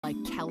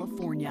Like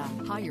California,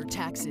 higher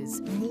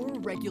taxes, more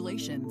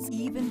regulations,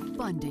 even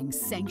funding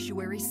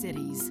sanctuary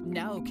cities.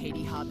 Now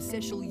Katie Hobbs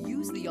says she'll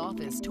use the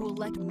office to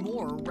elect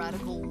more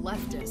radical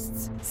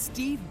leftists.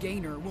 Steve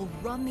Gaynor will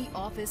run the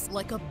office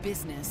like a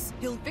business.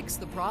 He'll fix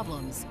the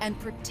problems and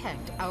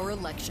protect our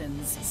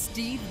elections.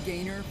 Steve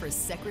Gaynor for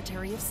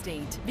Secretary of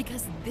State,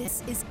 because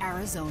this is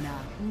Arizona,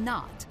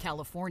 not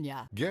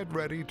California. Get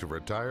ready to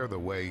retire the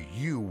way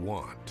you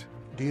want.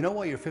 Do you know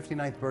why your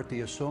 59th birthday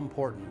is so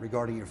important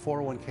regarding your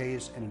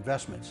 401ks and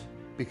investments?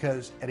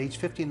 Because at age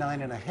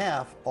 59 and a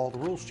half, all the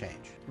rules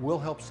change. We'll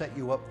help set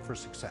you up for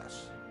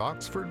success.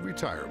 Oxford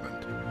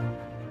Retirement.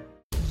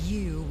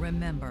 You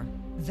remember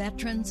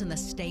veterans in the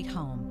state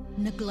home,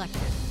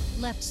 neglected,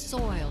 left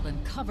soiled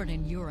and covered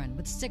in urine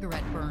with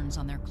cigarette burns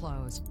on their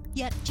clothes.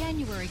 Yet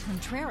January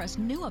Contreras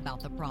knew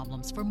about the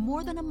problems for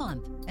more than a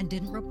month and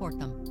didn't report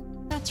them.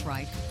 That's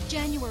right,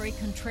 January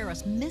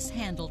Contreras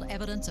mishandled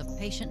evidence of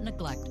patient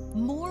neglect,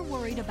 more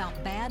worried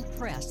about bad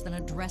press than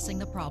addressing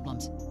the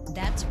problems.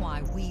 That's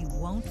why we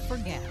won't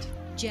forget.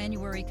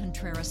 January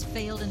Contreras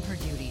failed in her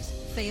duties,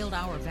 failed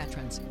our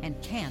veterans, and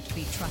can't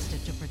be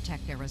trusted to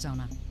protect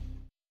Arizona.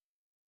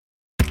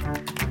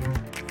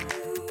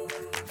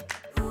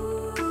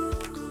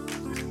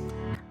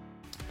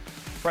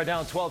 Right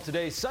now, 12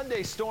 today,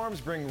 Sunday storms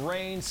bring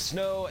rain,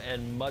 snow,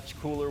 and much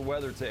cooler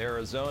weather to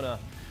Arizona.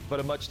 But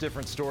a much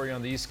different story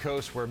on the East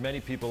Coast, where many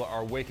people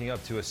are waking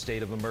up to a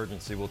state of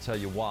emergency. We'll tell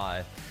you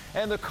why.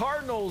 And the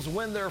Cardinals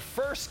win their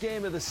first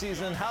game of the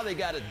season, how they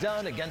got it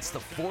done against the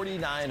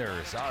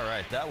 49ers. All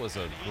right, that was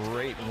a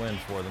great win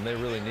for them. They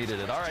really needed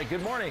it. All right,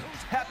 good morning.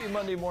 Happy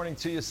Monday morning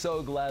to you.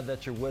 So glad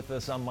that you're with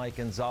us. I'm Mike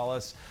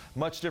Gonzalez.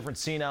 Much different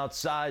scene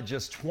outside.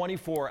 Just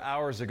 24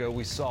 hours ago,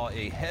 we saw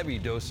a heavy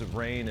dose of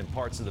rain in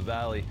parts of the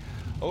valley.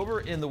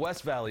 Over in the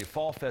West Valley,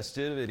 fall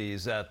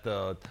festivities at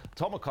the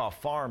Tomahawk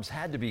Farms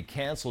had to be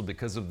canceled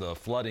because of the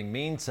flooding.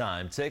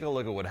 Meantime, take a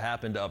look at what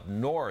happened up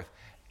north.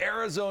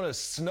 Arizona's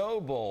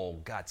Snow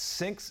Bowl got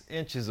 6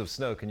 inches of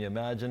snow. Can you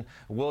imagine?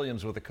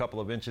 Williams with a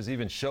couple of inches.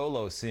 Even Show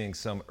Low seeing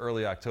some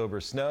early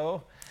October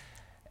snow.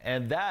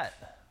 And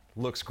that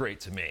looks great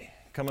to me.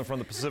 Coming from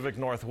the Pacific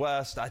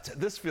Northwest,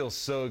 this feels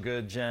so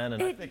good, Jen,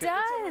 and I think it's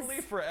a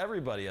relief for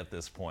everybody at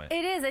this point.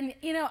 It is, and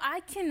you know, I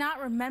cannot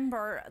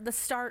remember the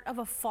start of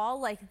a fall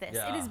like this.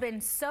 Yeah. It has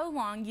been so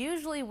long.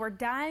 Usually we're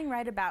dying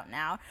right about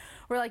now.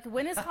 We're like,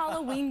 when is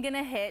Halloween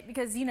gonna hit?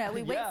 Because you know,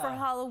 we wait for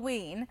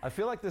Halloween. I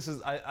feel like this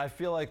is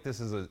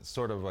a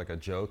sort of like a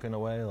joke in a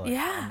way. Like,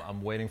 yeah.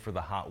 I'm waiting for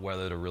the hot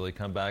weather to really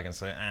come back and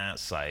say,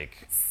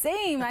 psych.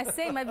 Same.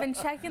 I've been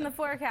checking the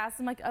forecast.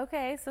 I'm like,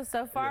 okay,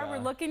 so far we're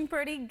looking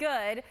pretty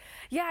good.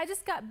 Yeah, I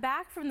just got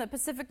back from the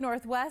Pacific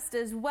Northwest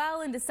as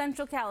well into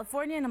Central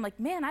California, and I'm like,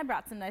 man, I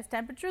brought some nice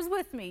temperatures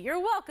with me. You're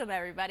welcome,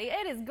 everybody.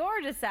 It is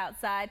gorgeous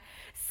outside.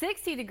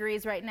 60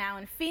 degrees right now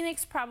in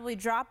Phoenix, probably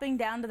dropping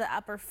down to the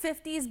upper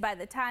 50s by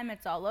the time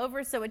it's all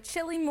over. So a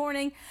chilly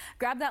morning.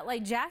 Grab that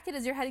light jacket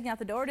as you're heading out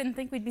the door. Didn't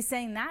think we'd be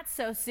saying that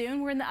so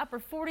soon. We're in the upper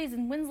 40s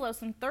in Winslow,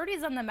 some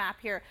 30s on the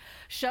map here.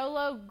 Show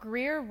Low,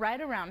 Greer,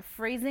 right around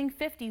freezing.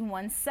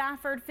 51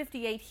 Safford,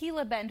 58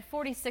 Gila Bend,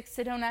 46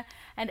 Sedona,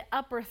 and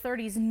upper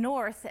 30s north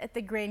at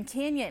the Grand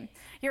Canyon.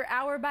 Your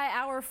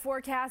hour-by-hour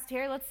forecast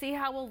here. Let's see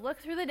how we'll look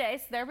through the day.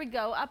 So there we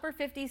go. Upper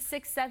 50s,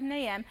 6, 7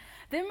 a.m.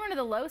 Then we're into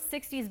the low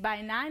 60s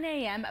by 9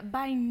 a.m.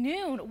 By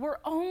noon, we're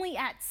only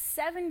at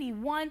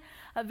 71.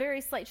 A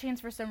very slight chance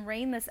for some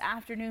rain this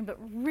afternoon, but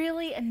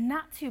really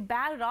not too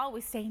bad at all.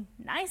 We stay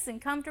nice and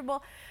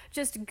comfortable.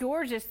 Just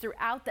gorgeous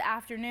throughout the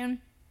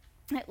afternoon.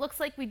 It looks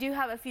like we do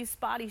have a few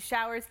spotty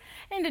showers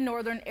into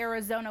northern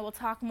Arizona. We'll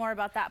talk more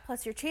about that,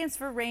 plus your chance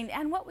for rain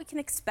and what we can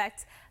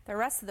expect the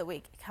rest of the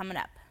week coming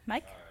up.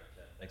 Mike? All right,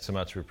 Jen, thanks so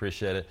much. We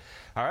appreciate it.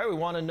 All right, we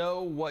want to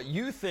know what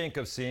you think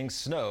of seeing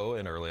snow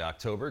in early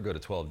October. Go to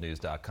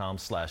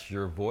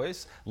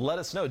 12news.com/yourvoice. Let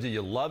us know. Do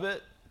you love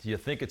it? Do you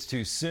think it's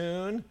too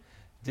soon?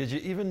 Did you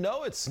even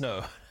know it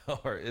snowed?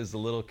 Or is the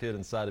little kid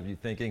inside of you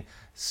thinking,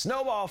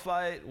 snowball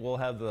fight? We'll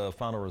have the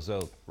final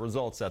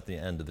results at the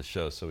end of the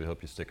show, so we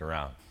hope you stick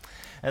around.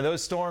 And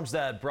those storms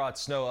that brought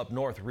snow up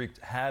north wreaked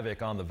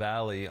havoc on the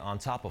valley. On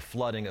top of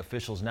flooding,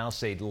 officials now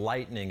say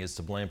lightning is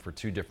to blame for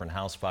 2 different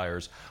house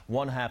fires.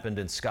 One happened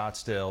in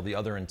Scottsdale, the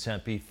other in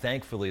Tempe.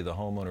 Thankfully, the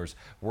homeowners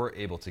were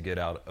able to get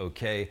out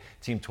okay.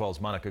 Team 12's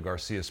Monica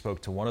Garcia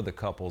spoke to one of the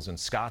couples in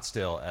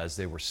Scottsdale as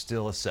they were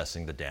still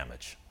assessing the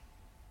damage.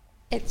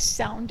 It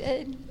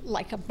sounded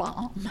like a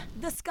bomb.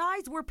 The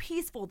skies were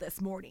peaceful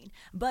this morning,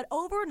 but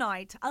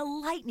overnight, a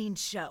lightning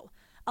show.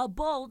 A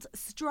bolt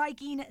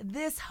striking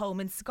this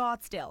home in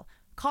Scottsdale,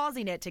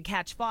 causing it to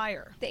catch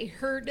fire. They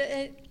heard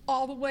it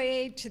all the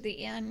way to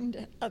the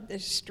end of the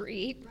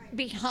street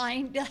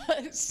behind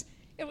us.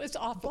 It was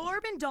awful.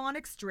 Barb and Don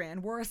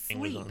Extran were asleep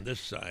was on this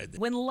side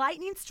when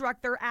lightning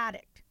struck their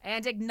attic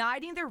and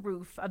igniting the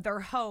roof of their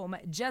home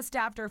just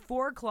after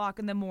 4 o'clock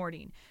in the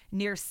morning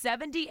near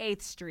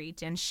 78th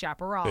Street in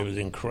Chaparral. It was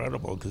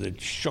incredible because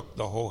it shook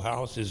the whole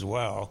house as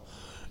well.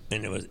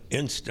 And it was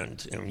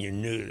instant, and you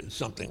knew that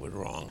something was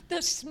wrong.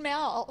 The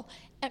smell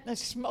and the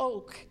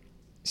smoke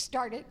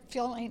started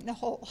filling the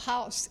whole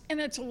house, and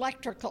it's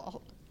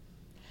electrical.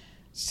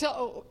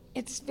 So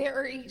it's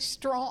very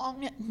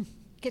strong and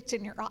gets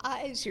in your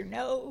eyes, your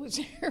nose,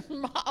 your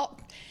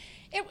mouth.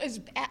 It was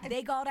bad.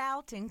 They got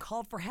out and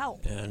called for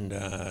help. And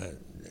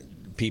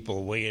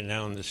people way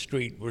down the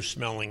street were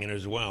smelling it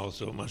as well,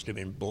 so it must have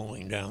been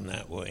blowing down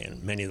that way,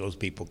 and many of those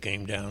people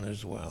came down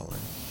as well.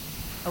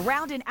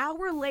 Around an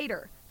hour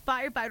later,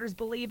 firefighters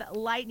believe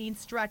lightning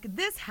struck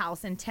this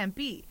house in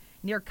Tempe,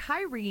 near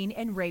Kyrene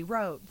and Ray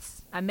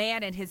Roads. A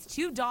man and his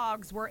 2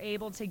 dogs were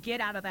able to get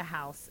out of the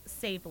house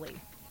safely.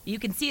 You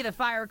can see the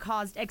fire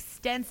caused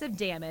extensive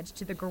damage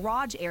to the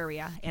garage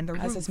area and the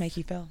roof. How does this make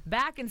you feel?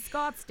 Back in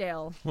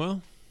Scottsdale.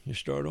 Well, you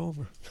start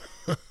over.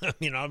 I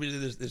mean, obviously,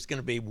 there's going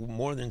to be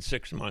more than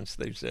 6 months,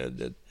 they've said,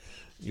 that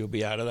you'll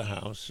be out of the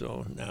house.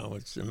 So now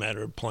it's a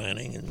matter of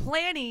planning.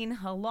 Planning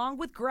along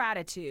with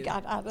gratitude.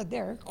 Got out of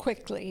there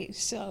quickly,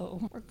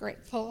 so we're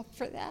grateful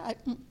for that.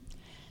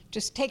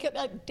 Just take it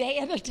a day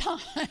at a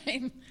time.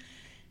 And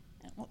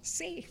we'll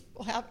see.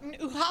 We'll have a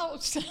new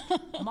house.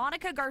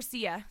 Monica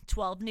Garcia,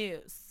 12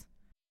 News.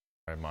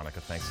 All right, Monica,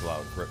 thanks a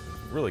lot. We're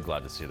really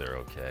glad to see they're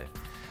okay.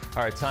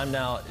 All right, time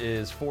now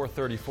is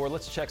 4:34.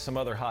 Let's check some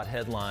other hot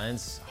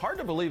headlines. Hard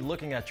to believe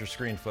looking at your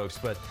screen, folks,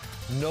 but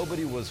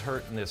nobody was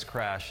hurt in this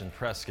crash in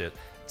Prescott.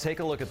 Take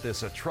a look at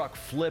this. A truck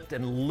flipped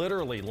and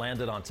literally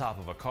landed on top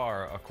of a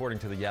car, according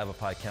to the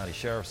Yavapai County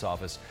Sheriff's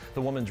Office.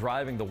 The woman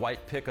driving the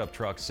white pickup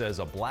truck says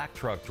a black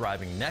truck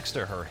driving next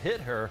to her hit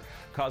her,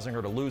 causing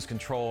her to lose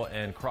control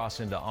and cross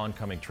into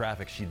oncoming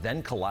traffic. She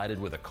then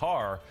collided with a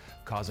car,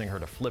 causing her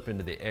to flip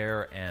into the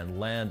air and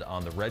land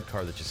on the red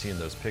car that you see in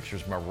those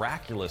pictures.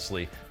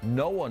 Miraculously,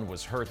 no one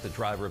was hurt. The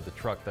driver of the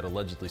truck that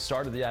allegedly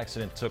started the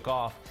accident took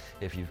off.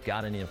 If you've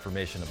got any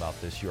information about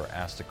this, you are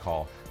asked to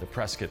call the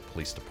Prescott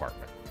Police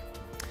Department.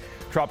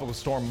 Tropical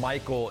storm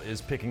Michael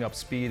is picking up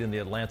speed in the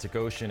Atlantic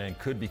Ocean and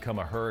could become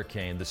a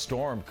hurricane. The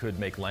storm could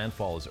make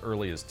landfall as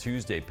early as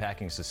Tuesday,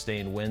 packing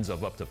sustained winds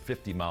of up to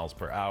 50 miles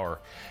per hour.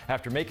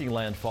 After making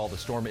landfall, the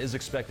storm is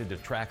expected to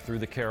track through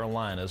the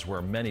Carolinas,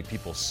 where many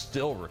people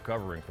still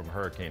recovering from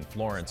Hurricane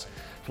Florence.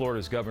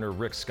 Florida's Governor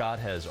Rick Scott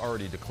has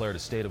already declared a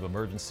state of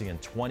emergency in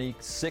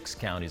 26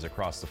 counties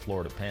across the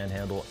Florida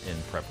Panhandle in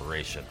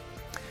preparation.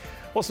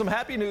 Well, some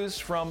happy news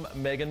from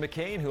Meghan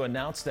McCain, who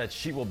announced that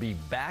she will be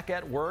back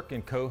at work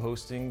and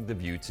co-hosting The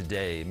View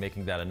today.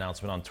 Making that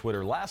announcement on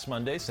Twitter last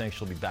Monday, saying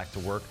she'll be back to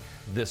work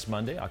this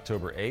Monday,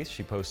 October 8th.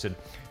 She posted,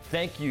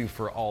 "Thank you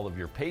for all of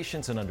your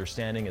patience and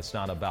understanding. It's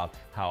not about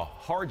how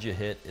hard you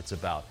hit, it's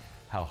about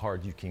how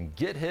hard you can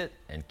get hit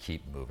and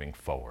keep moving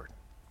forward."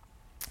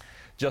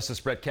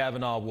 Justice Brett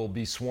Kavanaugh will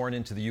be sworn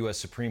into the U.S.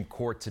 Supreme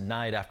Court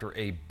tonight after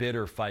a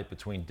bitter fight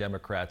between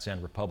Democrats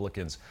and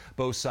Republicans.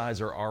 Both sides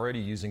are already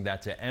using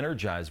that to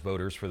energize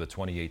voters for the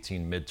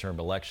 2018 midterm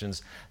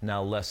elections,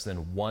 now less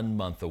than 1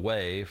 month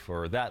away.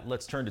 For that,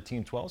 let's turn to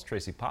Team 12's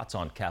Tracy Potts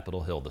on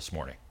Capitol Hill this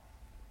morning.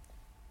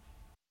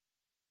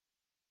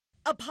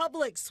 A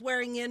public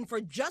swearing in for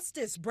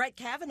Justice Brett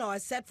Kavanaugh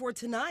is set for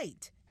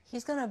tonight.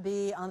 He's going to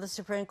be on the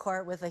Supreme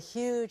Court with a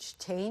huge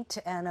taint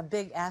and a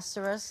big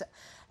asterisk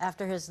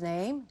after his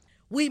name.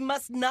 We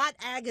must not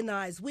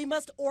agonize. We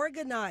must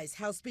organize,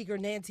 House Speaker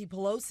Nancy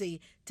Pelosi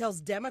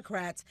tells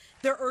Democrats.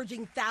 They're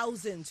urging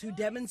thousands who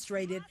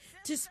demonstrated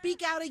to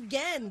speak out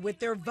again with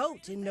their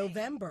vote in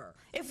November.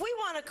 If we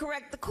want to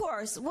correct the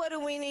course, what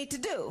do we need to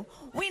do?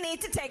 We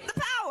need to take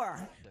the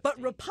power. But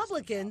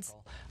Republicans,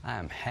 I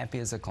am happy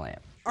as a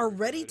clam, are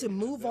ready to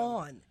move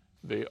on.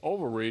 The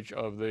overreach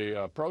of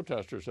the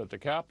protesters at the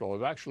Capitol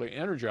have actually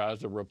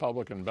energized the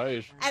Republican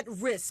base. At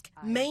risk,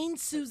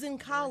 Maine's Susan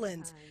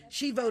Collins.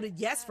 She voted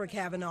yes for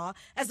Kavanaugh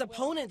as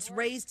opponents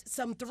raised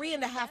some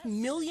 $3.5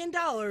 million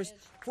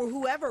for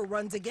whoever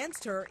runs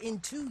against her in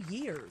 2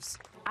 years.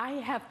 I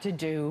have to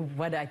do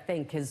what I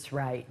think is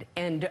right.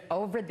 And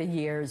over the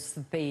years,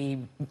 the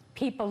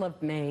people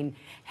of Maine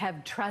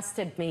have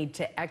trusted me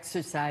to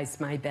exercise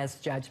my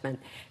best judgment.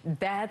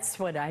 That's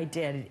what I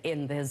did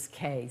in this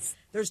case.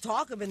 There's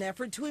talk of an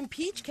effort to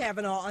impeach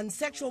Kavanaugh on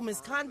sexual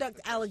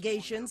misconduct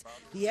allegations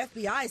the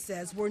FBI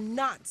says were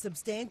not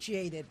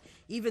substantiated.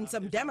 Even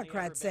some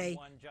Democrats say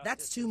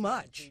that's too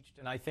much.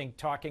 And I think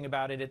talking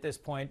about it at this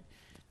point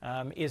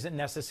isn't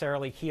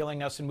necessarily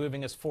healing us and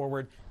moving us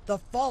forward. The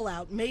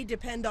fallout may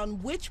depend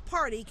on which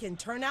party can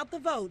turn out the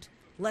vote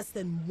less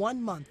than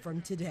 1 month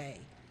from today.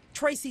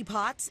 Tracy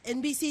Potts,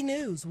 NBC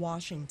News,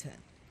 Washington.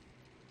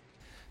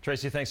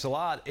 Tracy, thanks a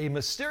lot. A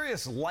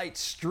mysterious light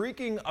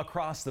streaking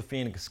across the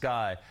Phoenix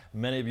sky.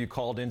 Many of you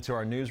called into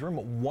our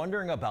newsroom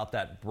wondering about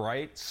that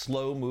bright,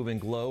 slow-moving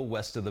glow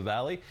west of the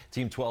valley.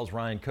 Team 12's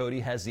Ryan Cody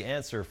has the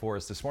answer for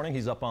us this morning.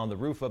 He's up on the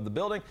roof of the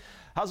building.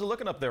 How's it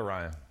looking up there,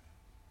 Ryan?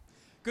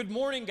 Good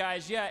morning,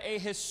 guys. Yeah, a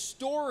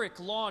historic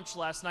launch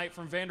last night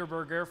from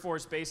Vandenberg Air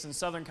Force Base in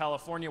Southern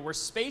California, where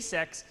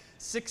SpaceX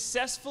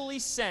successfully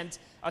sent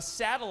a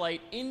satellite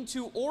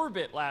into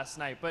orbit last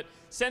night. But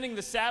sending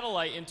the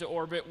satellite into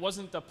orbit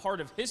wasn't the part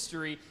of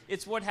history.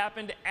 It's what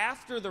happened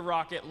after the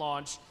rocket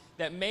launch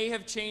that may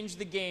have changed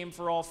the game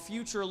for all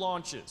future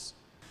launches.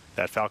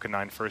 That Falcon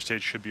 9 first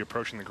stage should be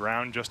approaching the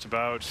ground just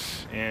about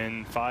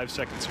in 5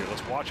 seconds here.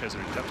 Let's watch as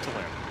it attempts to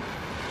land.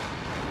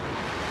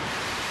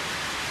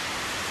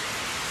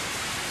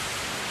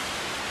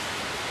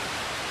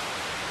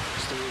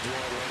 Stage 1,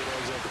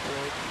 randomize at the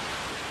point.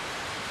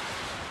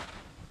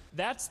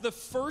 That's the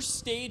first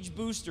stage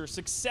booster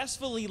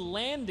successfully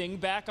landing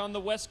back on the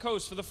West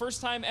Coast for the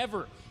first time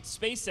ever.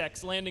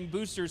 SpaceX landing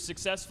boosters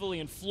successfully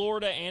in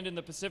Florida and in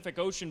the Pacific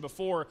Ocean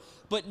before,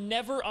 but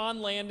never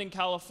on land in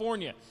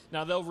California.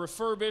 Now they'll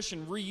refurbish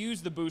and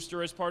reuse the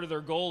booster as part of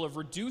their goal of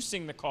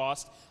reducing the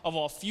cost of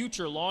all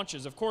future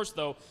launches. Of course,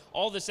 though,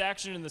 all this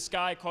action in the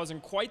sky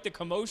causing quite the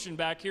commotion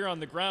back here on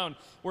the ground,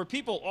 where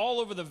people all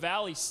over the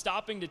valley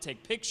stopping to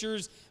take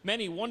pictures,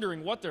 many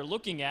wondering what they're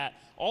looking at.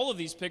 All of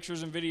these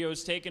pictures and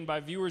videos taken by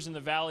viewers in the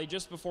valley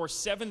just before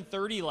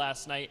 7:30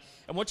 last night.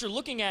 And what you're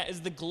looking at is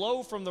the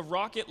glow from the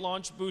rocket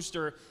launch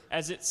booster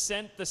as it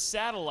sent the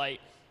satellite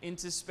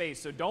into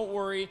space. So don't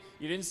worry,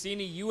 you didn't see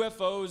any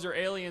UFOs or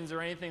aliens or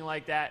anything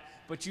like that,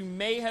 but you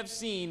may have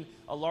seen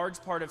a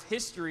large part of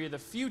history of the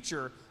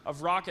future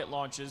of rocket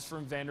launches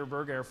from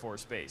Vandenberg Air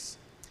Force Base.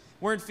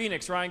 We're in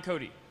Phoenix. Ryan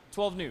Cody,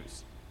 12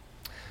 News.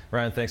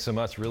 Ryan, thanks so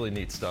much. Really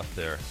neat stuff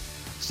there.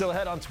 Still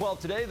ahead on 12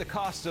 today, the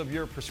cost of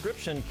your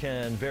prescription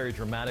can vary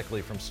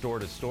dramatically from store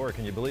to store.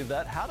 Can you believe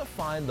that? How to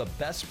find the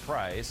best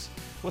price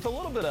with a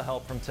little bit of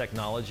help from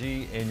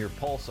technology and your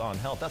pulse on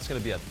health. That's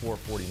going to be at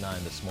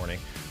 4:49 this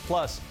morning.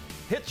 Plus,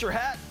 hit your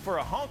hat for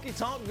a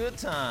honky-tonk good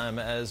time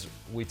as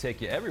we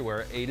take you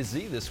everywhere A to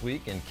Z this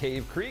week in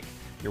Cave Creek.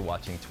 You're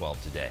watching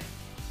 12 today.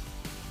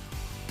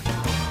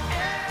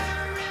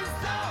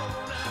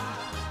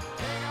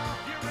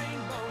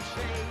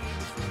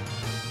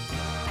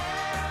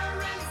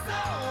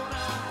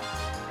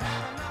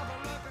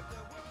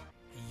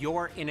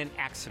 You're in an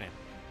accident.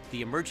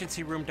 The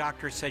emergency room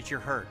doctor says you're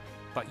hurt,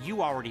 but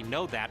you already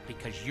know that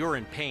because you're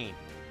in pain.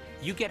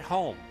 You get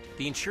home,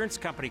 the insurance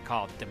company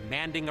called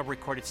demanding a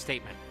recorded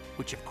statement,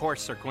 which of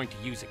course they're going to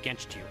use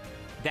against you.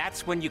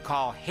 That's when you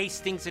call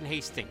Hastings &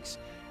 Hastings.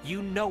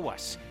 You know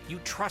us, you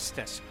trust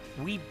us,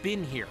 we've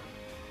been here.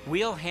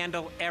 We'll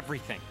handle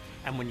everything,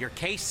 and when your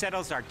case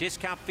settles, our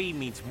discount fee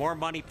means more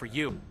money for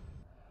you.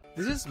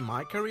 This is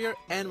my career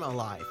and my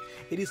life.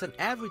 It is an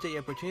everyday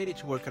opportunity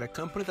to work at a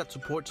company that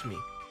supports me.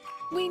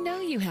 We know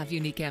you have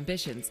unique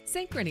ambitions.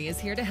 Synchrony is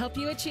here to help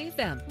you achieve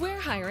them. We're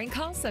hiring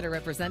call center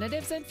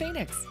representatives in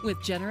Phoenix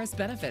with generous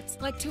benefits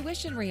like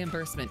tuition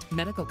reimbursement,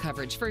 medical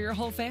coverage for your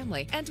whole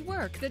family, and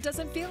work that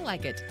doesn't feel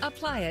like it.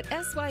 Apply at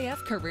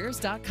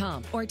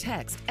syfcareers.com or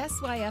text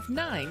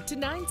SYF9 to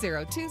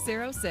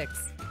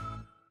 90206.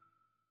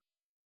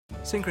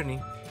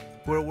 Synchrony.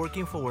 We're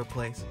working for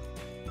workplace.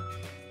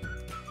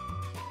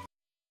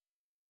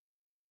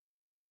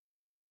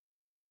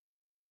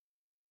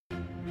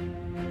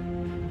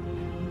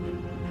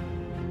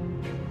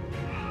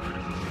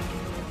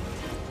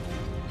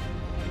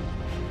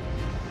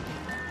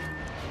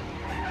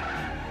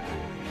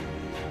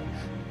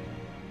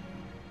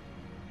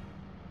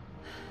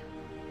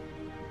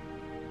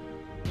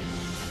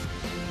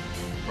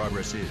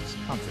 Progress is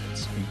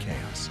confidence in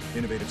chaos.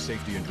 Innovative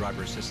safety and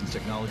driver assistance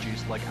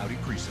technologies like Audi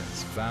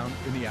Presense, found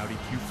in the Audi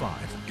Q5.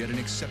 Get an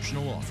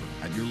exceptional offer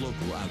at your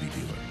local Audi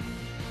dealer.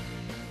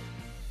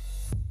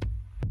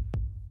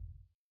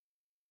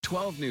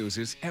 12 News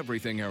is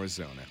everything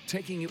Arizona,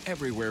 taking you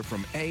everywhere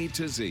from A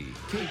to Z.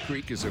 Cave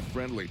Creek is a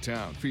friendly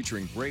town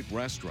featuring great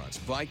restaurants,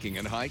 biking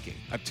and hiking,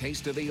 a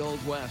taste of the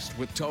Old West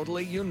with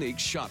totally unique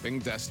shopping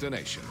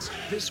destinations.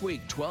 This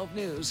week, 12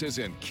 News is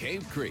in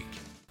Cave Creek.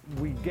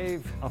 We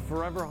gave a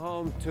forever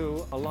home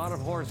to a lot of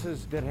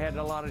horses that had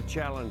a lot of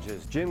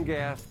challenges. Jim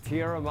Gaff,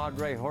 Tierra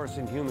Madre Horse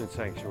and Human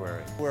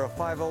Sanctuary. We're a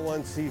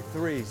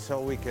 501c3,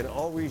 so we can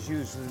always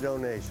use the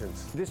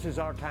donations. This is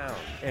our town,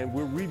 and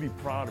we're really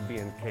proud to be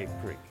in Cave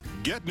Creek.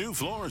 Get new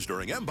floors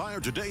during Empire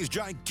Today's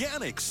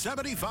gigantic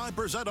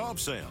 75% off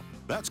sale.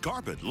 That's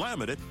carpet,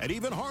 laminate, and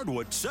even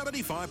hardwood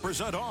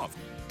 75% off.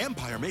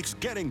 Empire makes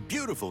getting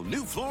beautiful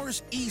new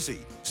floors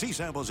easy. See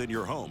samples in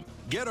your home,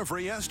 get a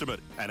free estimate,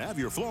 and have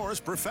your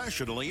floors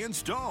professionally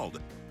installed.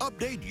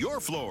 Update your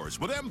floors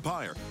with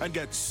Empire and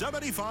get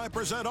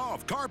 75%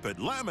 off carpet,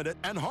 laminate,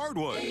 and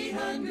hardwood.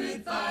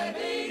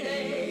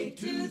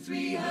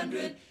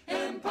 800-588-2300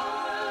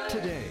 Empire.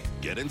 Today.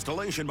 Get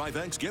installation by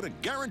Thanksgiving,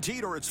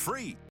 guaranteed or it's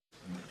free.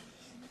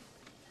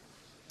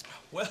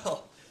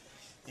 Well,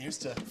 here's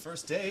to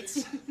first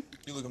dates.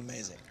 You look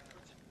amazing.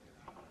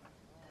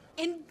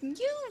 And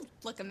you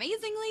look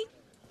amazingly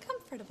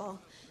comfortable.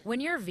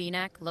 When your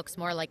V-neck looks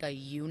more like a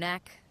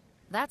U-neck,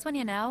 that's when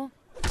you know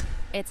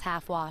it's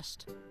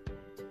half-washed.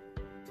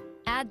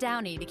 Add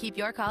Downy to keep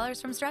your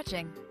collars from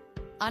stretching.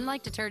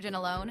 Unlike detergent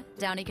alone,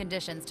 Downy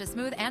conditions to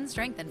smooth and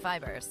strengthen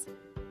fibers.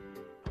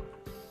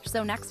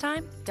 So next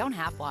time, don't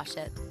half-wash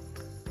it.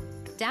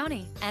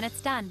 Downy, and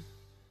it's done.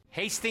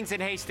 Hastings &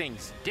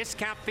 Hastings,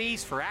 discount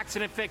fees for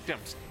accident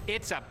victims.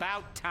 It's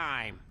about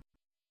time.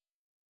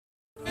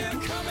 We're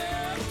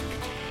coming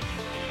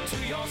to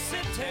your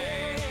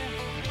city.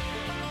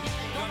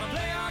 Gonna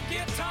play our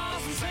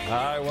guitars and sing All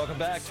right, welcome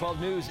back.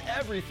 12 News,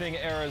 everything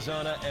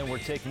Arizona, and we're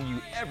taking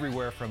you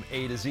everywhere from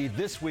A to Z.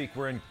 This week,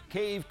 we're in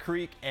Cave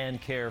Creek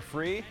and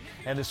Carefree,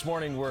 and this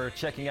morning, we're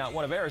checking out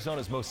one of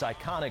Arizona's most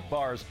iconic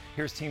bars.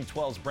 Here's Team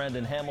 12's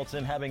Brandon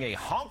Hamilton having a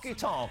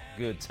honky-tonk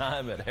good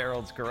time at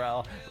Harold's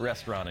Corral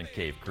Restaurant in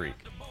Cave Creek.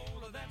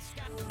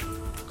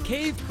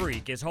 Cave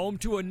Creek is home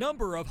to a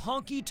number of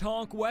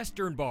honky-tonk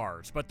Western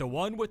bars, but the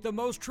one with the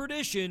most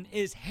tradition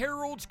is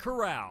Harold's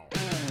Corral.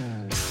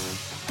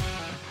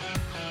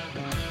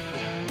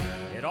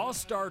 It all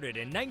started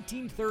in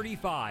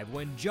 1935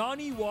 when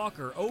Johnny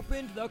Walker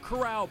opened the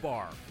Corral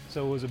Bar.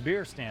 So it was a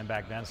beer stand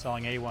back then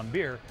selling A1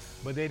 beer,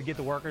 but they'd get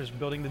the workers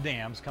building the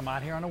dams come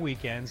out here on the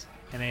weekends,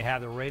 and they have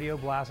the radio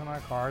blasting on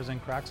our cars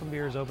and crack some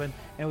beers open,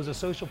 and it was a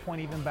social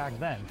point even back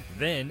then.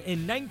 Then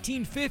in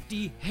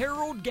 1950,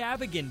 Harold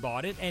Gavigan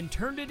bought it and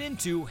turned it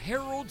into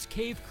Harold's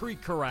Cave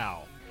Creek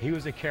Corral. He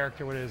was a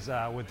character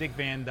with Dick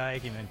Van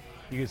Dyke, and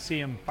you could see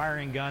him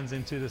firing guns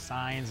into the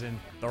signs. And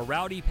the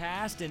rowdy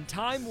past and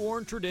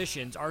time-worn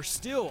traditions are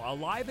still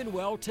alive and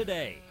well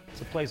today.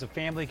 It's a place a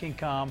family can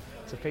come.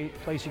 It's a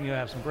place you can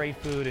have some great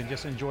food and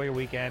just enjoy your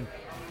weekend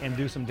and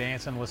do some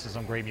dancing and listen to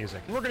some great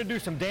music. We're going to do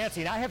some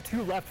dancing. I have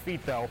 2 left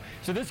feet, though,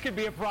 so this could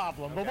be a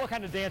problem. But what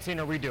kind of dancing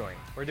are we doing?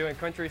 We're doing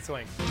country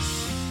swing.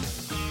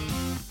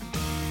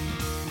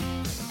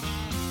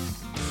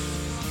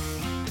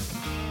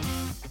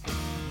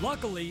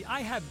 Luckily,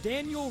 I have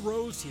Daniel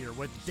Rose here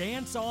with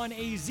Dance on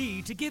AZ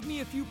to give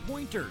me a few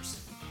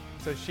pointers.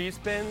 So she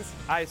spins,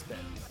 I spin.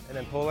 And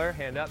then pull her,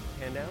 hand up,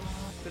 hand down.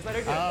 Just let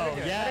her do it. Oh, let her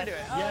do it. yes, Let her do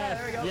it. Oh, yes,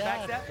 there we go.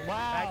 yes. Back step.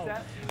 Wow. Back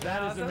step.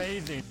 That is Awesome.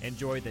 amazing.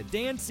 Enjoy the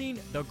dancing,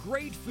 the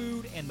great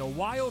food, and the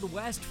Wild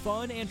West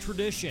fun and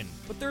tradition.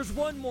 But there's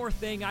one more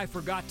thing I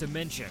forgot to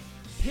mention.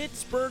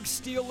 Pittsburgh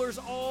Steelers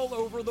all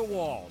over the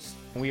walls.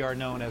 we are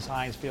known as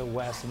Heinz Field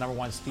West, the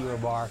 #1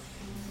 Steeler bar.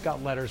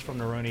 Got letters from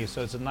the Rooney,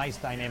 so it's a nice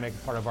dynamic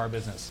part of our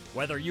business.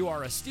 Whether you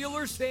are a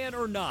Steelers fan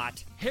or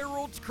not,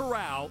 Harold's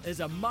Corral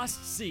is a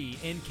must-see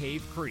in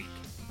Cave Creek.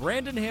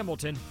 Brandon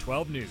Hamilton,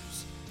 12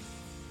 News.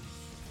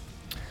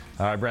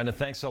 All right, Brandon,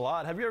 thanks a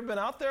lot. Have you ever been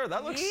out there?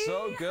 That looks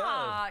so good.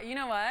 You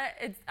know what?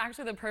 It's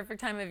actually the perfect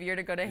time of year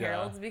to go to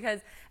Harold's because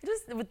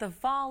just with the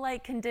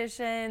fall-like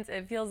conditions,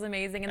 it feels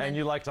amazing. And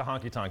you like to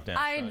honky-tonk dance.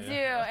 I do,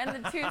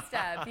 and the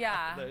two-step,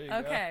 yeah.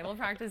 Okay, we'll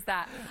practice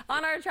that.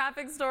 On our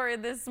traffic story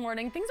this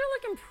morning, things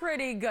are looking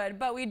pretty good,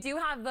 but we do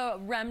have the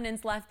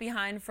remnants left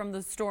behind from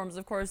the storms,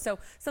 of course. So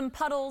some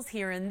puddles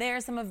here and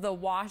there, some of the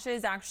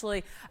washes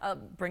actually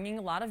bringing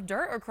a lot of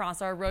dirt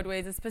across our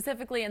roadways,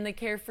 specifically in the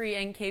Carefree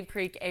and Cave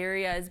Creek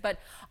areas. But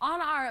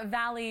on our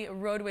valley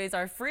roadways,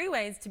 our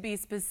freeways to be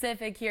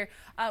specific here,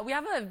 we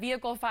have a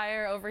vehicle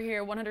fire over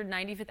here,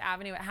 195th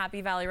Avenue at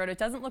Happy Valley Road. It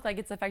doesn't look like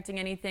it's affecting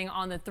anything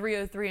on the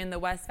 303 in the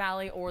West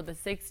Valley or the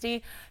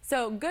 60.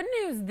 So good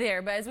news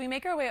there. But as we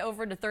make our way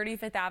over to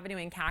 35th Avenue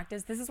in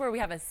Cactus, this is where we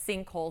have a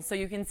sinkhole. So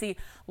you can see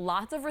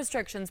lots of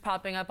restrictions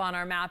popping up on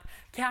our map.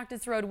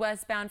 Cactus Road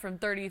westbound from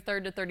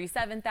 33rd to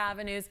 37th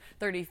Avenues,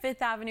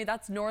 35th Avenue,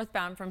 that's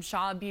northbound from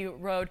Shaw Butte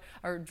Road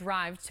or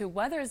Drive to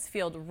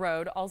Weathersfield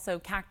Road. Also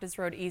Cactus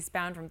Road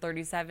eastbound from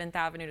 37th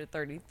Avenue to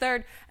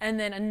 33rd. And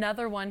then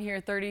another one here,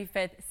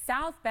 35th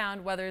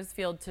southbound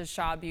Weathersfield to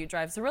Shaw Butte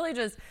Drive. So really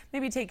just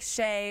maybe take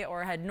Shea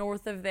or head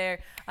north of there.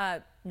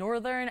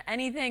 Northern,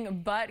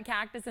 anything but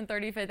Cactus and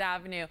 35th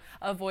Avenue.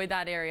 Avoid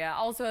that area.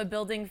 Also a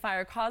building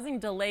fire causing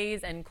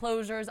delays and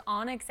closures.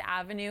 Onyx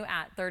Avenue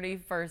at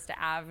 31st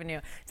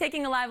Avenue.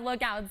 Taking a live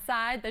look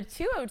outside, the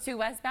 202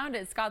 westbound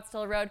at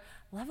Scottsdale Road.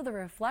 Love the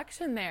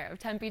reflection there of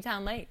Tempe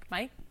Town Lake.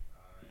 Mike?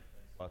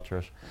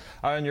 Trish.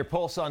 On your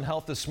Pulse on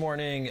Health this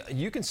morning,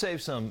 you can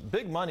save some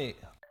big money.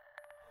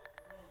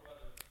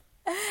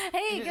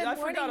 Hey, good morning, I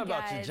forgot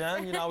about guys. you,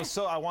 Jen. You know,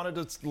 I wanted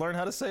to learn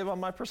how to save on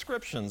my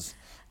prescriptions.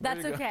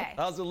 That's okay.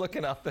 How's it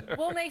looking out there?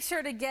 We'll make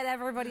sure to get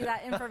everybody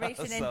that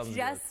information in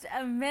just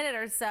a minute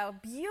or so.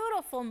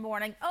 Beautiful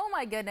morning. Oh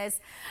my goodness.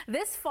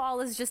 This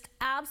fall is just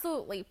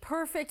absolutely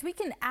perfect. We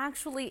can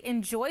actually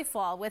enjoy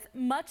fall with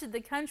much of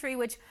the country,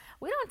 which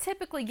we don't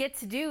typically get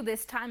to do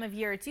this time of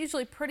year. It's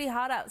usually pretty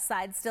hot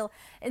outside, still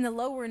in the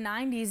lower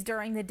 90s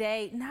during the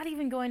day. Not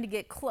even going to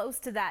get close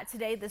to that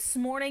today. This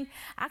morning,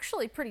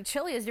 actually pretty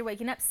chilly as you're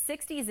waking up.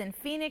 60s in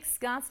Phoenix,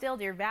 Scottsdale,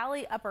 Deer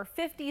Valley, upper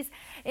 50s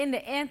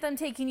into Anthem,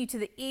 taking you to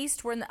the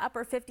east. We're in the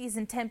upper 50s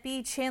in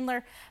Tempe,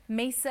 Chandler,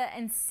 Mesa,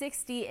 and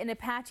 60 in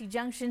Apache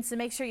Junction. So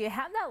make sure you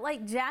have that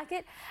light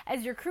jacket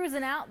as you're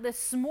cruising out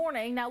this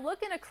morning. Now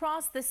looking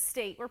across the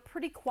state, we're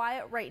pretty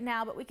quiet right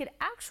now, but we could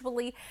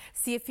actually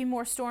see a few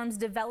more storms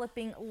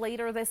developing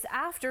later this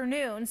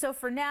afternoon. So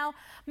for now,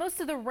 most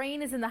of the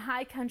rain is in the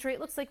high country. It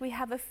looks like we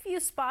have a few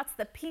spots.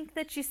 The pink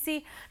that you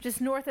see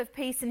just north of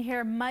Payson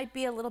here might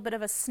be a little bit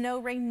of a snow snow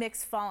rain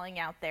mix falling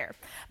out there.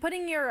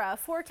 Putting your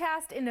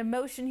forecast into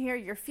motion here,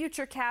 your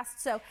future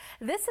cast. So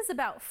this is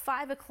about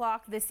 5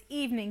 o'clock this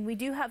evening. We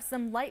do have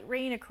some light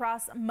rain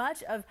across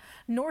much of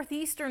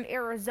northeastern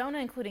Arizona,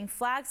 including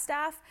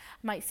Flagstaff.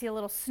 Might see a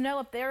little snow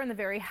up there in the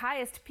very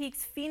highest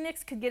peaks.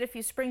 Phoenix could get a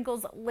few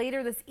sprinkles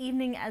later this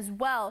evening as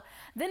well.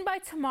 Then by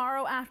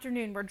tomorrow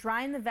afternoon, we're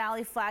dry in the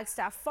valley,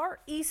 Flagstaff, far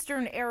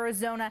eastern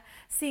Arizona,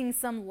 seeing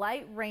some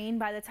light rain.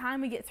 By the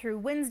time we get through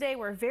Wednesday,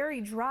 we're very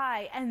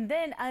dry, and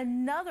then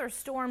another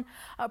storm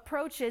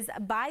approaches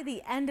by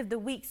the end of the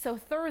week. So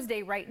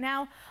Thursday right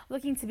now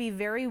looking to be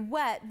very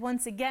wet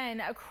once again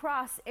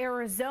across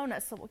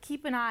Arizona. So we'll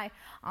keep an eye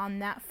on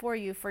that for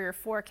you for your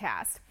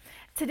forecast.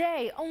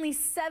 Today, only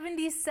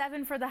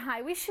 77 for the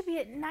high. We should be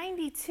at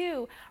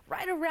 92,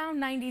 right around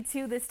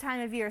 92 this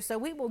time of year. So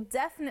we will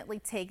definitely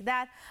take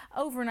that.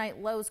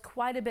 Overnight lows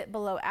quite a bit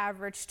below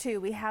average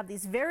too. We have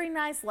these very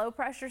nice low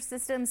pressure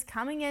systems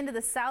coming into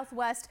the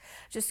southwest,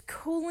 just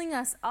cooling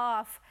us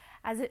off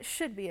as it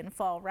should be in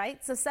fall,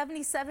 right? So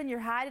 77 your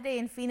high today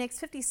in Phoenix,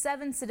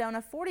 57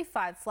 Sedona,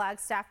 45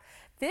 Flagstaff,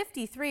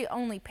 53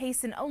 only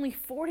Payson, only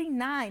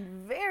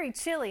 49. Very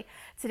chilly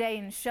today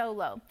in Show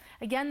Low.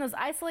 Again, those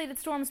isolated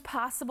storms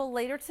possible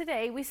later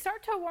today. We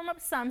start to warm up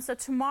some, so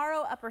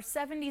tomorrow upper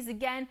 70s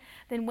again,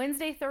 then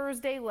Wednesday,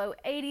 Thursday low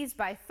 80s.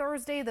 By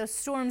Thursday, those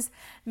storms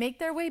make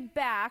their way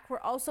back.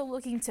 We're also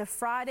looking to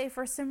Friday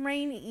for some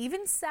rain,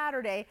 even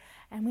Saturday,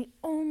 and we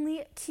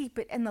only keep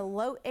it in the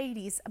low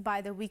 80s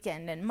by the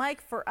weekend. And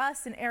Mike, for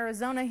us in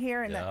Arizona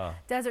here in the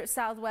desert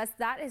Southwest,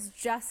 that is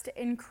just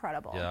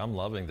incredible. Yeah, I'm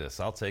loving this.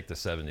 I'll take the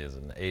 70s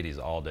and 80s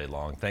all day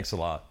long. Thanks a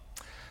lot.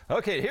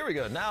 Okay, here we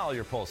go. Now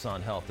your pulse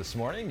on health this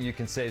morning. You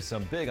can save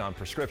some big on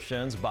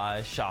prescriptions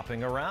by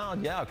shopping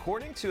around. Yeah,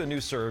 according to a new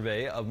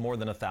survey of more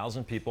than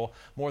 1,000 people,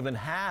 more than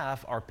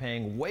half are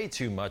paying way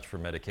too much for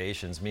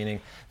medications, meaning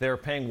they're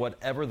paying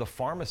whatever the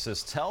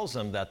pharmacist tells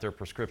them that their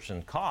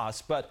prescription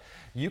costs. But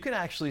you can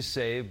actually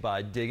save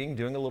by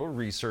doing a little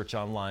research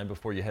online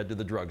before you head to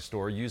the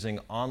drugstore, using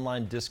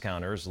online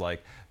discounters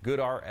like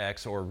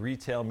GoodRx or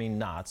Retail Me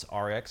Not's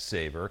RX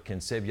Saver can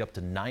save you up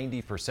to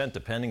 90%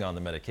 depending on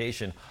the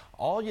medication.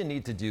 All you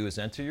need to do is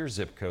enter your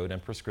zip code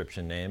and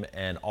prescription name,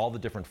 and all the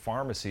different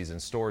pharmacies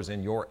and stores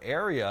in your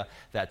area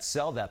that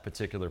sell that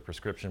particular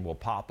prescription will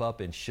pop up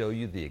and show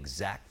you the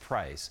exact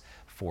price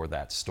for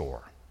that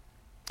store.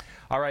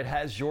 All right,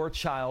 has your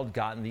child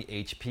gotten the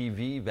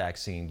HPV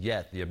vaccine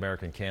yet? The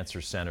American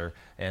Cancer Center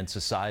and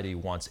Society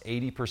wants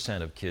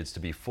 80% of kids to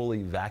be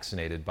fully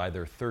vaccinated by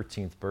their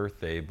 13th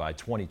birthday by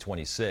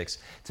 2026.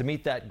 To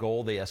meet that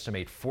goal, they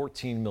estimate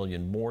 14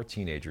 million more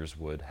teenagers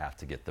would have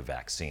to get the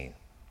vaccine.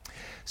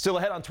 Still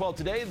ahead on 12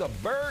 today, the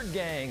Bird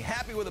Gang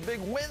happy with a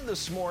big win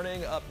this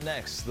morning. Up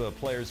next, the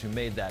players who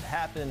made that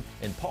happen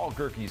and Paul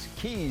Gerke's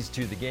keys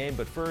to the game.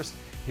 But first,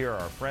 here are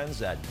our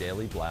friends at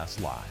Daily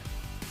Blast Live.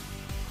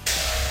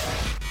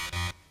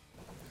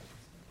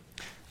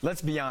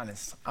 Let's be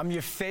honest, I'm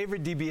your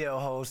favorite DBL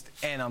host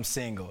and I'm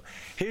single.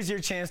 Here's your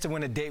chance to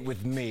win a date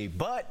with me,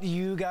 but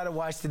you gotta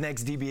watch the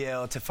next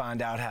DBL to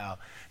find out how.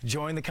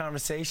 Join the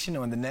conversation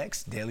on the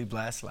next Daily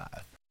Blast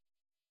Live.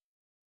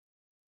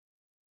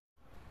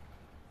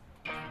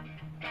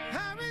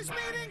 Harry's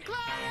meeting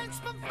clients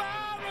from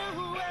far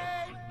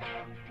away,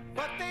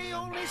 but they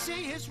only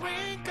see his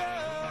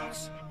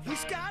wrinkles.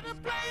 He's gotta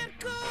play it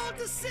cool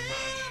to seal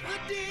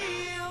the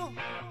deal.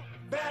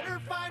 Better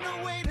find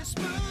a way to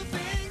smooth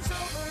things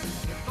over.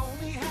 If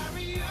only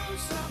Harry used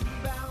some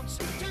bounce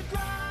to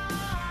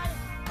drive.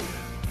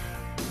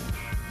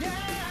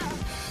 Yeah,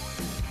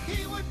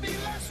 he would be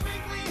less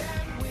wrinkly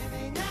and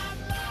winning at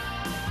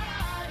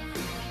life.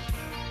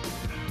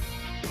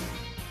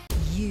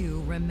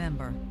 You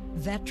remember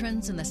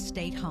veterans in the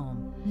state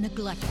home,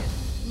 neglected,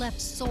 left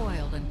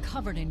soiled and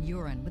covered in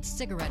urine with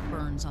cigarette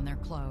burns on their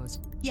clothes.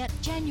 Yet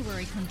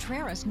January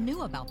Contreras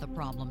knew about the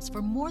problems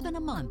for more than a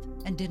month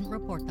and didn't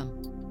report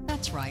them.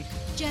 That's right,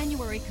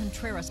 January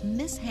Contreras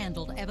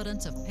mishandled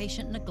evidence of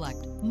patient neglect,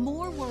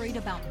 more worried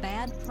about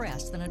bad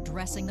press than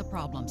addressing the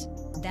problems.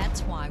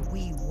 That's why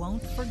we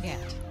won't forget.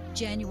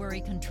 January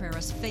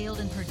Contreras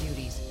failed in her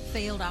duties,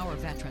 failed our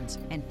veterans,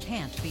 and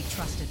can't be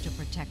trusted to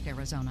protect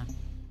Arizona.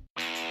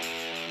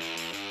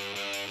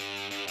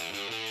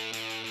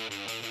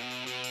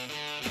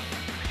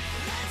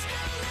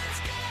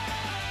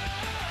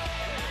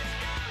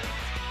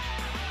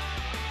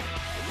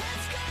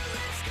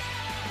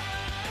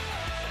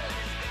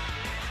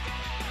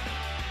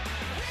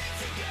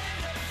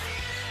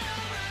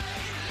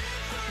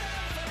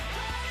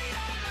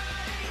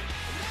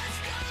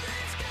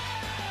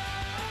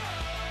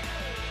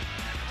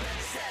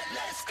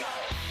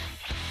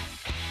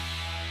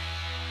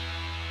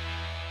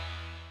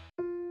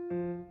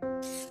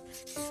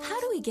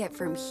 Get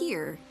from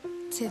here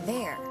to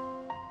there?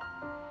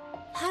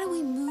 How do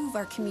we move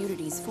our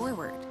communities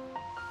forward?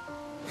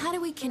 How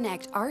do we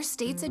connect our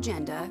state's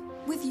agenda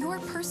with your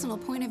personal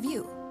point of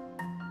view?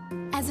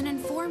 As an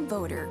informed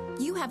voter,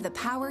 you have the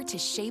power to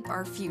shape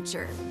our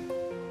future.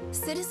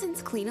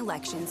 Citizens Clean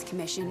Elections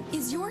Commission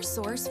is your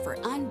source for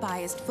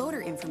unbiased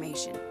voter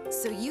information,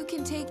 so you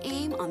can take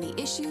aim on the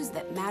issues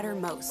that matter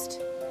most.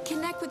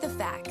 Connect with the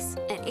facts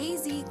at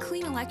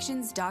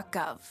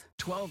azcleanelections.gov.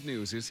 12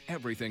 News is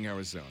everything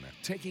Arizona,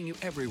 taking you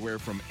everywhere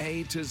from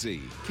A to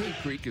Z. Cave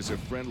Creek is a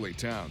friendly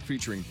town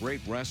featuring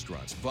great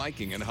restaurants,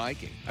 biking and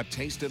hiking, a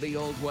taste of the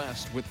Old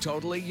West with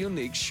totally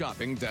unique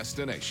shopping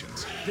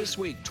destinations. This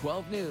week,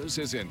 12 News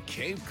is in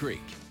Cave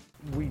Creek.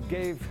 We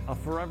gave a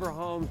forever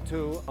home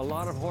to a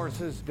lot of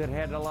horses that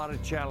had a lot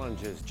of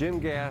challenges. Jim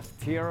Gaff,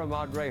 Tierra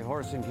Madre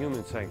Horse and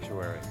Human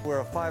Sanctuary. We're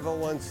a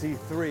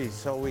 501c3,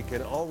 so we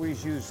can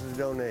always use the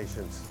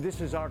donations.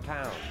 This is our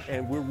town,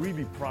 and we're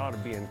really proud to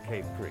be in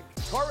Cave Creek.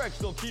 Car wrecks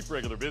don't keep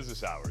regular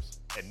business hours,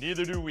 and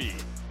neither do we.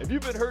 If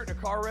you've been hurt in a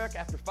car wreck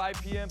after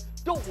 5 p.m.,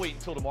 don't wait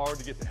until tomorrow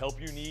to get the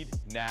help you need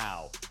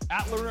now.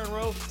 At Lerner &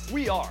 Rowe,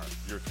 we are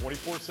your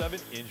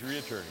 24/7 injury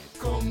attorney.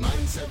 Call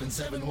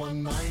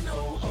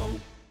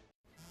 977-1900.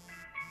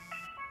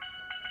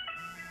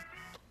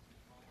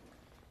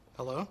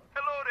 Hello?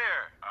 Hello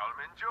there.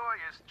 Almond Joy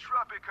is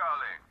Tropic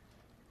calling.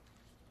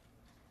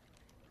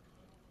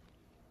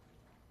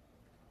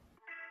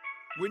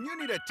 When you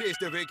need a taste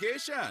of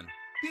vacation,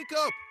 pick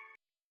up.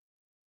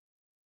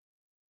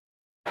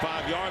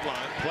 5-yard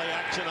line, play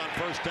action on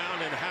first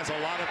down and has a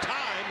lot of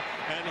time,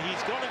 and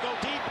he's going to go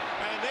deep,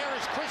 and there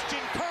is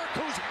Christian Kirk,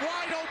 who's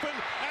wide open,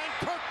 and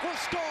Kirk will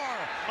score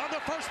on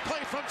the first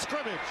play from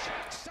scrimmage.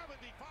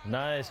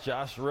 Nice,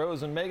 Josh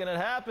Rosen making it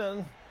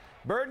happen.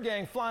 Bird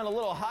Gang flying a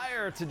little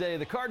higher today.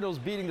 The Cardinals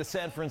beating the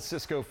San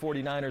Francisco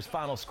 49ers.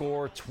 Final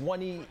score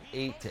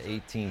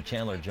 28-18.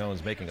 Chandler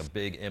Jones making a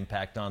big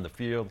impact on the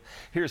field.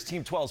 Here's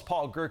Team 12's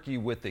Paul Gerke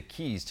with the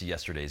keys to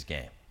yesterday's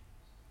game.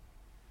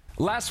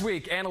 Last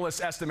week,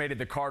 analysts estimated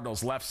the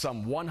Cardinals left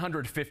some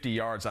 150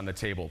 yards on the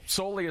table,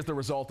 solely as the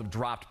result of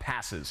dropped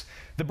passes.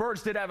 The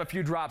Birds did have a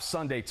few drops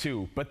Sunday,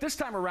 too, but this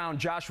time around,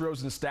 Josh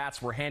Rosen's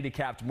stats were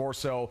handicapped more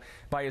so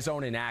by his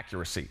own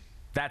inaccuracy.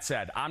 That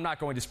said, I'm not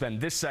going to spend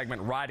this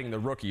segment riding the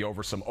rookie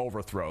over some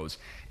overthrows.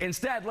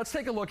 Instead, let's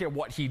take a look at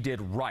what he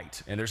did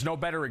right. And there's no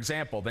better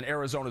example than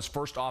Arizona's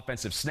first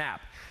offensive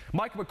snap.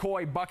 Mike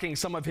McCoy bucking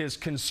some of his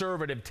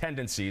conservative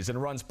tendencies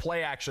and runs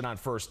play action on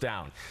first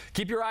down.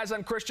 Keep your eyes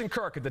on Christian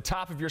Kirk at the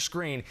top of your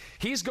screen.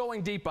 He's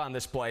going deep on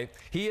this play.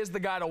 He is the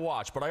guy to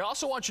watch. But I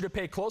also want you to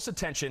pay close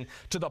attention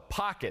to the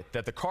pocket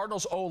that the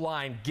Cardinals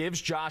O-line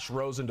gives Josh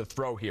Rosen to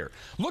throw here.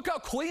 Look how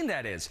clean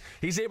that is.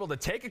 He's able to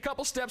take a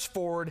couple steps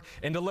forward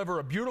and deliver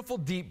a beautiful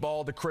deep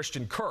ball to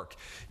Christian Kirk.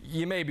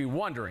 You may be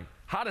wondering,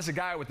 how does a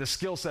guy with the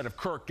skill set of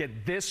Kirk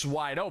get this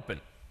wide open?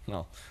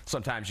 Well,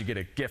 sometimes you get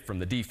a gift from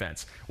the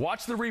defense.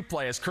 Watch the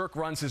replay as Kirk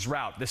runs his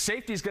route. The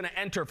safety's going to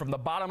enter from the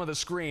bottom of the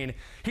screen.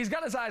 He's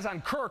got his eyes on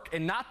Kirk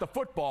and not the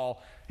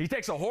football. He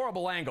takes a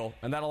horrible angle,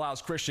 and that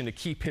allows Christian to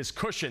keep his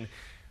cushion.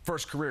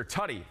 First career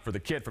tutty for the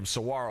kid from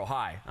Saguaro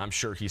High. I'm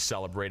sure he's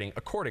celebrating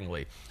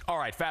accordingly. All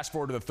right, fast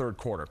forward to the third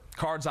quarter.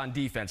 Cards on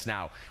defense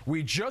now.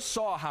 We just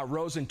saw how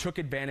Rosen took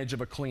advantage of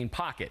a clean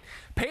pocket.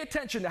 Pay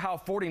attention to how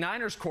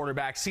 49ers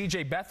quarterback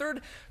C.J. Beathard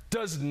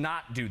does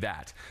not do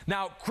that.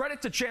 Now, credit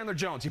to Chandler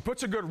Jones. He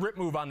puts a good rip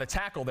move on the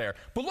tackle there.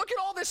 But look at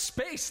all this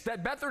space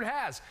that Beathard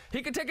has.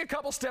 He can take a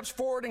couple steps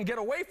forward and get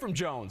away from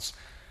Jones.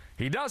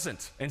 He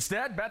doesn't.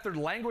 Instead, Beathard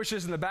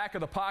languishes in the back of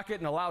the pocket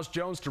and allows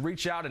Jones to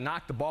reach out and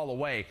knock the ball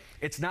away.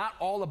 It's not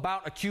all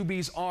about a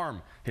QB's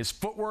arm. His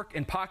footwork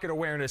and pocket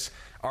awareness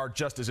are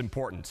just as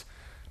important.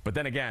 But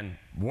then again,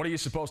 what are you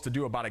supposed to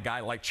do about a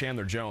guy like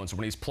Chandler Jones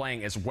when he's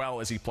playing as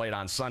well as he played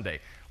on Sunday?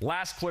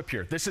 Last clip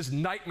here. This is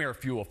nightmare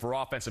fuel for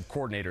offensive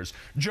coordinators.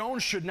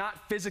 Jones should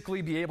not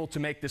physically be able to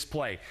make this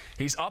play.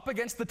 He's up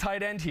against the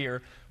tight end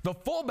here. The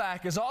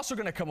fullback is also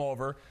going to come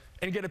over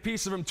and get a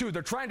piece of him too.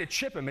 They're trying to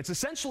chip him. It's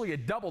essentially a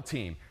double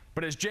team.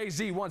 But as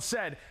Jay-Z once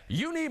said,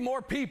 you need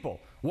more people.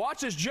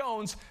 Watch as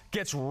Jones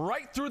gets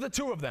right through the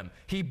two of them.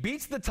 He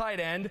beats the tight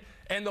end,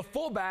 and the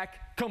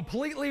fullback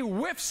completely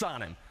whiffs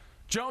on him.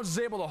 Jones is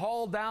able to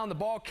haul down the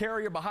ball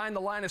carrier behind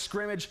the line of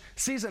scrimmage.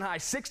 Season-high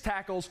 6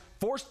 tackles,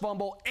 forced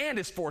fumble, and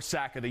his 4th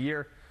sack of the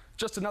year.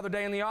 Just another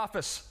day in the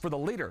office for the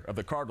leader of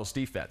the Cardinals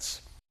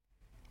defense.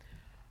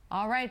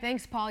 All right,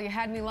 thanks, Paul. You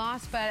had me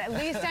lost, but at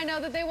least I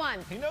know that they won.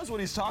 He knows what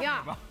he's talking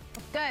about.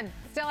 Good.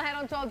 Still ahead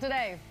on 12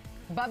 today.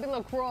 Bubbly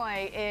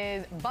LaCroix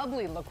is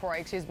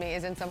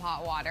in some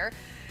hot water.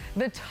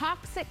 The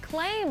toxic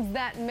claims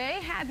that may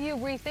have you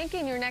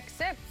rethinking your next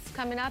sips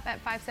coming up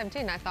at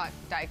 5:17. I thought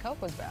Diet Coke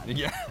was bad.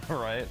 Yeah,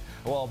 right.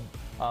 Well,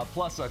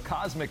 plus a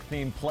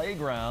cosmic-themed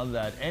playground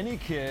that any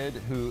kid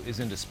who is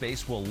into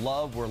space will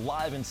love. We're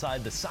live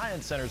inside the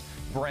Science Center's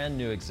brand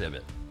new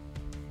exhibit.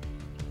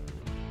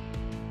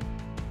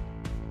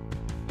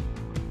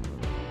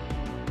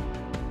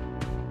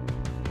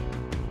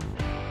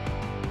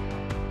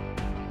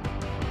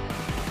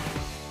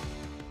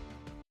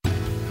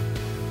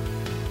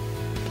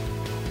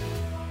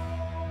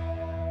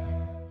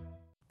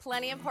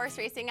 Plenty of horse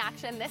racing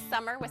action this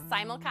summer with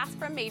simulcast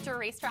from major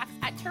racetracks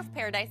at Turf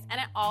Paradise and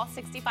at all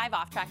 65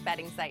 off-track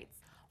betting sites.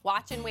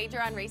 Watch and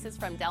wager on races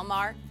from Del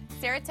Mar,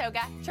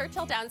 Saratoga,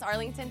 Churchill Downs,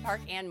 Arlington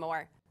Park, and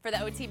more. For the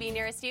OTB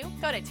nearest you,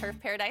 go to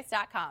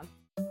turfparadise.com.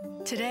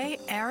 Today,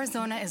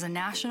 Arizona is a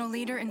national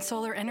leader in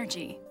solar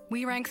energy.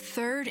 We rank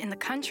 3rd in the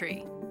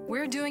country.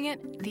 We're doing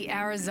it the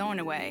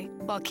Arizona way,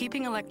 while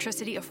keeping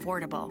electricity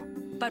affordable.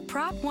 But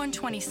Prop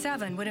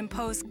 127 would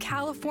impose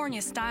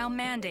California-style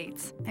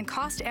mandates and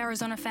cost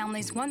Arizona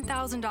families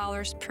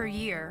 $1,000 per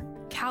year.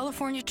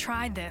 California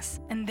tried this,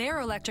 and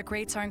their electric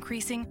rates are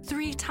increasing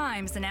 3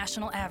 times the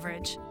national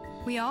average.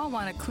 We all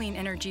want a clean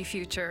energy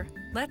future.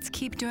 Let's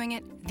keep doing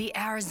it the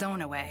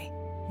Arizona way.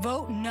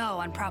 Vote no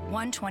on Prop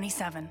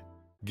 127.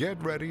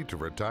 Get ready to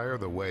retire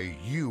the way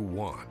you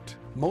want.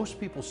 Most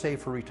people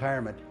save for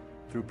retirement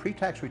through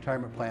pre-tax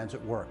retirement plans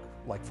at work,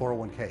 like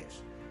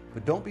 401ks.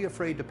 But don't be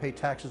afraid to pay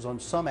taxes on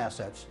some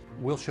assets.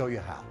 We'll show you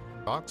how.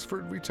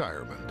 Oxford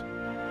Retirement.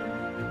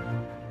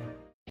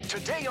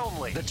 Today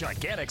only, the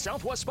gigantic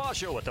Southwest Spa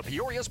Show at the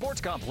Peoria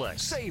Sports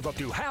Complex. Save up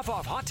to half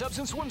off hot tubs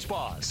and swim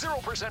spas.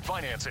 0%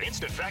 financing.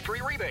 Instant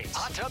factory rebates.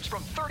 Hot tubs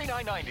from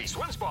 $39.90.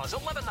 Swim spas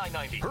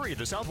 $11.990. Hurry,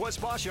 the Southwest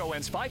Spa Show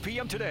ends 5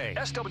 p.m. today.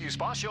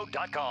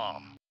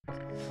 SWSpaShow.com.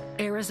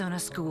 Arizona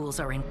schools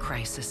are in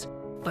crisis,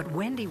 but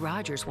Wendy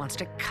Rogers wants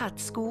to cut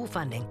school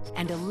funding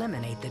and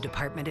eliminate the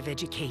Department of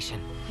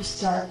Education. You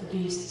start the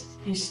beast.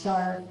 You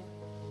start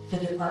the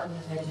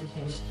Department of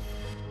Education.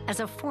 As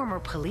a former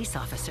police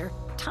officer,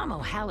 Tom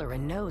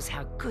O'Halloran knows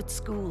how good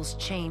schools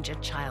change a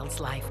child's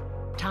life.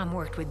 Tom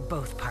worked with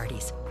both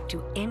parties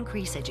to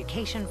increase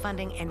education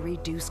funding and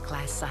reduce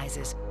class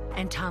sizes.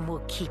 And Tom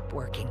will keep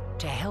working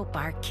to help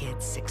our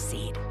kids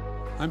succeed.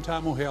 I'm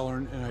Tom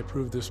O'Halloran, and I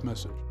approve this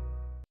message.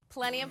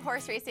 Plenty of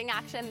horse racing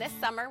action this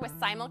summer with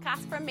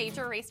simulcast from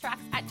major racetracks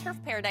at Turf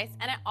Paradise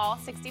and at all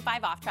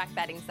 65 off-track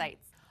betting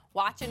sites.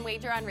 Watch and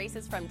wager on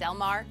races from Del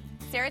Mar,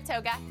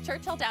 Saratoga,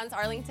 Churchill Downs,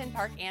 Arlington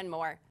Park, and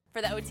more.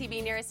 For the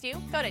OTB nearest you,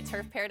 go to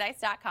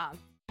turfparadise.com.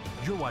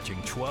 You're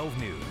watching 12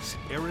 News,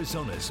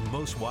 Arizona's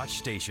most watched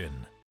station.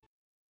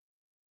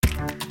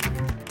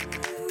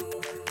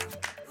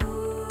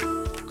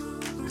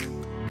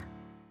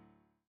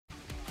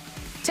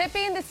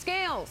 Tipping the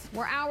scales.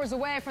 We're hours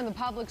away from the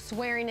public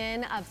swearing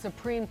in of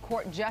Supreme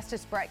Court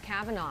Justice Brett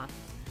Kavanaugh.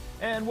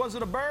 And was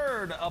it a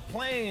bird, a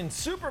plane,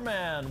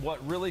 Superman?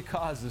 What really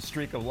caused the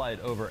streak of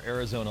light over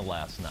Arizona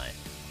last night?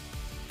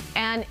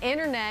 An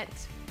internet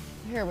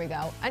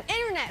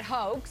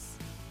hoax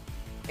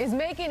is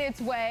making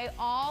its way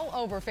all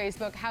over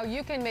Facebook. How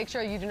you can make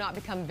sure you do not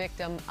become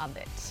victim of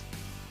it.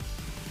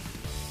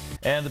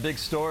 And the big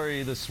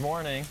story this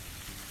morning,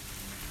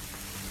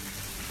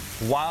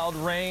 wild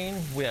rain,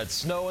 we had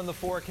snow in the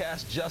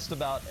forecast, just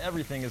about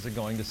everything isn't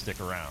going to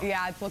stick around.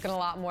 Yeah, it's looking a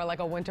lot more like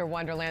a winter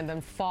wonderland than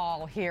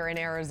fall here in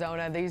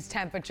Arizona. These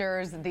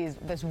temperatures,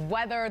 this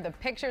weather, the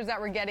pictures that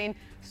we're getting.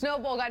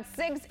 Snowball got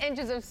 6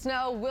 inches of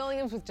snow,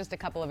 Williams with just a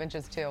couple of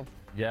inches too.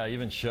 Yeah,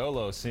 even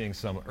Sholo seeing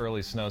some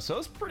early snow, so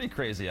it's pretty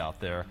crazy out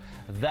there.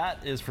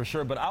 That is for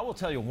sure, but I will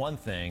tell you one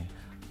thing.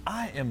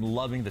 I am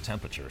loving the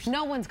temperatures.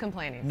 No one's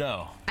complaining.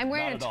 No. I'm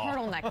wearing a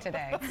turtleneck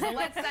today, so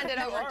let's send it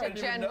over to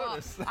Jen.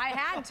 I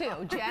had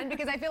to, Jen,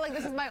 because I feel like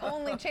this is my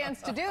only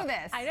chance to do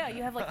this. I know,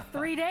 you have like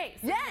 3 days.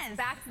 Yes.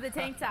 Back to the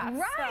tank top.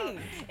 Right.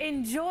 So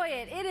enjoy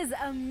it. It is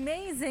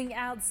amazing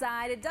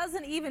outside. It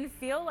doesn't even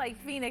feel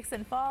like Phoenix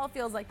in fall. It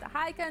feels like the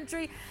high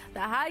country.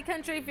 The high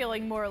country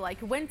feeling more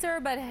like winter,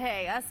 but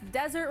hey, us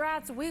desert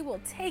rats, we will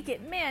take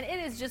it. Man, it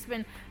has just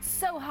been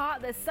so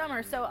hot this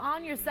summer. So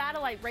on your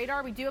satellite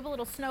radar, we do have a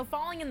little snow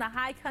falling in the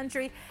high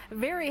country.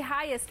 Very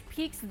highest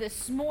peaks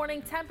this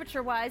morning.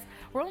 Temperature wise,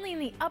 we're only in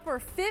the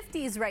upper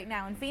 50s right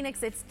now in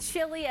Phoenix. It's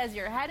chilly as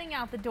you're heading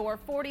out the door.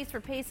 40s for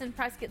Payson,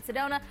 Prescott,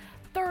 Sedona.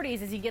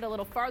 30s as you get a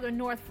little farther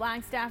north.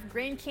 Flagstaff,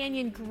 Grand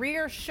Canyon,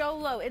 Greer,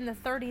 Sholo in the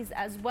 30s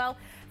as well.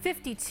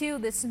 52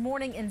 this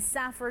morning in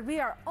Safford. We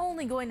are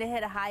only going to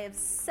hit a high of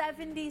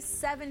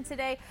 77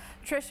 today.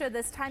 Trisha,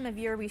 this time of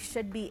year we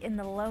should be in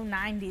the low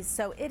 90s,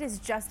 so it is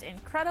just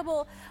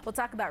incredible. We'll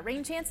talk about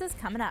rain chances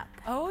coming up.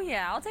 Oh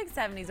yeah, I'll take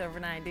 70s over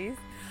 90s.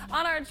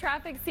 On our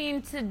traffic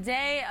scene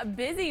today, a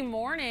busy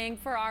morning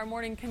for our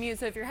morning commute.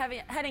 So if you're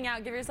heading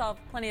out, give yourself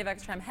plenty of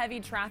extra time. Heavy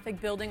traffic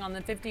building on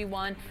the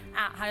 51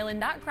 at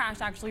Highland. That crash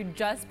actually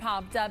just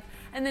popped up.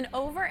 And then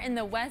over in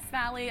the West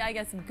Valley, I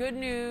guess good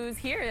news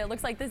here. It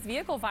looks like this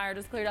vehicle fire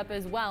just cleared up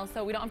as well,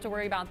 so we don't have to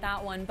worry about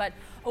that one. But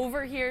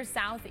over here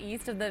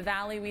southeast of the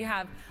valley, we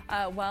have,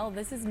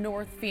 this is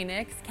North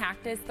Phoenix,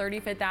 Cactus,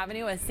 35th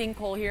Avenue, a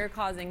sinkhole here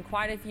causing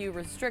quite a few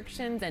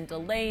restrictions and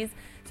delays.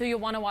 So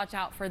you'll want to watch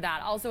out for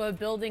that. Also a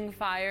building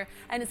fire,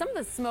 and some of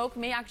the smoke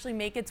may actually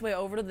make its way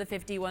over to the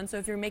 51. So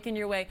if you're making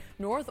your way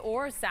north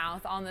or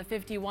south on the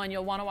 51,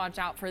 you'll want to watch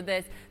out for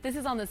this. This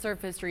is on the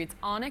surface streets,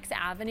 Onyx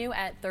Avenue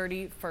at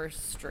 31st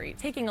Street.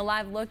 Taking a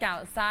live look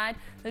outside,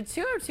 the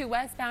 202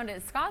 westbound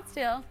at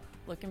Scottsdale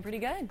looking pretty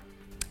good.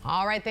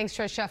 All right, thanks,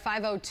 Trisha.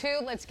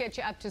 5:02. Let's get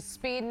you up to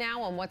speed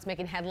now on what's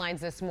making headlines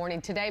this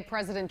morning. Today,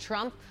 President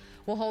Trump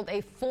will hold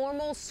a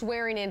formal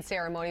swearing-in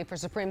ceremony for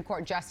Supreme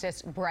Court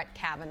Justice Brett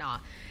Kavanaugh.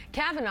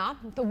 Kavanaugh,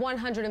 the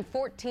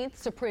 114th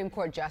Supreme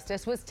Court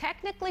Justice, was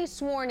technically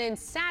sworn in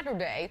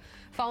Saturday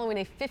following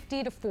a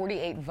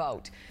 50-48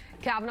 vote.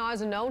 Kavanaugh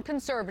is a known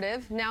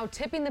conservative, now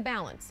tipping the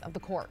balance of the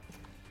court.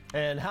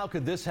 And how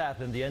could this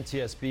happen? The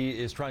NTSB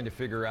is trying to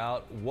figure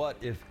out what,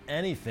 if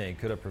anything,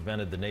 could have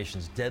prevented the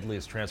nation's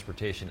deadliest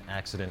transportation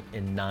accident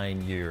in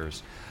 9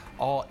 years.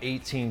 All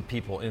 18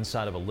 people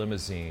inside of a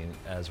limousine,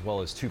 as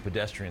well as 2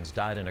 pedestrians,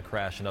 died in a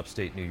crash in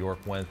upstate New York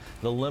when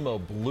the limo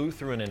blew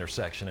through an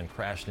intersection and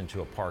crashed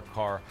into a parked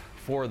car.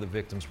 4 of the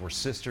victims were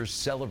sisters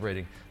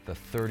celebrating the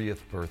 30th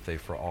birthday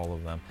for all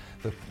of them.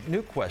 The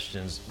new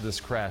questions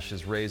this crash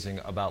is raising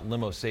about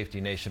limo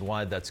safety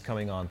nationwide, that's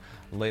coming on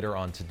later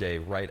on today,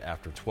 right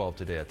after 12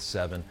 today at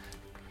 7.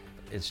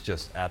 It's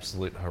just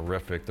absolute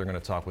horrific. They're going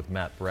to talk with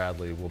Matt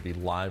Bradley. We'll be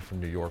live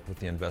from New York with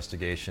the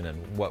investigation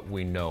and what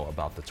we know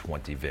about the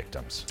 20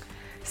 victims.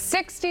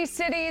 60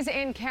 cities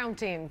and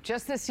counting.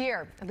 Just this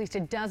year, at least a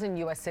dozen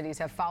U.S. cities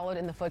have followed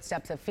in the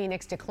footsteps of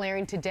Phoenix,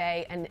 declaring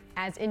today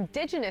as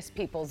Indigenous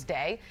Peoples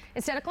Day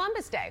instead of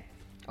Columbus Day.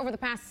 Over the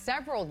past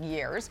several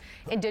years,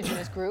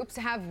 Indigenous groups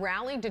have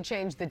rallied to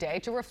change the day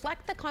to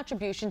reflect the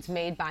contributions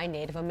made by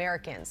Native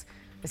Americans.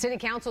 The City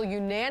Council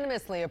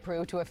unanimously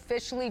approved to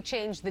officially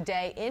change the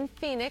day in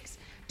Phoenix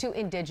to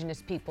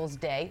Indigenous Peoples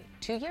Day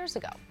 2 years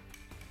ago.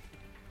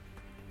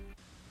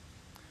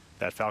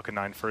 That Falcon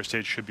 9 first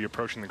stage should be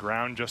approaching the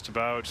ground just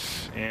about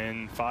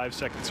in 5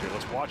 seconds here.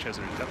 Let's watch as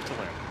it attempts to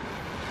land.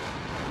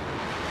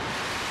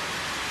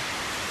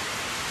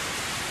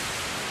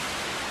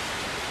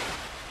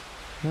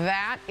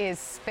 That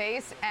is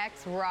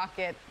SpaceX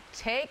rocket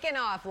taken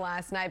off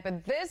last night,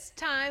 but this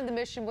time the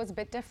mission was a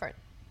bit different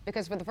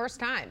because for the first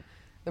time,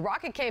 the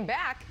rocket came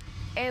back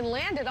and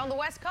landed on the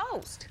West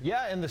Coast.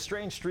 Yeah, and the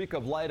strange streak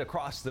of light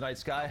across the night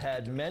sky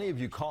had many of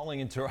you calling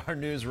into our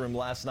newsroom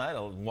last night,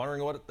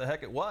 wondering what the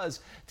heck it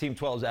was. Team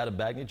 12's Adam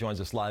Bagney joins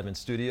us live in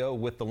studio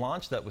with the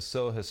launch that was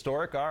so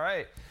historic. All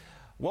right,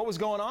 what was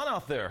going on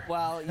out there?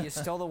 Well, you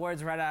stole the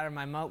words right out of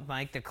my mouth,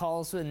 Mike. The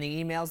calls and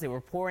the emails, they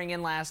were pouring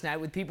in last night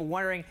with people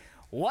wondering,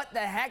 what the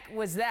heck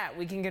was that?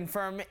 We can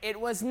confirm it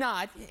was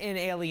not an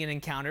alien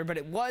encounter, but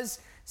it was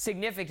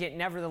significant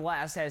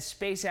nevertheless as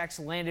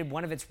SpaceX landed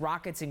one of its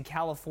rockets in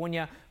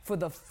California for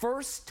the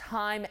first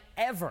time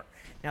ever.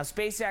 Now,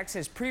 SpaceX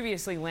has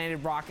previously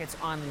landed rockets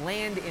on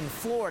land in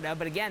Florida,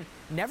 but again,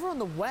 never on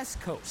the West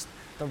Coast.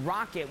 The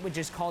rocket, which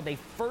is called a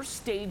first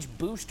stage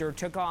booster,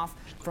 took off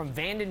from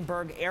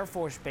Vandenberg Air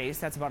Force Base,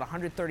 that's about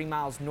 130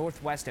 miles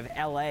northwest of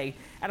LA,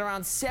 at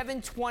around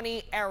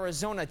 7:20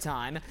 Arizona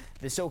time.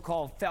 The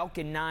so-called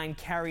Falcon 9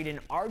 carried an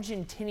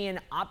Argentinian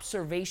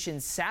observation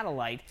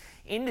satellite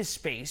into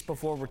space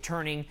before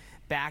returning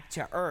back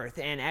to Earth.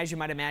 And as you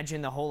might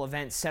imagine, the whole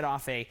event set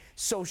off a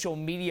social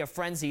media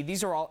frenzy.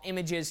 These are all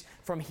images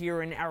from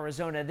here in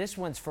Arizona. This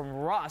one's from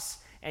Russ,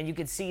 and you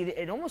can see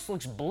it almost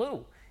looks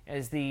blue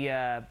as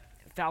the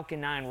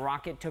Falcon 9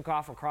 rocket took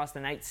off across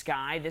the night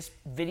sky. This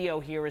video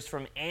here is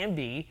from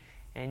Amby,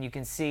 and you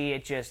can see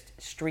it just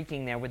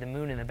streaking there with the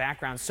moon in the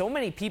background. So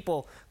many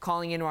people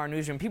calling into our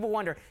newsroom. People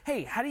wonder,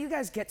 hey, how do you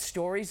guys get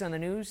stories on the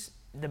news?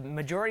 The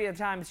majority of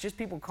the time, it's just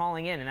people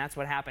calling in, and that's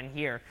what happened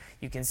here.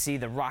 You can see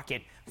the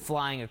rocket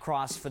flying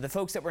across. For the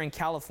folks that were in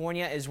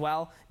California as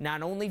well,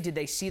 not only did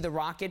they see the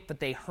rocket, but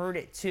they heard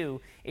it too.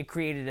 It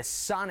created a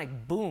sonic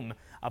boom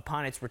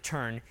upon its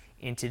return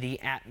into the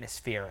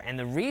atmosphere. And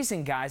the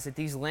reason, guys, that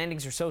these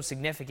landings are so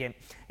significant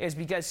is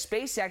because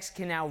SpaceX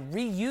can now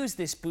reuse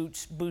this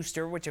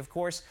booster, which of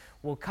course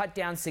will cut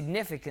down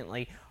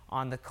significantly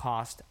on the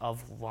cost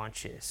of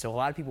launches. So a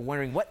lot of people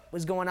wondering what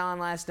was going on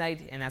last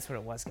night, and that's what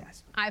it was,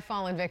 guys. I've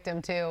fallen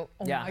victim to,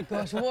 oh Yeah. my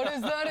gosh, what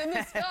is that in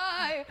the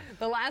sky?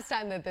 The last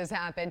time that this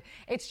happened.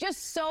 It's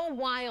just so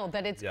wild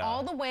that it's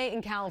all the way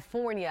in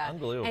California.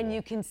 Unbelievable. And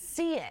you can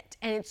see it,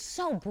 and it's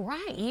so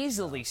bright.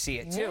 Easily see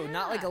it too,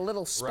 not like a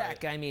little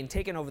speck. Right. I mean,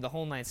 taking over the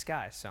whole night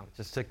sky. So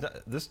Just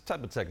this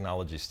type of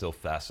technology still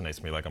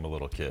fascinates me like I'm a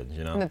little kid,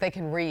 you know? And that they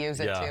can reuse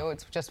it Yeah. too.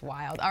 It's just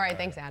wild. All right,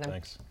 thanks, Adam.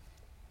 Thanks.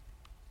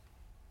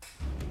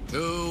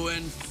 To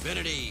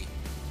infinity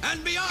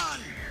and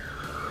beyond.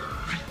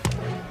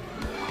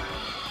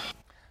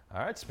 All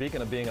right, speaking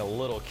of being a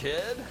little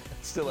kid,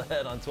 still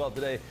ahead on 12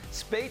 today,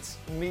 Space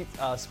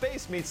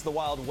meets the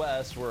Wild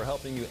West. We're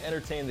helping you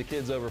entertain the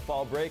kids over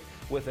fall break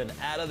with an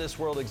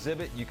out-of-this-world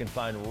exhibit you can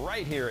find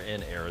right here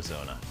in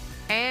Arizona.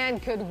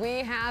 And could we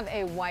have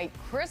a white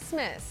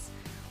Christmas?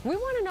 We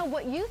want to know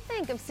what you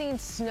think of seeing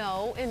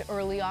snow in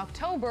early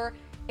October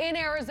in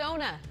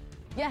Arizona.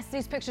 Yes,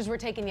 these pictures were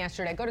taken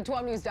yesterday. Go to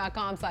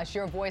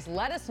 12news.com/yourvoice.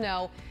 Let us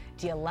know.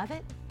 Do you love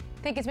it?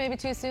 Think it's maybe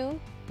too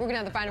soon? We're going to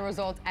have the final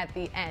results at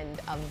the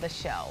end of the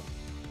show.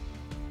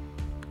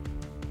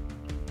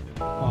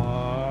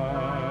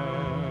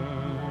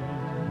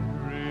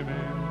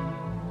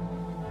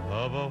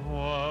 Of a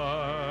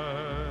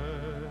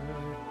white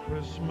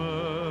Christmas,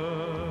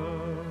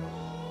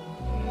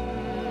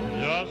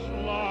 just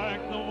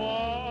like the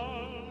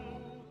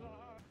one.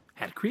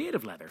 At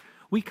Creative Leather,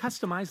 we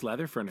customize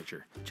leather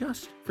furniture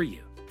just for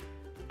you.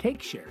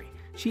 Take Sherry.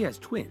 She has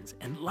twins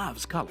and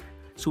loves color,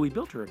 so we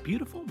built her a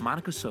beautiful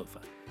Monica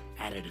sofa,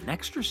 added an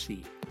extra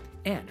seat,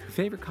 and her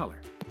favorite color.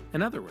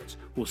 In other words,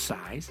 we'll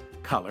size,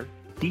 color,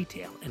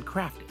 detail, and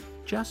craft it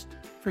just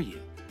for you.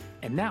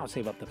 And now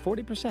save up to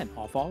 40%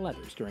 off all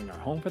leathers during our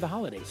Home for the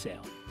Holiday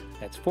sale.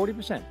 That's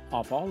 40%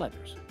 off all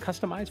leathers,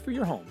 customized for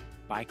your home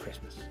by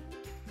Christmas.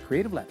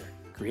 Creative Leather,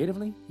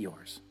 creatively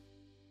yours.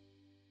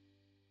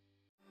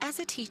 As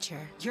a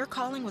teacher, your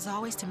calling was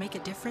always to make a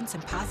difference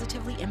and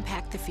positively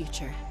impact the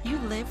future. You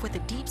live with a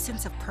deep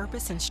sense of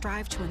purpose and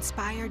strive to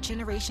inspire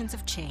generations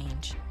of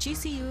change.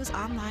 GCU's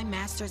online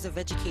Masters of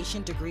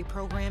Education degree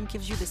program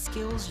gives you the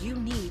skills you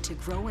need to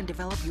grow and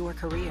develop your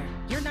career.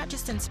 You're not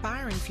just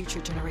inspiring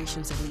future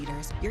generations of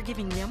leaders, you're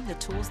giving them the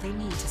tools they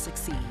need to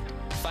succeed.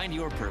 Find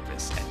your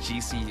purpose at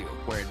GCU,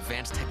 where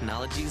advanced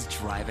technologies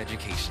drive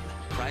education.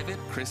 Private,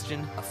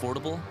 Christian,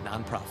 affordable,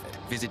 nonprofit.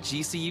 Visit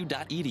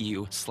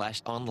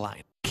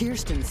gcu.edu/online.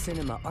 Kirsten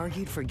Sinema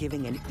argued for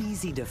giving an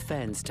easy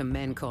defense to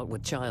men caught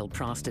with child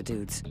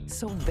prostitutes.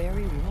 So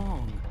very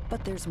wrong.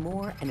 But there's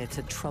more, and it's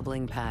a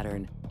troubling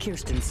pattern.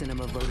 Kirsten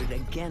Sinema voted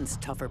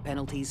against tougher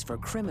penalties for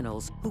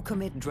criminals who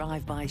commit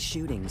drive-by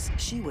shootings.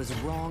 She was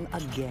wrong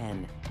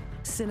again.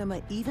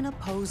 Sinema even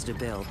opposed a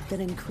bill that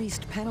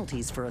increased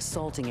penalties for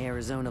assaulting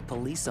Arizona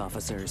police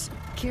officers.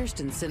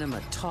 Kirsten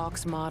Sinema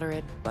talks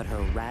moderate, but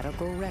her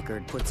radical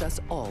record puts us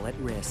all at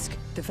risk.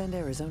 Defend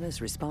Arizona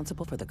is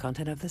responsible for the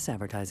content of this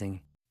advertising.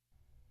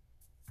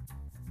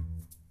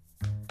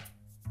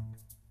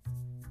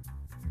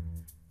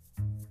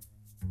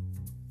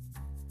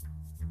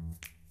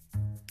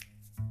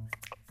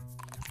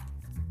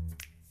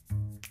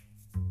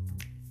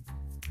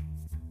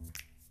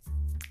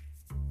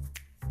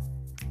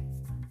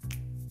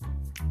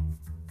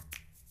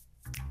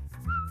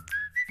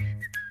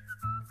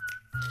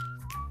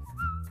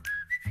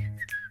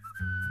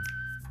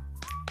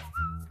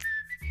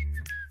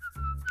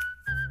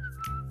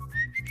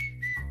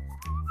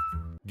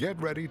 Get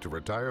ready to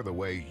retire the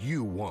way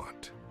you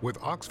want with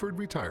Oxford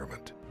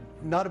Retirement.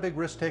 Not a big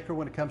risk taker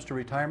when it comes to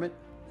retirement.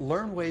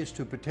 Learn ways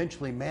to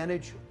potentially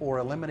manage or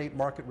eliminate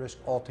market risk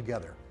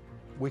altogether.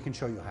 We can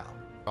show you how.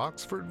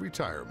 Oxford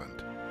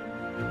Retirement.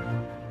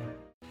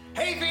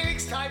 Hey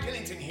Phoenix, Ty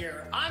Pennington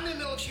here. I'm in the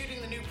middle of shooting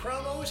the new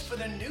promos for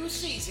the new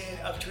season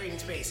of Trading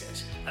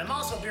Spaces. I'm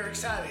also very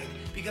excited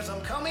because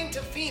I'm coming to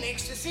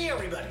Phoenix to see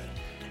everybody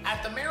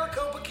at the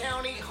Maricopa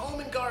County Home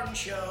and Garden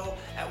Show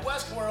at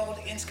Westworld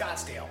in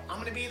Scottsdale. I'm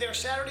going to be there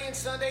Saturday and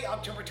Sunday,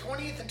 October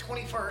 20th and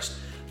 21st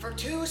for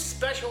 2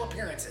 special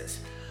appearances.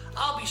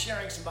 I'll be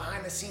sharing some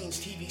behind-the-scenes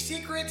TV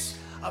secrets,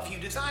 a few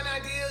design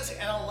ideas,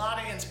 and a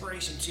lot of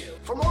inspiration too.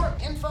 For more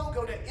info,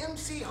 go to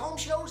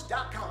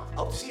mchomeshows.com.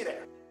 Hope to see you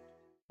there.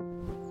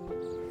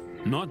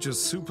 Not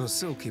just super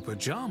silky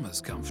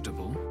pajamas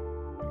comfortable,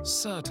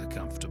 Serta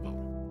comfortable.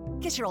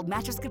 Kiss your old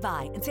mattress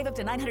goodbye and save up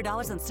to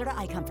 $900 on Serta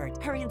Eye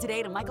Comfort. Hurry in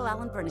today to Michael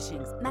Allen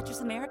Furnishings,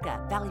 Mattress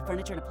America, Valley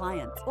Furniture and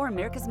Appliance, or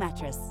America's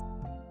Mattress.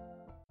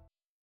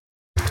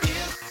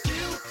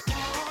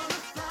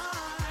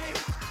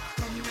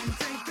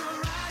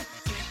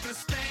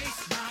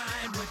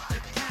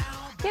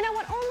 You know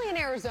what? Only in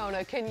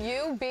Arizona can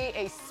you be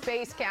a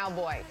space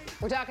cowboy.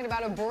 We're talking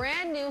about a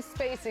brand new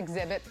space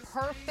exhibit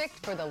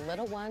perfect for the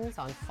little ones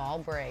on fall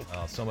break.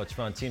 Oh, so much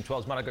fun. Team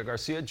 12's Monica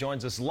Garcia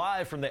joins us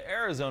live from the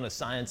Arizona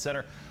Science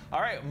Center.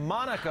 All right,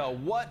 Monica,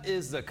 what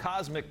is the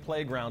Cosmic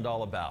Playground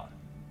all about?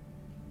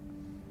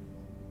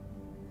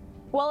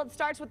 Well, it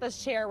starts with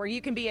this chair where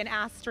you can be an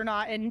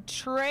astronaut in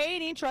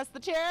training. Trust the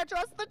chair,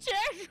 trust the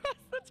chair,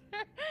 trust the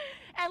chair,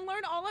 and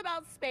learn all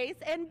about space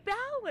and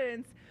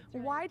balance.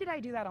 Why did I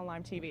do that on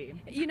live TV?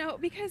 You know,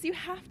 because you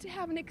have to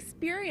have an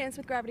experience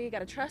with gravity. You got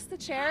to trust the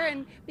chair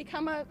and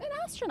become an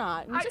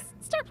astronaut and just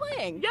start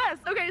playing. Yes.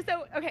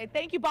 Okay,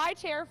 thank you. Bye,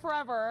 chair,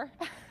 forever.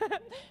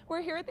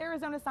 We're here at the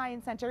Arizona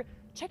Science Center.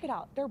 Check it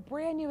out, their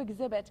brand new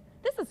exhibit.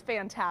 This is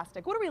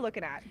fantastic. What are we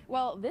looking at?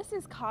 Well, this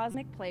is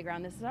Cosmic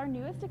Playground. This is our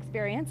newest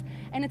experience,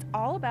 and it's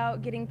all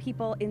about getting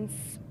people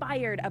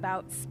inspired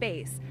about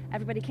space.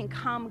 Everybody can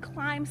come,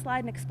 climb, slide,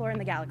 and explore in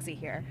the galaxy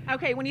here.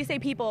 Okay, when you say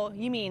people,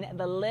 you mean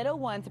the little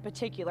ones in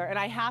particular, and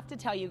I have to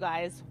tell you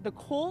guys, the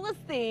coolest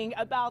thing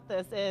about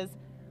this is,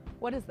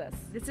 what is this?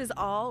 This is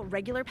all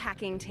regular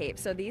packing tape,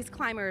 so these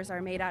climbers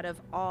are made out of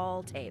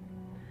all tape.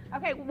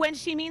 Okay, when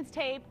she means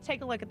tape,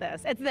 take a look at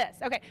this. It's this.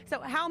 Okay,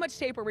 so how much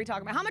tape are we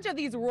talking about? How much of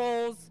these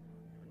rolls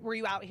were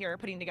you out here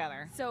putting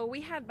together? So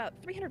we had about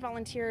 300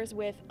 volunteers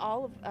with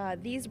all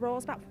of these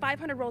rolls, about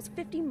 500 rolls,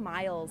 50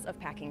 miles of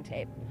packing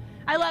tape.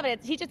 I love it.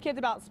 It teaches kids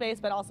about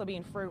space, but also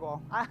being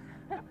frugal.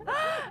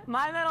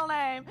 My middle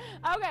name.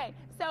 Okay,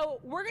 so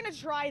we're gonna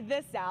try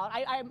this out.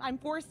 I'm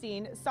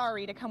forcing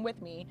Sari to come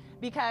with me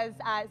because,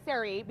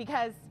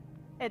 because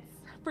it's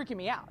freaking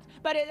me out.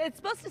 But it's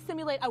supposed to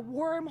simulate a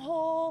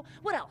wormhole.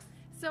 What else?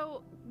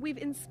 So we've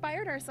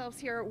inspired ourselves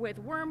here with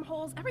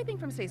wormholes, everything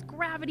from space,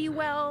 gravity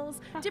wells,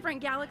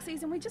 different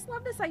galaxies, and we just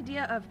love this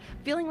idea of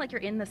feeling like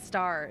you're in the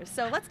stars.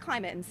 So let's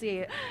climb it and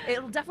see.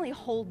 It'll definitely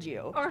hold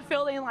you. Or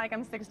feeling like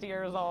I'm 60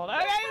 years old.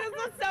 Okay,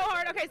 this is so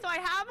hard. Okay, so I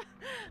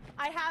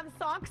have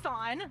socks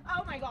on.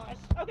 Oh my gosh.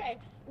 Okay.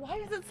 Why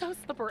is it so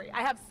slippery?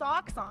 I have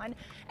socks on,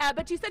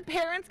 but you said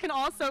parents can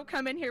also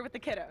come in here with the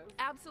kiddos.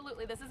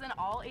 Absolutely. This is an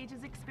all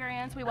ages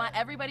experience. We want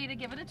everybody to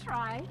give it a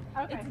try.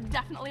 Okay. It's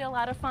definitely a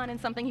lot of fun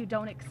and something you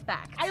don't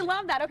expect. I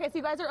love that. Okay, so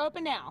you guys are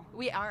open now.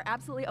 We are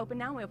absolutely open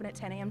now. We open at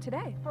 10 a.m.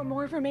 today. For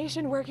more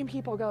information, where can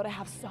people go to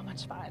have so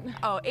much fun?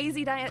 Oh,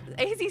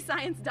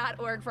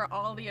 azscience.org for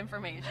all the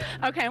information.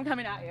 Okay, I'm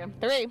coming at you.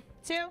 3,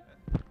 2.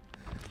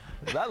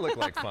 That looked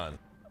like fun.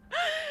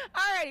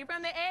 Alrighty,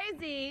 from the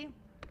AZ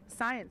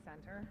Science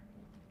Center,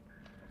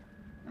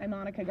 I'm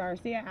Monica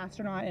Garcia,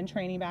 astronaut in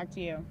training. Back to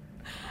you.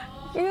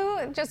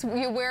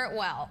 You wear it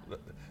well.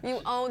 You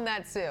own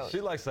that suit.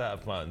 She likes to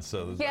have fun,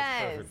 so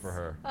that's perfect for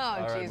her. Oh,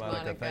 all right, geez,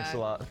 Monica, thanks a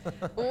lot.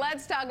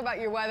 Let's talk about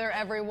your weather,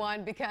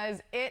 everyone,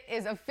 because it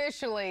is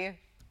officially,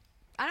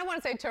 I don't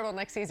want to say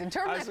turtleneck season.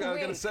 Turtleneck I was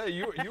going to say,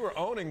 you were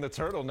owning the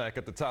turtleneck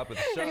at the top of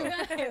the show. You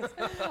guys,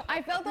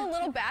 I felt a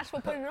little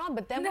bashful putting it on,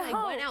 but then when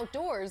I went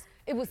outdoors,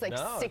 it was like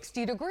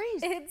 60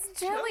 degrees. It's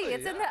chilly.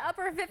 It's in the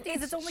upper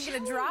 50s. It's only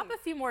going to drop a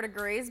few more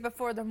degrees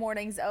before the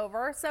morning's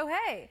over. So,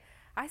 hey,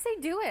 I say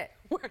do it.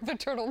 Wear the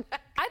turtleneck.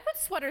 I put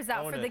sweaters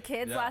out for the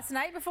kids last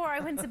night before I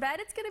went to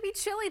bed. It's going to be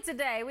chilly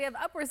today. We have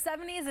upper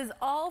 70s is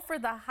all for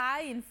the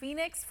high in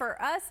Phoenix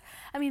for us.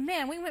 I mean,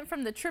 man, we went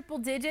from the triple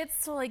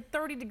digits to like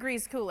 30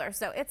 degrees cooler.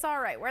 So it's all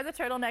right. Wear the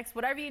turtlenecks,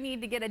 whatever you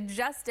need to get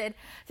adjusted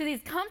to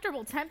these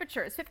comfortable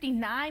temperatures.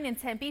 59 in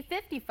Tempe,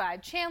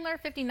 55 Chandler,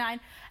 59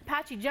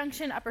 Apache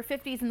Junction, upper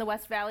 50s in the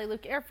West Valley,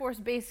 Luke Air Force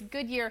Base,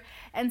 Goodyear,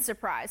 and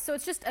Surprise. So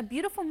it's just a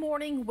beautiful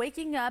morning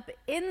waking up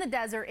in the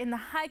desert in the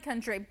high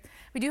country.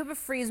 We do have a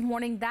freeze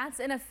warning. That's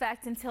in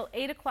effect until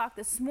 8 o'clock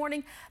this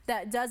morning.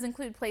 That does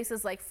include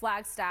places like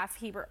Flagstaff,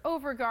 Heber,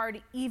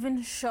 Overguard,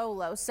 even Show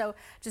Low. So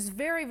just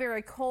very,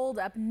 very cold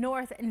up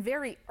north and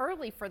very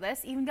early for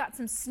this. Even got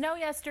some snow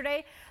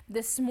yesterday.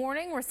 This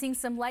morning, we're seeing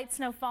some light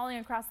snow falling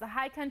across the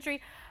high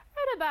country.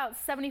 Right about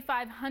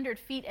 7,500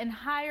 feet and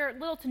higher.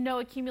 Little to no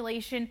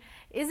accumulation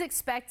is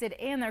expected,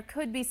 and there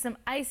could be some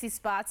icy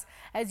spots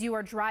as you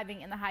are driving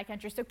in the high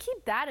country. So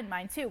keep that in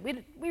mind, too.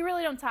 We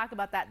really don't talk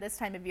about that this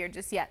time of year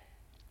just yet.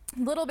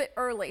 A little bit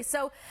early.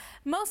 So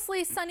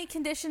mostly sunny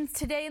conditions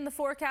today in the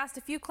forecast.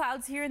 A few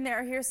clouds here and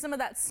there. Here's some of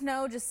that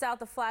snow just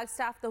south of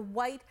Flagstaff. The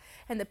white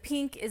and the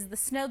pink is the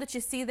snow that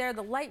you see there.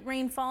 The light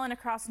rain falling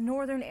across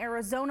northern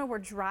Arizona. We're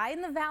dry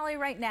in the valley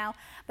right now,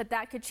 but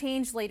that could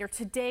change later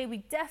today. We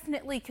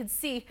definitely could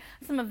see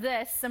some of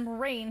this, some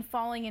rain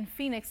falling in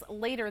Phoenix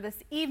later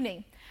this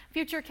evening.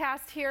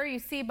 Futurecast here you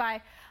see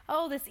by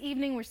this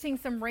evening we're seeing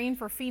some rain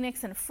for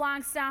Phoenix and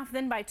Flagstaff.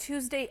 Then by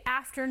Tuesday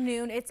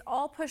afternoon, it's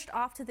all pushed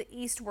off to the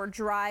east. We're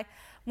dry.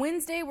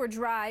 Wednesday, we're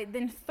dry.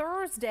 Then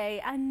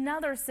Thursday,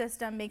 another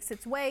system makes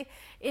its way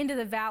into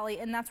the valley,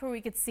 and that's where we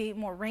could see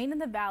more rain in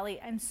the valley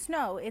and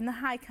snow in the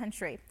high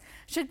country.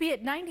 Should be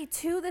at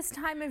 92 this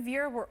time of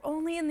year. We're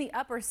only in the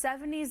upper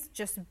 70s.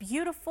 Just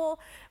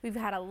beautiful. We've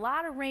had a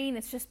lot of rain.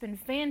 It's just been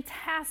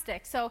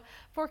fantastic. So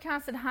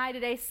forecasted high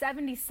today,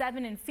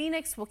 77 in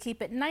Phoenix. We'll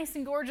keep it nice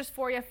and gorgeous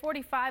for you.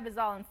 45 is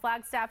all in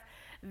Flagstaff.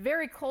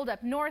 Very cold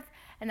up north,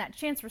 and that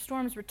chance for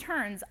storms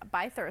returns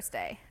by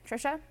Thursday.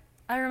 Trisha?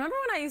 I remember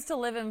when I used to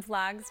live in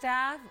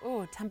Flagstaff.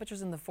 Ooh,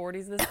 temperatures in the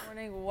 40s this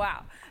morning.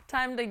 Wow.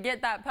 Time to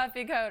get that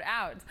puffy coat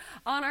out.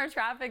 On our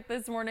traffic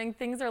this morning,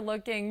 things are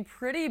looking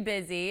pretty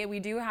busy. We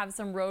do have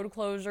some road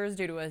closures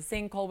due to a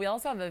sinkhole. We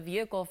also have a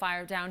vehicle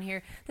fire down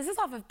here. This is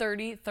off of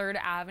 33rd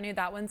Avenue.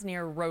 That one's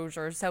near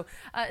Rozier, so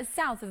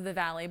south of the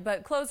valley.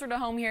 But closer to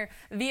home here,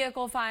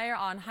 vehicle fire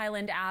on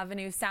Highland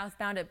Avenue,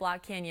 southbound at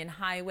Black Canyon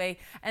Highway.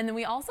 And then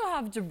we also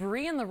have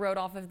debris in the road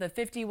off of the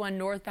 51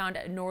 northbound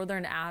at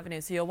Northern Avenue,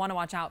 so you'll want to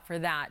watch out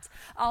for that.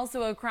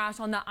 Also a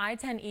crash on the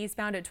I-10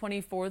 eastbound at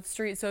 24th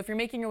Street. So if you're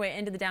making your way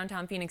into the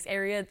downtown Phoenix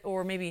area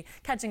or maybe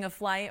catching a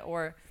flight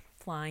or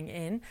flying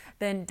in,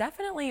 then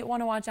definitely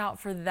want to watch out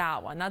for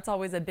that one. That's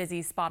always a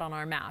busy spot on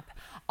our map.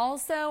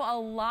 Also, a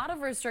lot of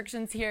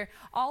restrictions here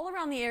all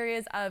around the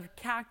areas of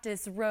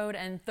Cactus Road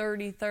and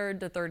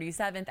 33rd to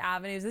 37th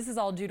Avenues. This is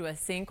all due to a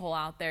sinkhole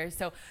out there,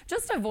 so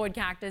just avoid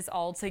Cactus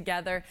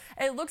altogether.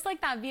 It looks like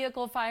that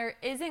vehicle fire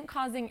isn't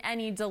causing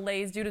any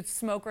delays due to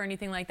smoke or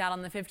anything like that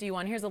on the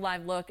 51. Here's a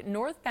live look.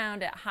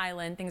 Northbound at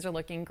Highland, things are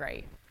looking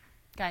great.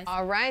 Guys.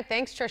 All right,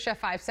 thanks, Trisha.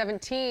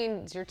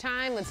 5:17 is your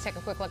time. Let's take a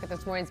quick look at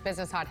this morning's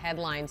Business Hot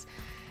headlines.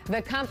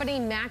 The company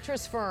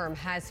Mattress Firm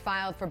has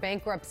filed for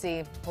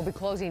bankruptcy. We'll be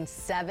closing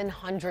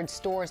 700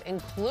 stores,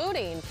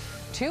 including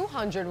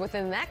 200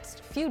 within the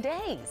next few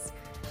days.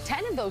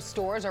 10 of those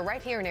stores are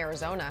right here in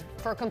Arizona.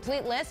 For a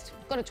complete list,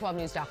 go to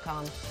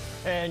 12news.com.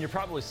 And you're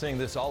probably seeing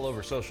this all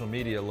over social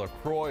media.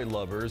 LaCroix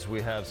lovers,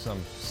 we have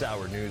some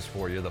sour news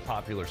for you. The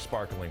popular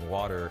sparkling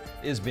water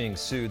is being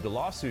sued. The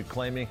lawsuit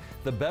claiming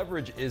the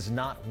beverage is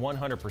not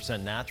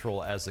 100%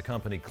 natural as the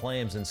company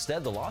claims.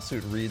 Instead, the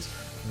lawsuit reads,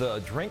 the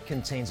drink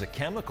contains a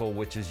chemical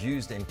which is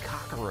used in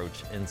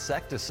cockroach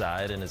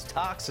insecticide and is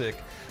toxic.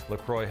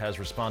 LaCroix has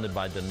responded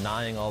by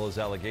denying all those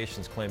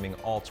allegations, claiming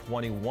all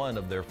 21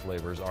 of their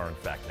flavors are in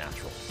fact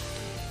natural.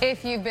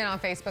 If you've been on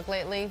Facebook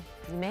lately,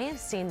 you may have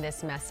seen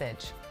this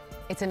message.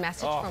 It's a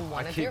message from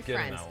one of your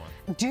friends.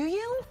 Do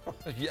you?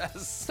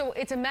 Yes. So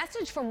it's a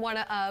message from one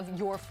of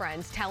your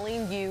friends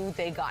telling you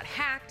they got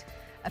hacked.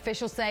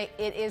 Officials say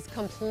it is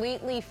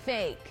completely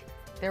fake.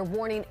 They're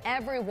warning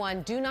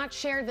everyone, do not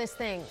share this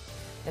thing.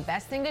 The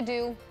best thing to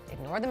do,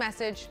 ignore the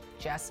message,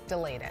 just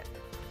delete it.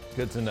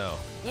 Good to know.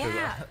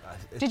 Yeah.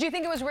 Did you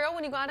think it was real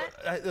when you got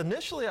it?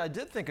 Initially, I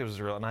did think it was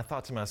real, and I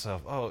thought to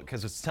myself, oh,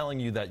 because it's telling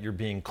you that you're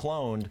being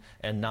cloned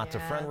and not to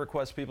friend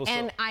request people.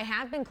 And I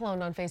have been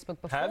cloned on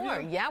Facebook before. Have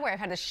you? Yeah, where I've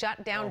had to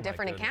shut down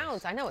different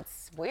accounts. I know,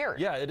 it's weird.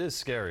 Yeah, it is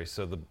scary.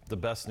 So the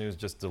best news,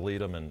 just delete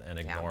them and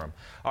ignore them.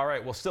 All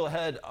right, well, still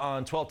ahead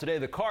on 12 today.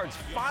 The Cards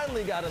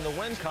finally got in the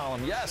win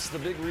column. Yes, the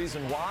big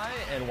reason why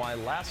and why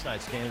last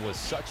night's game was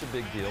such a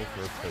big deal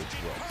for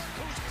Coach Wilkes.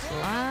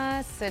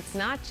 Plus, it's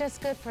not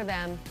just good for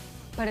them,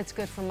 but it's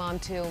good for mom,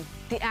 too.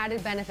 The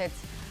added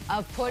benefits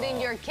of putting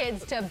your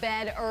kids to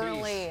bed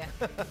early.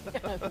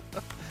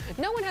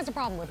 No one has a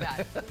problem with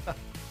that.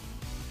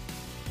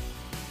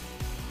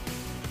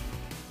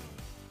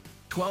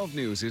 12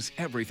 News is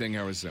everything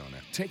Arizona,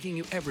 taking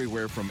you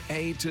everywhere from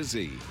A to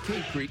Z.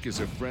 Cave Creek is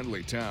a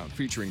friendly town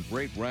featuring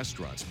great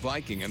restaurants,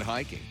 biking and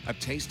hiking, a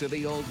taste of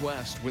the Old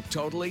West with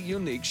totally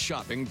unique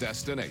shopping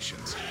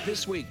destinations.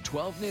 This week,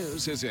 12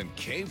 News is in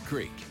Cave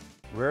Creek.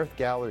 Rare Earth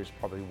Gallery is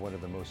probably one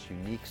of the most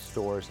unique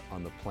stores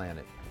on the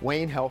planet.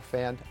 Wayne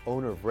Helfand,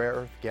 owner of Rare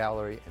Earth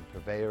Gallery and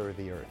purveyor of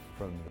the earth.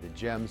 From the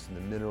gems and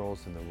the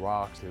minerals and the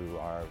rocks to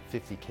our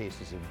 50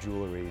 cases of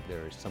jewelry,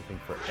 there is something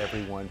for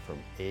everyone from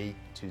A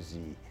to Z.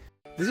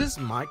 This is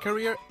my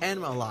career and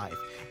my life.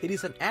 It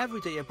is an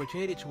everyday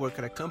opportunity to work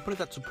at a company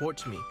that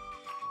supports me.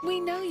 We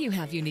know you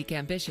have unique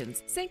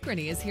ambitions.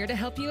 Synchrony is here to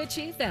help you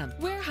achieve them.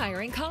 We're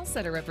hiring call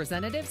center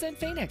representatives in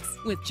Phoenix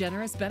with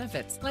generous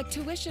benefits like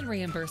tuition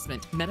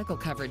reimbursement, medical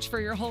coverage for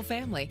your whole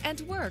family,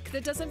 and work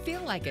that doesn't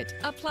feel like it.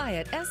 Apply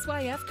at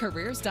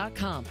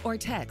syfcareers.com or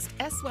text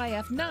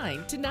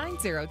SYF9 to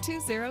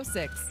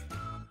 90206.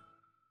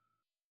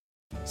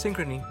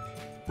 Synchrony,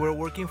 we're a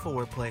working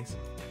forward place.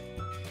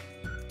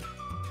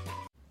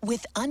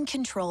 With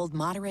uncontrolled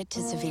moderate to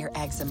severe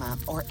eczema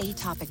or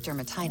atopic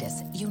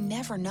dermatitis, you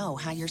never know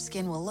how your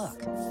skin will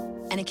look.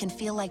 And it can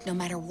feel like no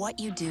matter what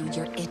you do,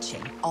 you're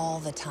itching all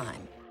the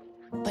time.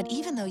 But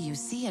even though you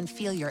see and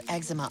feel your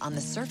eczema on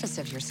the surface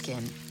of your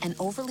skin, an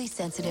overly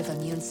sensitive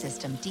immune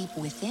system deep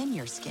within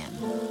your skin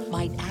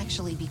might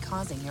actually be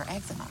causing your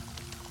eczema.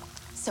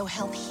 So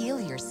help heal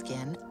your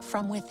skin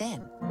from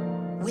within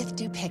with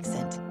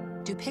Dupixent.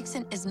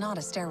 Dupixent is not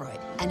a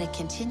steroid, and it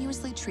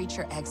continuously treats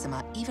your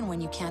eczema even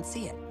when you can't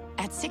see it.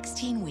 At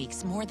 16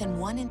 weeks, more than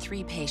 1 in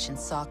 3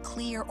 patients saw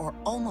clear or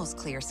almost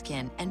clear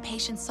skin, and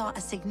patients saw a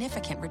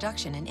significant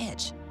reduction in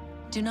itch.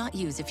 Do not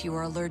use if you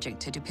are allergic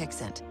to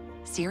Dupixent.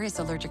 Serious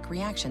allergic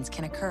reactions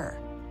can occur.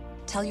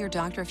 Tell your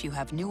doctor if you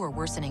have new or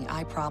worsening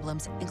eye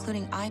problems,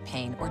 including eye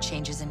pain or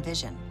changes in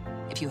vision.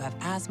 If you have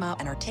asthma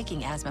and are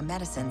taking asthma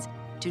medicines,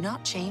 do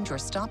not change or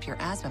stop your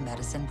asthma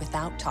medicine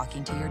without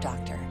talking to your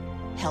doctor.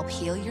 Help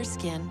heal your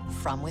skin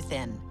from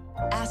within.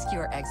 Ask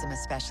your eczema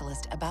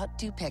specialist about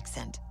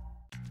Dupixent.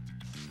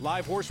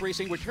 Live horse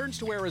racing returns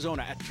to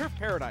Arizona at Turf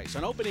Paradise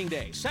on opening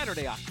day,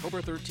 Saturday, October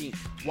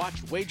 13th.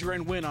 Watch, wager,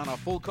 and win on a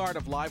full card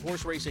of live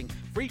horse racing.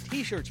 Free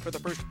t-shirts for the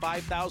first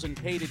 5,000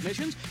 paid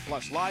admissions,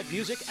 plus live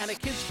music and a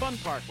kids' fun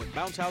park with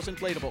bounce house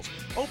inflatables.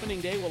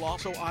 Opening day will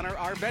also honor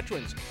our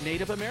veterans,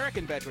 Native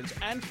American veterans,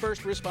 and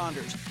first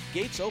responders.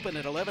 Gates open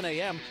at 11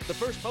 a.m. The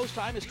first post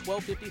time is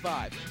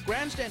 12:55.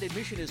 Grandstand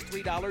admission is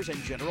 $3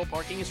 and general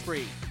parking is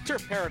free.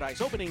 Turf Paradise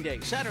opening day,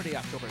 Saturday,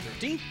 October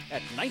 13th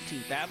at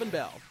 19th Ave and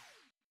Bell.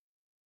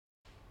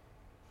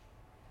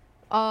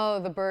 Oh,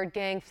 the Bird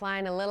Gang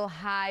flying a little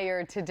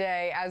higher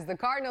today as the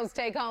Cardinals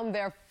take home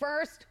their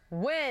first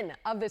win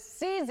of the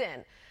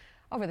season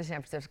over the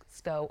San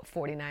Francisco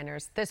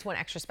 49ers. This one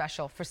extra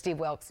special for Steve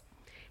Wilkes.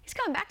 He's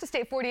coming back to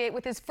State 48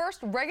 with his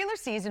first regular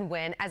season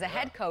win as a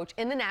head coach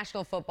in the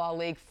National Football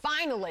League.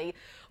 Finally,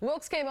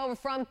 Wilkes came over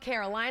from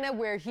Carolina,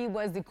 where he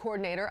was the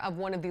coordinator of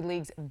one of the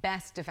league's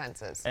best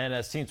defenses. And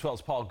as Team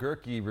 12's Paul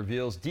Gerke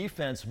reveals,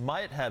 defense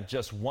might have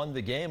just won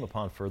the game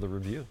upon further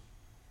review.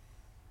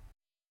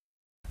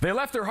 They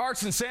left their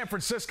hearts in San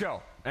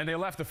Francisco, and they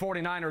left the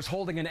 49ers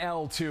holding an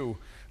L too.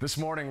 This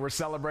morning, we're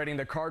celebrating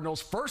the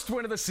Cardinals' first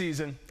win of the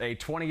season, a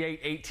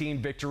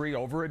 28-18 victory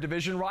over a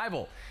division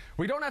rival.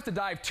 We don't have to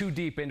dive too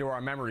deep into our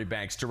memory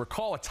banks to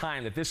recall a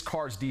time that this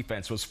Cards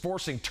defense was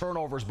forcing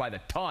turnovers by the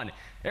ton.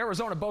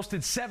 Arizona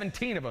boasted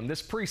 17 of them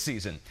this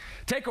preseason.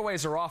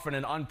 Takeaways are often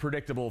an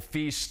unpredictable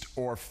feast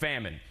or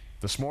famine.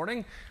 This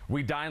morning,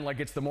 we dine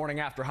like it's the morning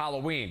after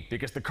Halloween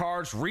because the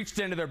Cards reached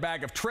into their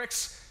bag of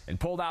tricks and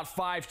pulled out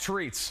 5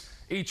 treats,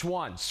 each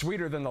one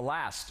sweeter than the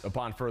last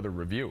upon further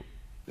review.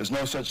 There's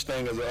no such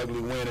thing as an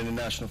ugly win in the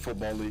National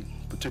Football League,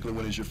 particularly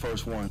when it's your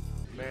first one.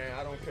 Man,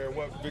 I don't care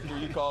what victory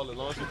you call it, as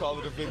long as you call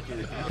it a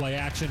victory. Play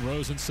action,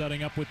 Rosen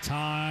setting up with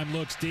time,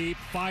 looks deep,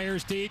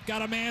 fires deep,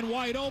 got a man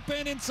wide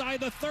open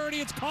inside the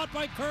 30, it's caught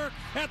by Kirk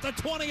at the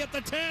 20, at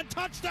the 10,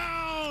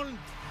 touchdown!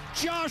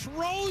 Josh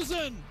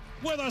Rosen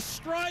with a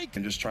strike.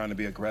 And just trying to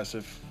be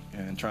aggressive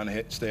and trying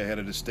to stay ahead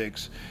of the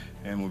sticks,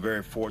 and we're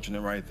very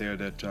fortunate right there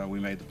that we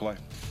made the play.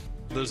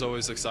 There's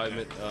always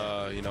excitement,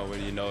 when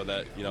you know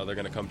that, they're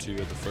going to come to you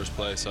at the first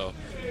play. So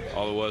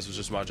all it was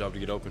just my job to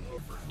get open.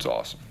 It's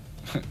awesome.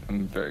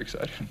 I'm very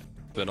excited.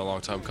 Been a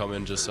long time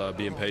coming, just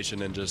being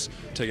patient and just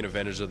taking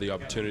advantage of the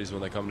opportunities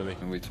when they come to me.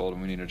 And we told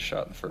them we needed a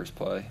shot in the first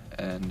play,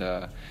 and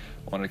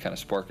wanted to kind of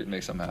spark it and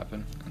make something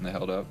happen. And they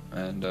held up,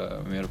 and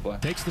we made a play.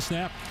 Takes the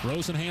snap.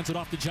 Rosen hands it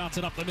off to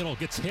Johnson up the middle.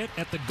 Gets hit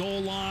at the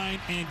goal line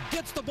and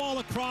gets the ball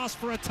across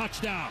for a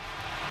touchdown.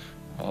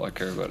 All I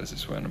care about is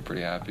this win. I'm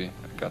pretty happy.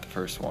 I got the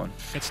first one.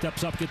 It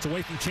steps up, gets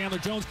away from Chandler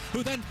Jones,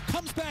 who then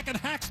comes back and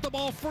hacks the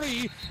ball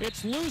free.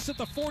 It's loose at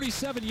the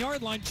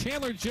 47-yard line.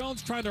 Chandler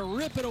Jones trying to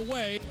rip it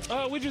away.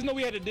 We just know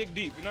we had to dig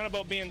deep. Not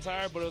about being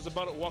tired, but it was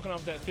about walking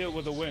off that field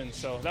with a win.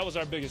 So that was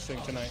our biggest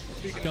thing tonight.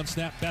 Gun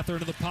snap, Beathard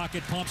into the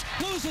pocket, pumps,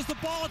 loses the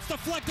ball. It's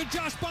deflected.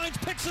 Josh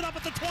Bynes picks it up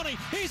at the 20.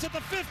 He's at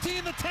the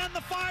 15, the 10,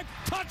 the 5.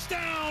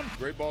 Touchdown.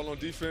 Great ball on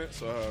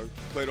defense.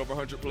 Played over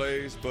 100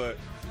 plays, but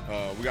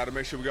we got to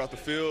make sure we got the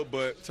field.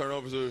 But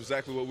turnovers are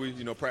exactly what we,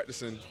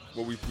 practice and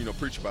what we,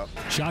 preach about.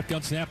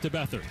 Shotgun snap to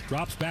Beathard.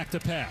 Drops back to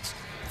pass.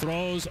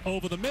 Throws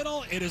over the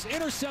middle. It is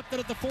intercepted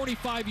at the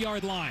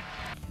 45-yard line.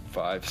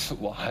 5's a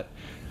lot,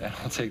 and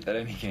I'll take that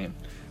any game.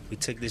 We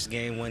took this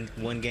game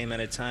one game at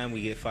a time.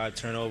 We get 5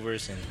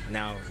 turnovers, and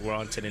now we're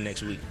on to the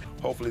next week.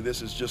 Hopefully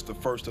this is just the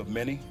first of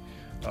many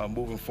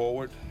moving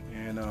forward.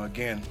 And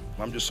again,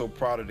 I'm just so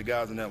proud of the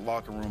guys in that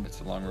locker room. It's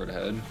a long road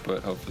ahead,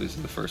 but hopefully this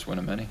is the first win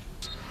of many.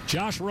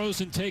 Josh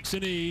Rosen takes a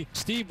knee.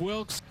 Steve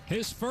Wilks,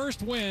 his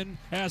first win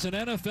as an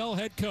NFL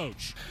head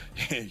coach.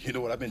 You know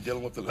what I've been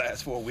dealing with the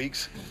last 4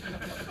 weeks?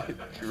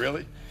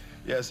 Really?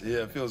 Yes,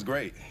 yeah, it feels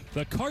great.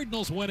 The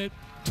Cardinals win it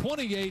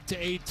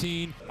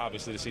 28-18.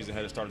 Obviously, the season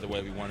hadn't started the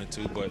way we wanted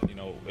to, but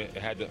it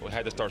had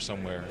to start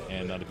somewhere,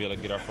 and to be able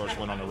to get our first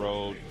win on the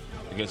road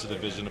against a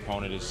division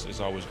opponent is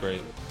always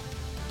great.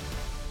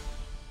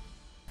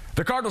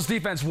 The Cardinals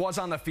defense was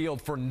on the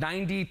field for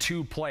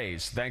 92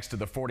 plays thanks to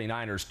the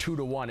 49ers'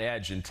 2-1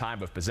 edge in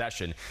time of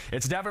possession.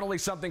 It's definitely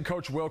something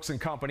Coach Wilks and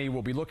company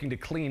will be looking to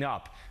clean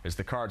up as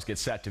the Cards get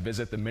set to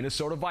visit the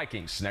Minnesota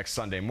Vikings next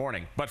Sunday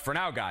morning. But for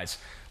now, guys,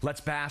 let's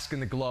bask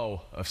in the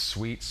glow of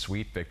sweet,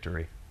 sweet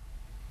victory.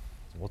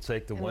 We'll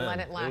take the win. Let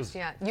it last,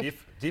 yeah.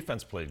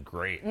 Defense played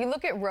great. You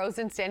look at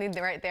Rosen standing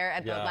right there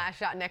at the last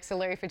shot next to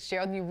Larry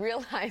Fitzgerald, and you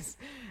realize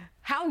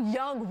how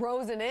young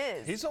Rosen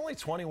is. He's only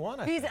 21,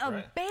 I think, He's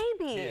a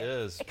baby. He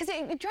is. Because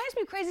it drives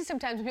me crazy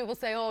sometimes when people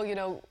say,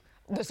 oh,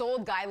 this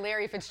old guy,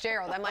 Larry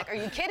Fitzgerald. I'm like, are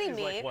you kidding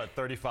me? He's like, what,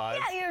 35?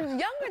 Yeah, you're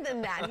younger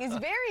than that. He's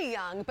very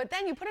young. But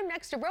then you put him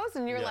next to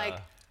Rosen, and you're like,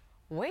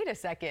 wait a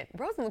second.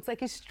 Rosen looks like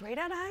he's straight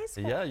out of high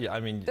school. Yeah, I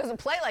mean. Doesn't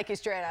play like he's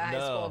straight out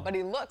of high school, but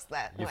he looks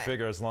that way. You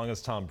figure as long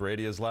as Tom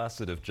Brady has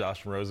lasted, if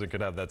Josh Rosen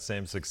could have that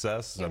same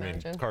success, I mean,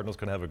 Cardinals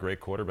can have a great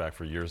quarterback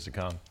for years to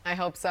come. I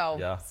hope so.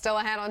 Yeah. Still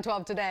ahead on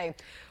 12 today.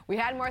 We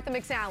had Martha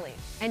McSally.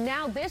 And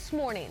now this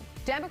morning,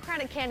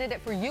 Democratic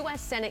candidate for U.S.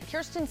 Senate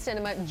Kyrsten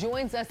Sinema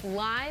joins us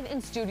live in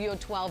Studio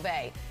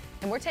 12A.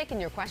 And we're taking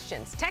your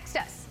questions. Text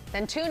us,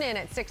 then tune in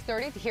at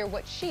 6:30 to hear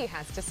what she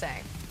has to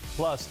say.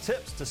 Plus,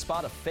 tips to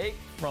spot a fake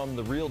from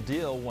the real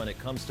deal when it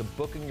comes to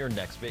booking your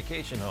next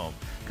vacation home.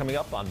 Coming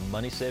up on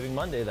Money Saving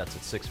Monday, that's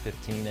at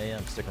 6:15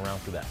 a.m. Stick around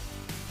for that.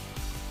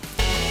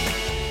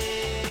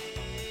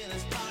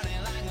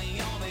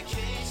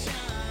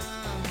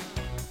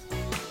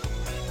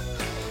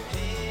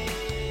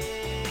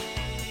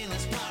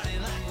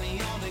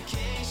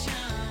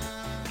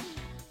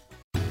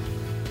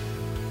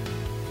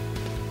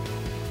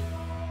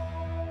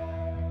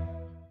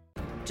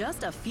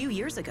 Just a few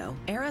years ago,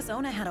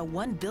 Arizona had a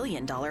 $1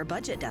 billion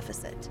budget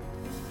deficit.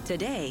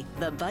 Today,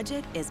 the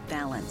budget is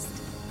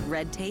balanced.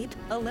 Red tape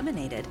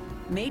eliminated.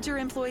 Major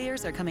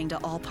employers are coming to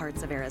all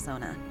parts of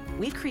Arizona.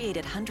 We've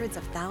created hundreds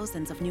of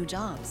thousands of new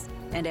jobs,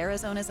 and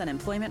Arizona's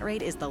unemployment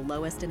rate is the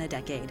lowest in a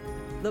decade.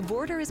 The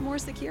border is more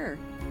secure,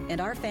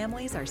 and our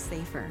families are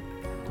safer.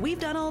 We've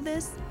done all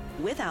this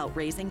without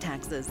raising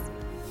taxes.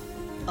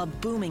 A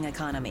booming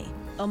economy,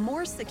 a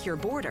more secure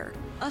border,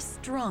 a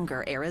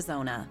stronger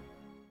Arizona.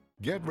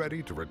 Get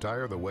ready to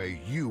retire the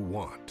way you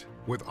want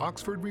with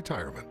Oxford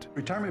Retirement.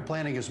 Retirement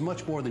planning is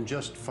much more than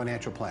just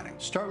financial planning.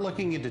 Start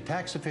looking into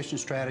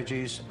tax-efficient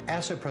strategies,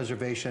 asset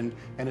preservation,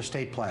 and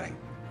estate planning.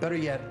 Better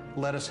yet,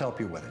 let us help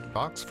you with it.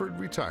 Oxford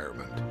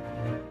Retirement.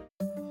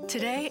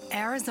 Today,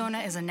 Arizona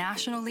is a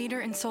national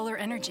leader in solar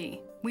energy.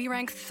 We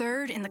rank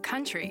 3rd in the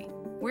country.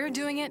 We're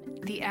doing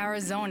it the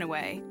Arizona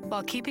way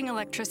while keeping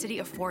electricity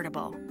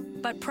affordable.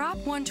 But Prop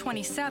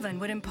 127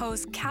 would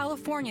impose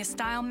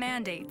California-style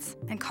mandates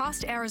and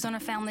cost Arizona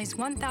families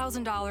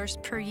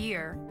 $1,000 per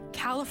year.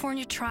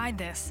 California tried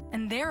this,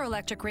 and their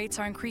electric rates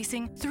are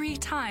increasing 3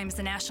 times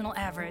the national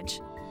average.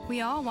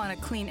 We all want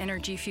a clean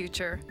energy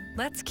future.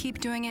 Let's keep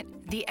doing it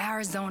the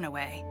Arizona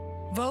way.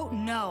 Vote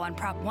no on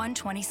Prop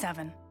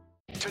 127.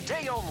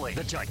 Today only,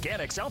 the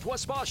gigantic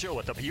Southwest Spa Show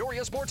at the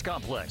Peoria Sports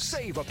Complex.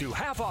 Save up to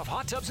half off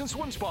hot tubs and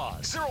swim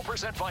spas.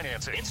 0%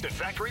 financing. Instant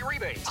factory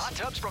rebates. Hot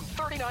tubs from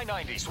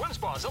 $39.90. Swim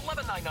spas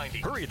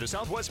 $11.990. Hurry, the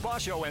Southwest Spa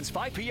Show ends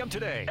 5 p.m.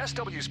 today.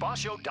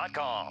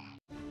 SWSpaShow.com.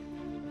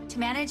 To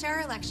manage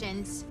our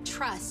elections,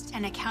 trust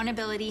and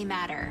accountability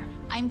matter.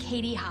 I'm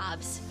Katie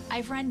Hobbs.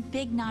 I've run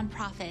big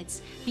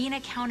nonprofits, being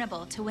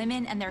accountable to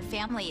women and their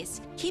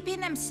families, keeping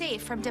them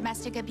safe from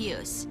domestic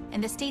abuse.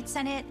 In the state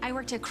Senate, I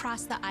worked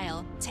across the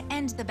aisle to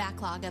end the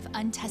backlog of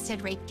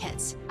untested rape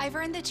kits. I've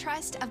earned the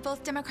trust of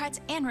both Democrats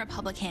and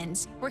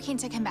Republicans, working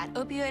to combat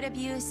opioid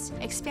abuse,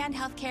 expand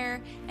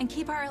healthcare, and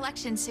keep our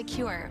elections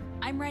secure.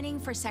 I'm running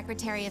for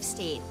Secretary of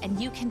State, and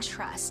you can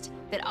trust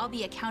that I'll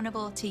be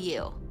accountable to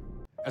you.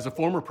 As a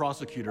former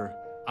prosecutor,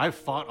 I've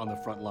fought on the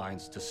front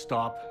lines to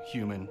stop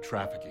human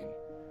trafficking.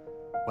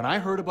 When I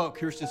heard about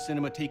Kyrsten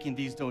Sinema taking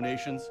these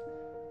donations,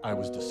 I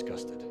was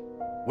disgusted.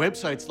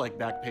 Websites like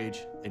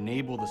Backpage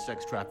enable the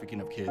sex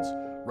trafficking of kids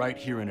right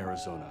here in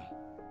Arizona.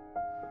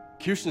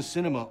 Kyrsten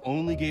Sinema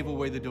only gave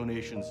away the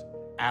donations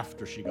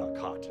after she got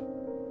caught.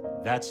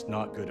 That's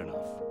not good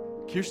enough.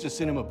 Kyrsten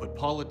Sinema put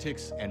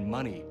politics and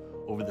money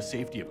over the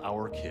safety of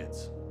our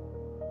kids.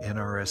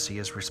 NRSC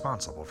is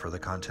responsible for the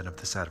content of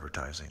this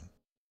advertising.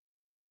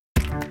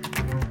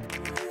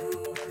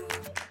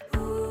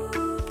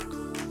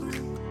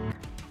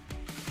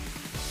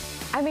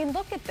 I mean,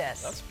 look at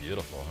this. That's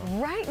beautiful,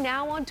 huh? Right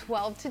now on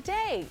 12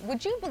 today.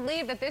 Would you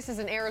believe that this is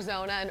in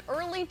Arizona, an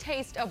early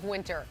taste of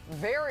winter,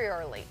 very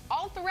early,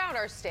 all throughout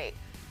our state?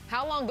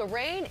 How long the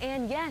rain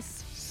and,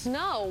 yes,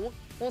 snow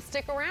will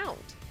stick around.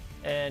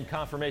 And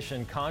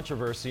confirmation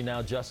controversy.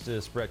 Now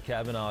Justice Brett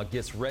Kavanaugh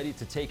gets ready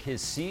to take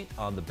his seat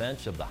on the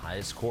bench of the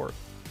highest court.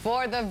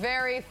 For the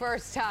very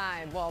first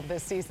time, well,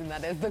 this season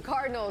that is, the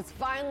Cardinals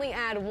finally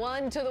add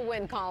 1 to the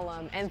win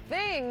column, and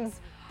things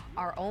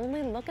are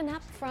only looking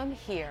up from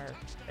here.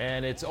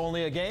 And it's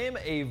only a game,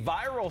 a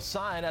viral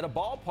sign at a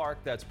ballpark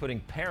that's putting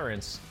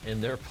parents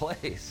in their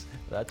place.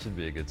 That should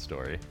be a good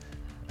story.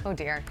 Oh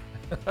dear.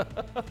 I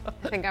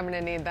think I'm going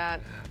to need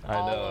that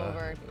all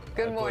over.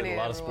 Good morning, a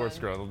lot everyone. of sports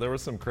growing up. There were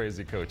some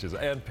crazy coaches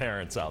and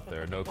parents out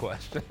there, no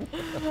question.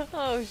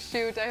 Oh,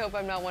 shoot. I hope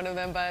I'm not one of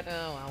them, but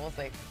oh, well, we'll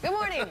see. Good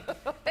morning.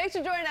 Thanks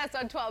for joining us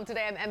on 12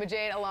 today. I'm Emma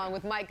Jade along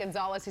with Mike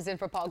Gonzalez. He's in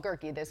for Paul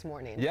Gerke this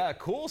morning. Yeah,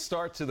 cool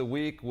start to the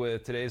week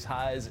with today's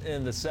highs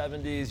in the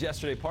 70s.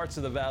 Yesterday, parts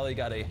of the valley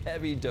got a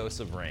heavy dose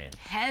of rain.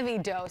 Heavy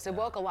dose. It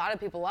woke a lot of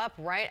people up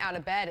right out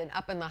of bed, and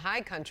up in the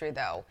high country,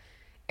 though,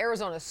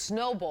 Arizona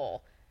Snow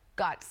Bowl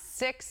got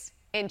 6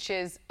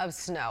 inches of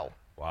snow.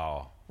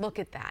 Wow. Look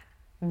at that.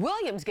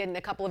 Williams getting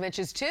a couple of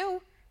inches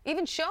too.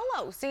 Even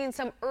Sholo seeing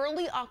some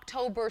early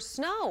October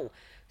snow.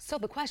 So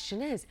the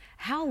question is,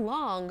 how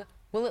long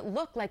will it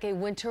look like a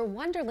winter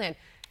wonderland?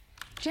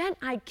 Jen,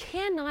 I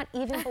cannot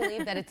even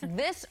believe that it's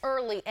this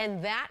early,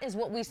 and that is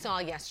what we saw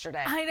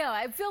yesterday. I know.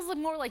 It feels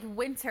more like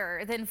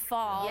winter than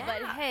fall, Yeah.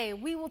 but hey,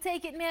 we will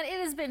take it, man. It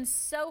has been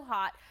so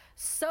hot,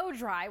 so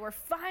dry. We're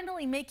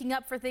finally making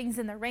up for things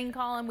in the rain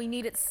column. We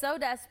need it so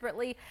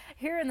desperately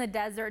here in the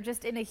desert,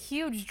 just in a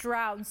huge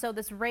drought. And so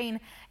this rain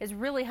is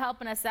really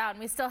helping us out. And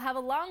we still have a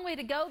long way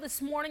to go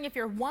this morning. If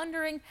you're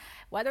wondering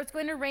whether it's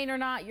going to rain or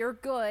not, you're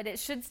good. It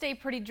should stay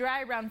pretty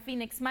dry around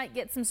Phoenix. Might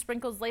get some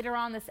sprinkles later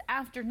on this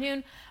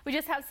afternoon. We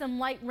just have some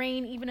light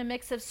rain, even a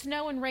mix of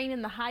snow and rain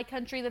in the high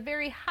country. The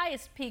very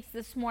highest peaks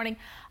this morning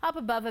up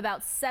above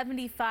about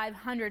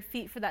 7,500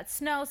 feet for that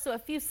snow. So a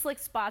few slick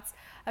spots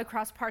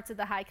across parts of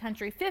the high country.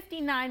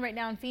 59 right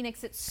now in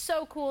Phoenix. It's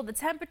so cool. The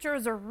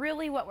temperatures are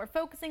really what we're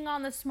focusing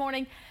on this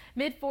morning.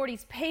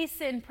 Mid-40s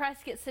Payson,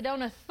 Prescott,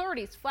 Sedona,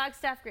 30s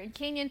Flagstaff, Grand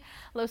Canyon,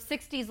 low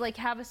 60s Lake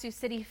Havasu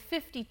City,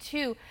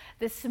 52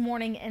 this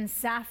morning in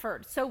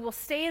Safford. So we'll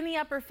stay in the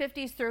upper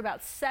 50s through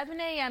about 7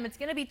 a.m. It's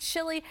going to be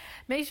chilly.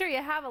 Make sure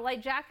you have a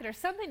light jacket or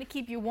something to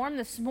keep you warm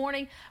this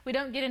morning. We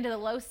don't get into the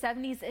low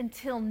 70s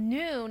until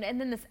noon, and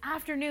then this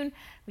afternoon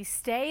we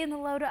stay in the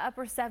low to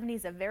upper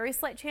 70s. A very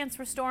slight chance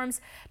for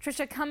storms.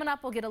 Trisha, coming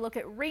up, we'll get a look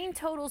at rain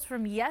totals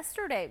from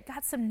yesterday.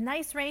 Got some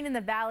nice rain in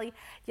the valley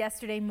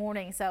yesterday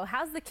morning. So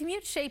how's the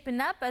commute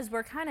shaping up as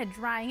we're kind of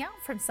drying out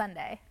from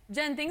Sunday?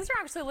 Jen, things are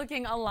actually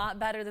looking a lot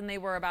better than they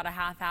were about a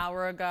half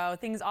hour ago.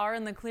 Things are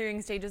in the clearing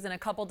stages in a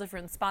couple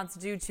different spots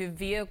due to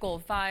vehicle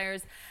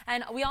fires.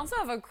 And we also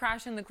have a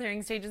crash in the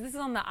clearing stages. This is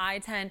on the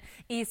I-10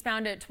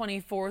 eastbound at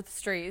 24th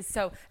Street.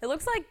 So it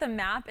looks like the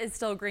map is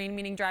still green,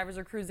 meaning drivers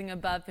are cruising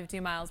above 50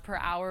 miles per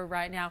hour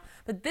right now.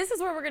 But this is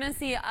where we're going to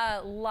see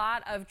a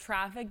lot of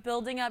traffic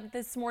building up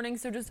this morning.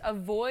 So just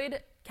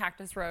avoid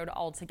Cactus Road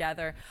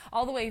altogether,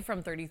 all the way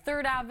from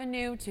 33rd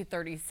Avenue to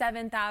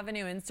 37th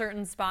Avenue in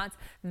certain spots.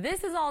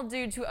 This is all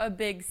due to a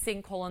big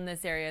sinkhole in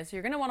this area, so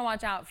you're going to want to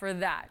watch out for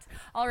that.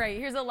 All right,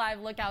 here's a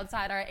live look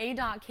outside our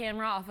ADOT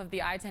camera off of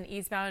the I-10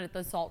 eastbound at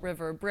the Salt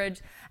River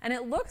Bridge, and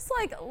it looks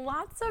like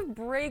lots of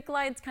brake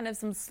lights, kind of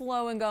some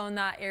slow and go in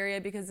that area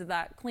because of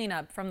that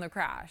cleanup from the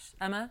crash.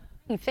 Emma?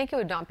 You'd think it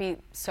would not be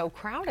so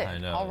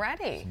crowded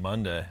already. It's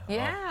Monday.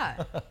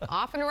 Yeah.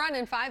 Off and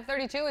running.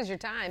 5:32 is your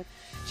time.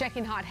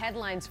 Checking hot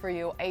headlines for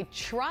you. A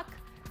truck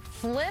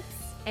flips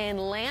and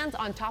lands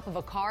on top of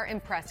a car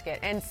in Prescott,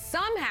 and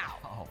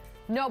somehow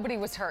nobody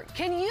was hurt.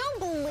 Can you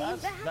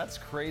believe that? That's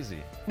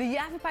crazy. The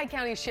Yavapai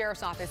County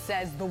Sheriff's Office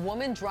says the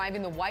woman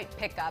driving the white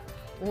pickup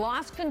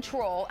lost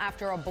control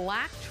after a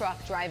black truck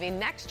driving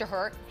next to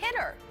her hit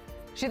her.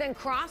 She then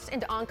crossed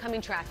into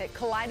oncoming traffic,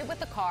 collided with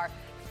the car,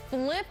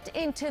 flipped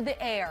into the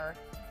air,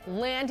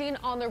 landing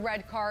on the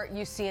red car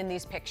you see in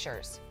these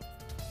pictures.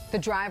 The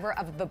driver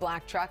of the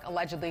black truck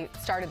allegedly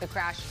started the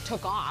crash,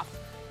 took off.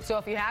 So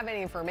if you have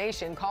any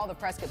information, call the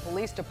Prescott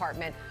Police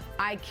Department.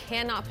 I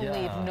cannot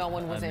believe no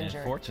one was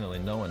injured. Fortunately,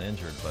 no one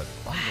injured, but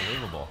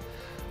unbelievable.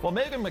 Well,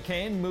 Meghan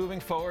McCain moving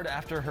forward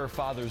after her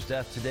father's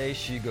death today.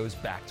 She goes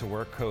back to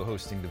work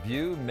co-hosting The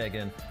View.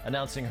 Meghan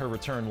announcing her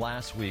return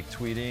last week,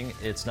 tweeting,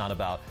 "It's not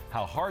about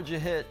how hard you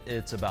hit,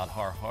 it's about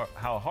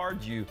how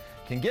hard you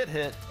can get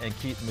hit and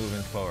keep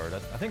moving forward."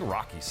 I think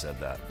Rocky said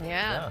that.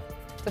 Yeah.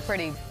 It's a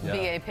pretty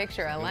VA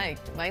picture. I like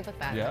the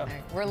fact that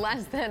there. We're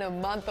less than a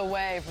month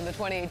away from the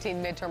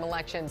 2018 midterm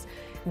elections.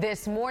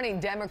 This morning,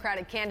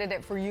 Democratic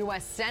candidate for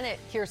U.S. Senate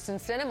Kyrsten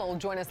Sinema will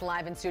join us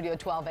live in Studio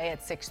 12A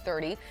at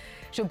 6:30.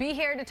 She'll be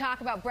here to talk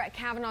about Brett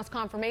Kavanaugh's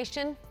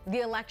confirmation, the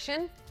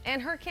election,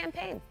 and her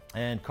campaign.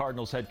 And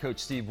Cardinals head coach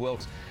Steve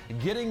Wilks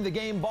getting the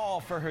game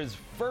ball for his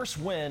first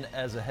win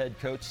as a head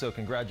coach, so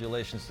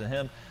congratulations to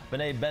him.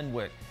 Benet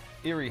Benwick,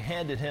 Erie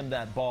handed him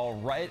that ball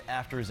right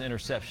after his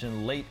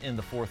interception late in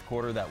the fourth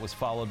quarter. That was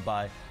followed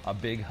by a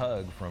big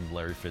hug from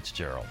Larry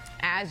Fitzgerald.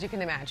 As you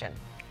can imagine,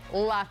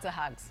 lots of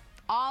hugs.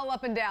 All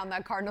up and down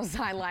that Cardinals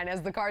sideline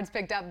as the Cards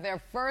picked up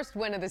their first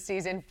win of the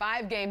season,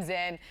 5 games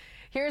in.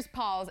 Here's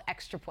Paul's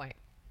extra point.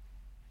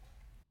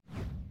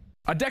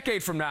 A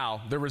decade from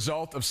now, the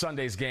result of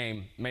Sunday's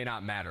game may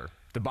not matter.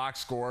 The box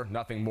score,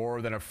 nothing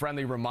more than a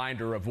friendly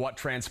reminder of what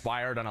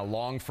transpired on a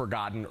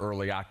long-forgotten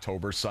early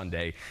October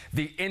Sunday.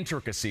 The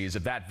intricacies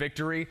of that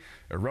victory,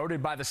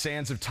 eroded by the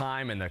sands of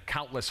time and the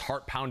countless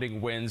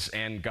heart-pounding wins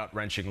and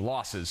gut-wrenching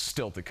losses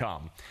still to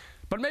come.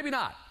 But maybe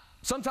not.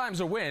 Sometimes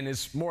a win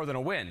is more than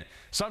a win.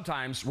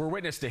 Sometimes we're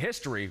witness to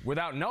history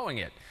without knowing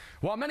it.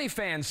 While many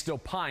fans still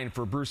pine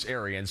for Bruce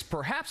Arians,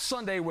 perhaps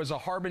Sunday was a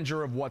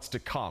harbinger of what's to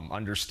come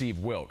under Steve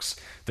Wilks,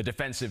 the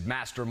defensive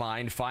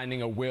mastermind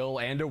finding a will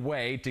and a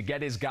way to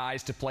get his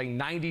guys to play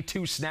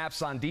 92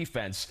 snaps on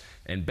defense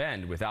and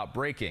bend without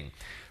breaking.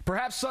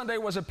 Perhaps Sunday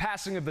was a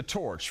passing of the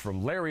torch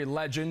from Larry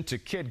Legend to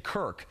Kid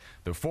Kirk,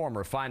 the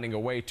former finding a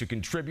way to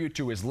contribute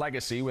to his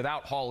legacy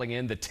without hauling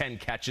in the 10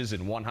 catches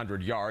and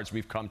 100 yards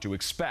we've come to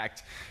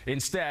expect,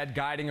 instead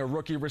guiding a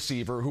rookie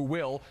receiver who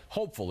will,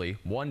 hopefully,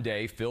 one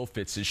day fill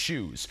Fitz's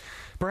shoes.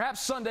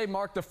 Perhaps Sunday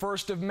marked the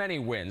first of many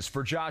wins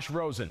for Josh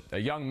Rosen, a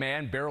young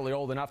man barely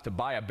old enough to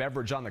buy a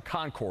beverage on the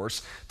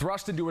concourse,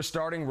 thrust into a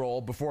starting role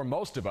before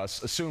most of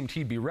us assumed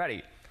he'd be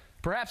ready.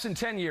 Perhaps in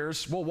 10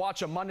 years, we'll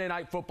watch a Monday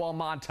Night Football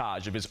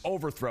montage of his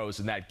overthrows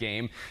in that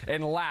game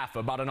and laugh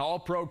about an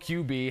all-pro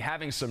QB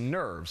having some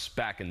nerves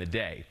back in the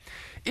day.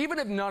 Even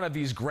if none of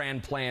these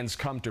grand plans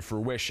come to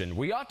fruition,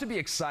 we ought to be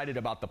excited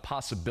about the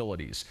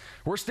possibilities.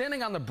 We're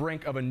standing on the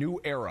brink of a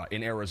new era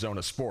in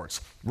Arizona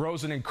sports.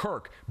 Rosen and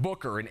Kirk,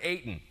 Booker and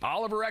Ayton,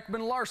 Oliver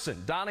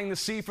Ekman-Larson donning the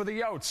C for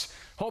the Yotes,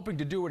 hoping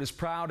to do it as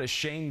proud as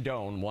Shane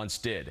Doan once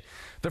did.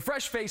 The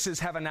fresh faces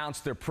have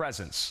announced their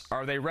presence.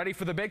 Are they ready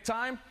for the big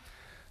time?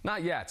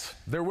 Not yet.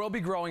 There will be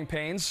growing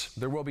pains.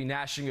 There will be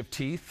gnashing of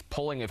teeth,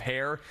 pulling of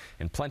hair,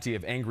 and plenty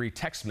of angry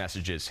text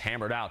messages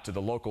hammered out to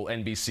the local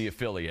NBC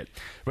affiliate.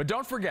 But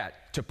don't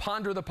forget to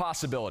ponder the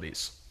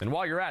possibilities. And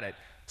while you're at it,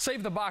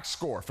 save the box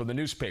score for the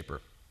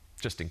newspaper,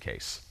 just in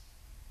case.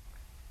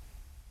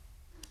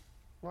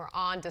 We're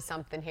on to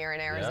something here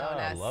in Arizona.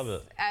 Yeah, I love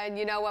it. And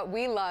you know what?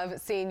 We love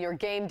seeing your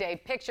game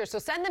day pictures. So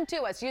send them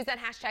to us. Use that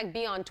hashtag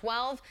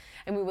 #BeOn12,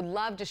 and we would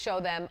love to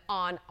show them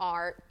on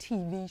our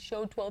TV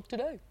show 12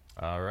 Today.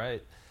 All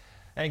right.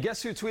 And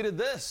guess who tweeted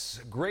this?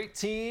 Great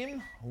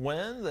team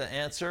win. The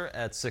answer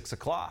at 6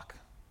 o'clock.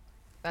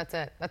 That's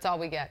it. That's all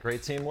we get.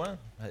 Great team win.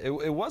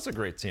 It was a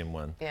great team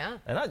win. Yeah.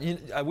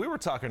 And we were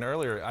talking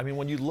earlier. I mean,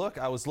 when you look,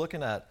 I was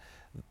looking at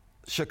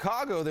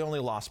Chicago, they only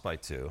lost by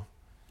 2.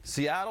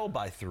 Seattle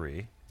by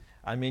 3.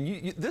 I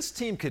mean, this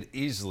team could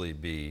easily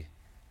be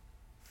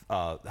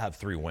have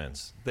 3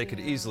 wins. They could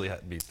easily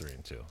be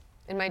 3-2.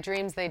 In my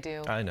dreams, they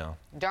do. I know.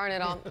 Darn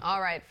it all.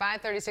 All right,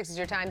 5:36 is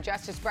your time.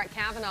 Justice Brett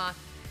Kavanaugh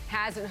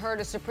hasn't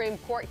heard a Supreme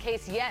Court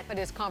case yet, but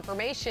his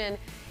confirmation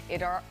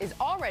is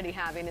already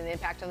having an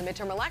impact on the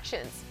midterm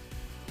elections.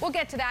 We'll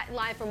get to that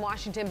live from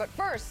Washington, but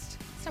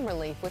first, some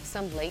relief with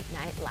some late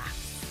night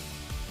laughs.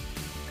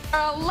 There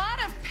are a lot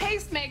of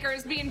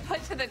pacemakers being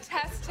put to the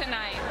test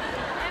tonight.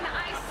 And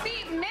I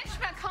see Mitch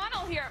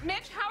McConnell here.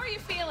 Mitch, how are you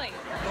feeling?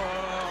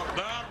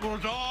 That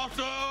was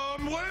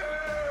awesome!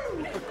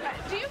 Woo!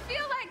 Do you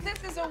feel like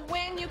this is a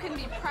win you can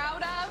be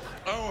proud of?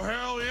 Oh,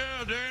 hell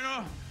yeah,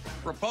 Dana.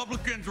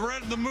 Republicans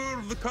read the mood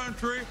of the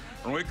country,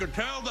 and we could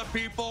tell that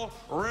people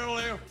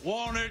really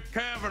wanted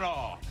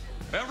Kavanaugh.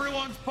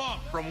 Everyone's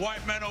pumped, from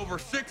white men over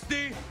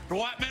 60 to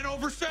white men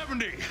over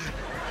 70.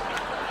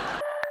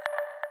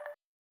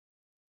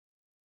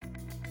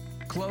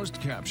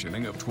 Closed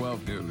captioning of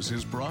 12 News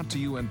is brought to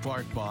you in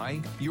part by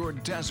your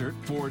Desert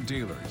Ford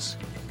dealers.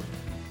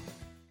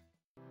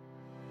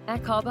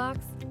 At Callbox,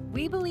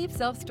 we believe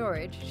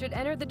self-storage should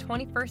enter the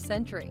 21st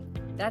century.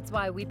 That's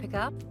why we pick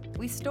up,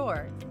 we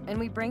store, and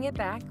we bring it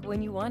back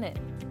when you want it,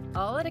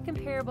 all at a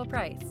comparable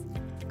price.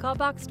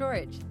 Callbox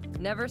Storage.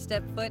 Never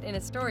step foot in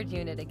a storage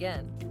unit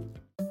again.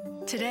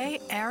 Today,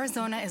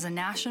 Arizona is a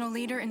national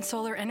leader in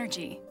solar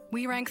energy.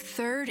 We rank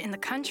 3rd in the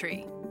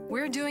country.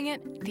 We're doing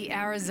it the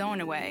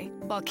Arizona way,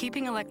 while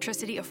keeping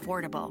electricity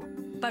affordable.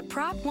 But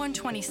Prop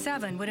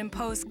 127 would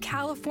impose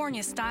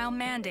California-style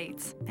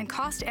mandates and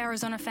cost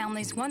Arizona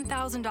families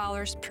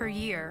 $1,000 per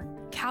year.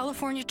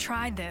 California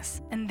tried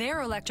this, and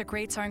their electric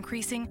rates are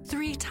increasing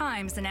 3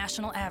 times the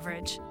national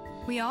average.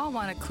 We all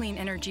want a clean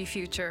energy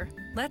future.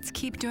 Let's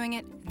keep doing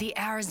it the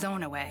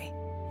Arizona way.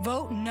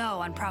 Vote no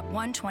on Prop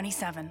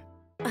 127.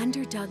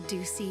 Under Doug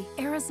Ducey,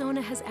 Arizona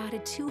has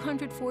added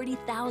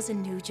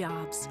 240,000 new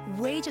jobs.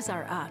 Wages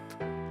are up.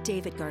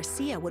 David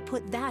Garcia would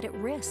put that at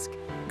risk.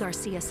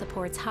 Garcia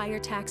supports higher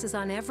taxes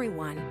on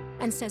everyone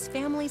and says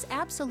families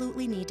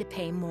absolutely need to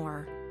pay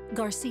more.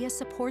 Garcia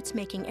supports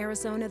making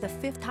Arizona the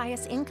 5th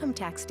highest income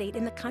tax state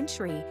in the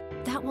country.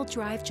 That will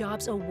drive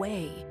jobs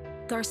away.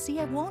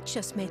 Garcia won't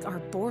just make our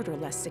border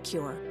less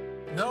secure.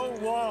 No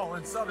wall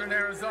in southern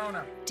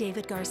Arizona.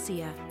 David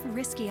Garcia,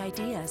 risky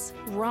ideas,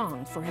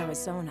 wrong for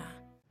Arizona.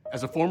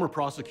 As a former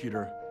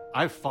prosecutor,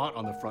 I've fought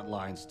on the front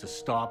lines to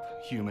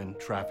stop human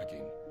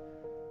trafficking.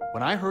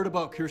 When I heard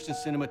about Kirsten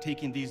Sinema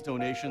taking these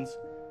donations,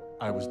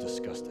 I was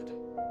disgusted.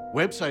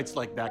 Websites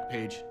like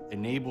Backpage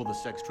enable the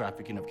sex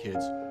trafficking of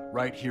kids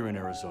right here in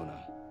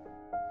Arizona.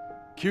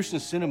 Kirsten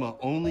Sinema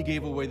only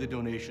gave away the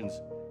donations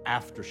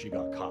after she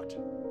got caught.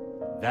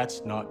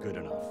 That's not good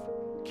enough.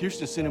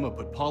 Kirsten Sinema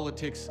put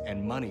politics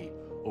and money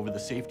over the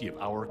safety of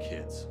our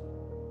kids.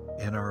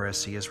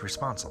 NRSC is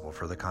responsible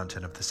for the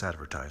content of this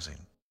advertising.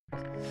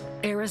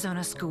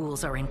 Arizona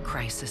schools are in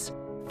crisis,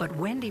 but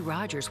Wendy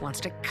Rogers wants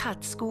to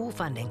cut school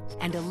funding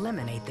and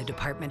eliminate the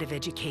Department of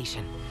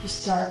Education. You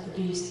start the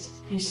beast,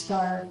 you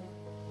start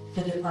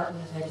the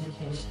Department of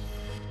Education.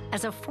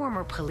 As a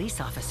former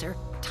police officer,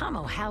 Tom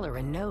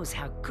O'Halloran knows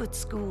how good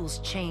schools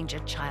change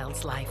a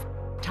child's life.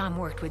 Tom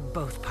worked with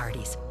both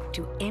parties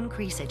to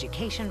increase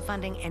education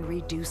funding and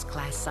reduce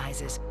class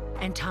sizes,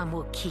 and Tom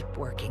will keep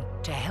working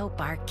to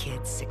help our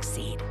kids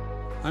succeed.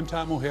 I'm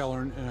Tom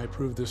O'Halloran, and I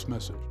approve this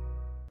message.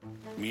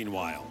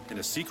 Meanwhile, in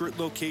a secret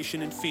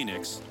location in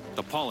Phoenix,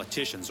 the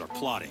politicians are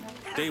plotting.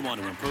 They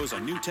want to impose a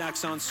new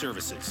tax on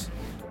services.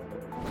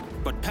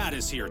 But Pat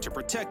is here to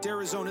protect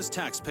Arizona's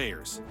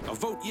taxpayers. A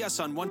vote yes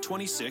on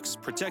 126,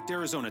 Protect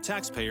Arizona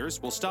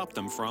Taxpayers, will stop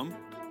them from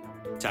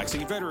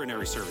taxing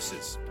veterinary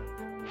services,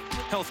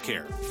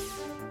 healthcare,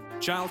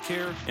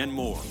 childcare, and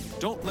more.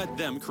 Don't let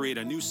them create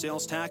a new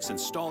sales tax and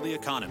stall the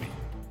economy.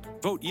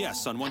 Vote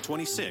yes on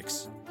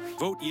 126.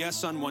 Vote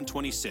yes on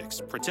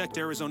 126. Protect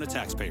Arizona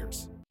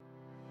taxpayers.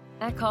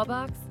 At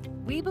Callbox,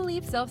 we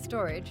believe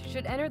self-storage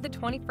should enter the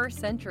 21st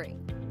century.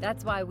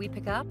 That's why we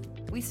pick up,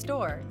 we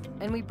store,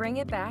 and we bring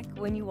it back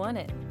when you want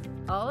it,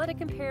 all at a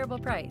comparable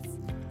price.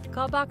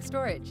 Callbox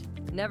Storage.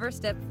 Never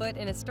step foot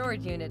in a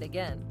storage unit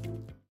again.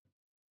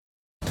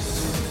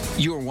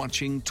 You're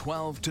watching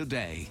 12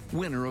 Today,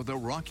 winner of the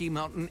Rocky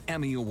Mountain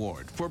Emmy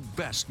Award for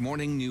Best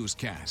Morning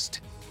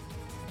Newscast.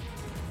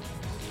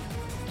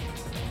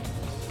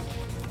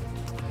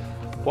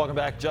 Welcome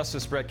back.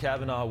 Justice Brett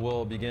Kavanaugh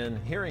will begin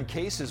hearing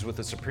cases with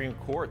the Supreme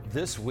Court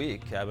this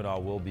week. Kavanaugh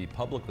will be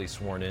publicly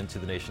sworn into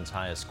the nation's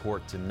highest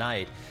court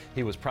tonight.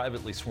 He was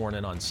privately sworn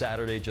in on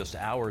Saturday, just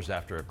hours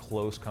after a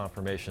close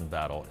confirmation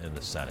battle in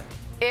the Senate.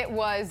 It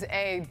was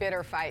a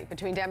bitter fight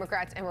between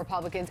Democrats and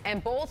Republicans,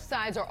 and both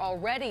sides are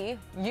already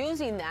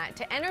using that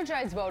to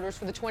energize voters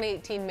for the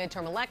 2018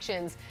 midterm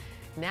elections,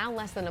 now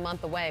less than a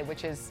month away,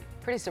 which is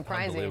pretty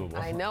surprising.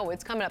 I know,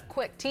 it's coming up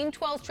quick. Team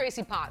 12's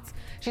Tracy Potts.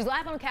 She's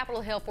live on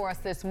Capitol Hill for us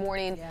this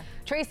morning. Yeah.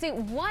 Tracy,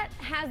 what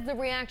has the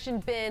reaction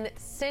been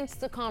since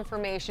the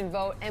confirmation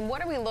vote, and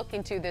what are we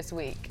looking to this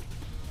week?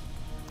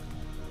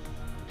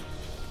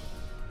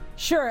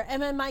 Sure,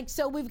 and then Mike,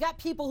 so we've got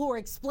people who are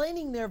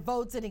explaining their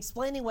votes and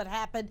explaining what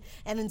happened,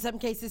 and in some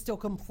cases still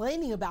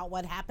complaining about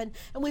what happened.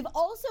 And we've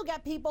also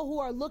got people who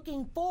are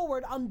looking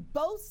forward on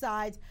both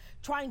sides,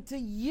 trying to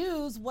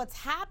use what's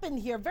happened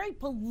here, very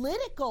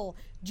political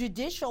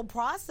judicial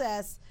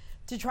process,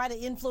 to try to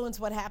influence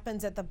what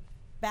happens at the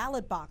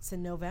ballot box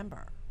in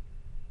November.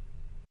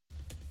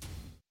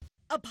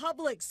 A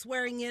public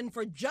swearing in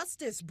for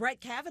Justice Brett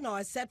Kavanaugh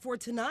is set for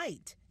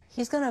tonight.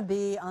 He's going to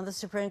be on the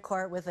Supreme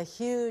Court with a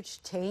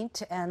huge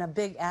taint and a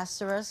big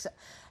asterisk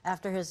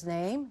after his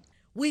name.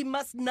 We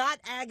must not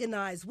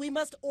agonize. We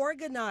must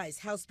organize,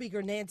 House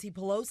Speaker Nancy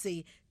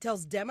Pelosi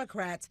tells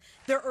Democrats.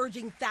 They're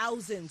urging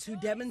thousands who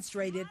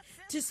demonstrated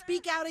to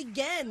speak out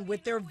again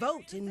with their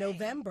vote in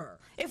November.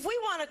 If we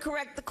want to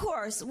correct the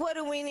course, what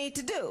do we need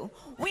to do?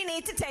 We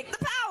need to take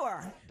the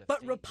power.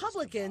 But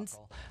Republicans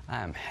I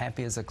am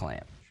happy as a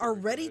clam. Are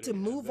ready to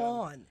move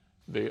on.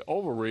 The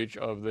overreach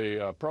of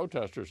the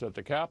protesters at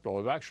the Capitol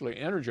have actually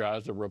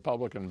energized the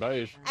Republican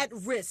base. At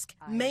risk,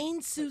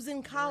 Maine's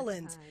Susan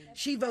Collins.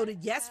 She voted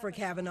yes for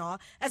Kavanaugh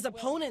as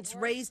opponents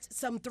raised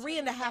some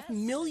 $3.5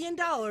 million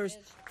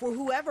for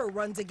whoever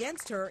runs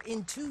against her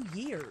in 2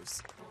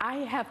 years. I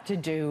have to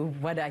do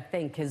what I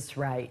think is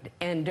right.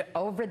 And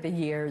over the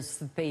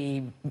years,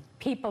 the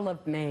people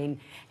of Maine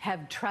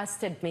have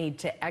trusted me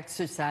to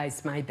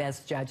exercise my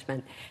best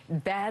judgment.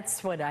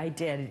 That's what I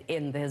did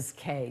in this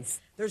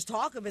case. There's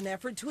talk of an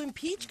effort to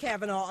impeach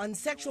Kavanaugh on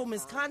sexual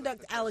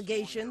misconduct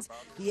allegations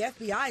the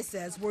FBI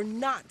says were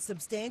not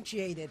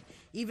substantiated.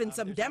 Even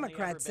some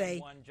Democrats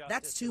say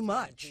that's too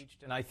much.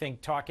 And I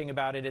think talking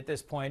about it at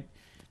this point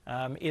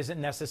isn't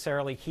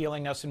necessarily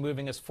healing us and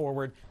moving us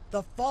forward.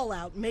 The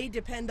fallout may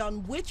depend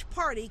on which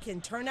party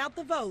can turn out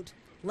the vote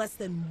less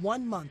than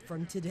 1 month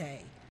from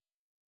today.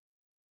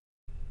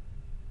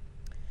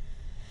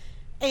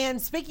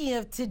 And speaking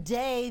of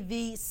today,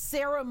 the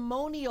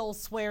ceremonial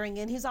swearing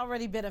in, he's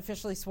already been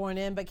officially sworn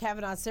in, but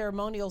Kavanaugh's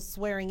ceremonial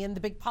swearing in, the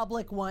big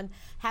public one,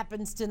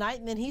 happens tonight,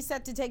 and then he's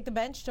set to take the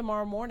bench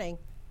tomorrow morning.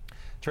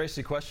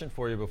 Tracy, question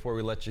for you before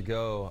we let you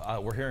go.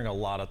 We're hearing a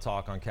lot of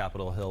talk on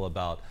Capitol Hill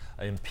about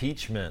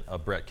impeachment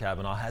of Brett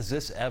Kavanaugh. Has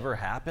this ever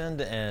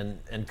happened,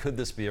 and could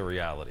this be a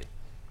reality?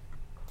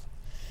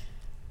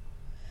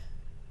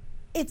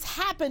 It's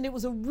happened. It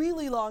was a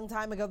really long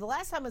time ago. The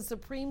last time a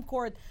Supreme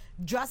Court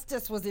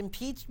justice was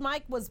impeached,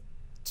 Mike, was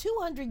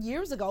 200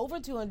 years ago, over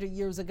 200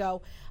 years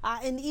ago.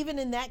 And even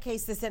in that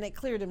case, the Senate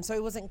cleared him, so he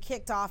wasn't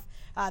kicked off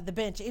the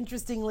bench.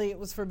 Interestingly, it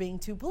was for being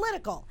too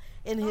political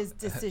in his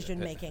decision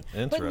making.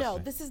 But no,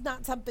 this is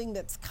not something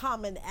that's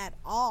common at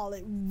all.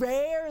 It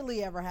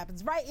rarely ever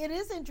happens, right? It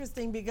is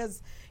interesting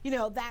because, you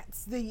know,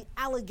 that's the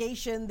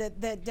allegation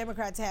that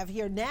Democrats have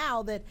here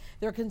now, that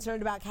they're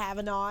concerned about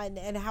Kavanaugh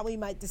and how he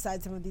might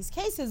decide some of these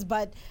cases.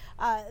 But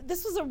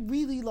this was a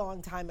really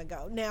long time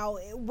ago. Now,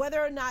 whether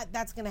or not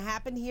that's going to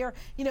happen here,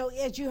 you know,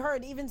 as you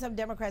heard, even some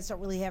Democrats don't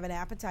really have an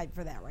appetite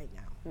for that right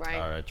now. Right.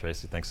 All right,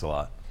 Tracy, thanks a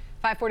lot.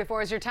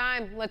 5:44 is your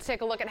time. Let's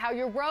take a look at how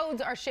your roads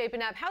are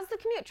shaping up. How's the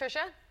commute,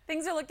 Tricia?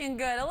 Things are looking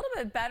good, a little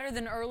bit better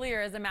than earlier.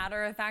 As a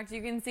matter of fact,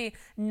 you can see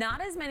not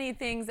as many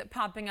things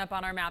popping up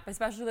on our map,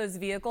 especially those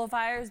vehicle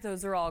fires.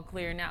 Those are all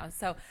clear now,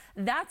 so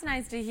that's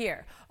nice to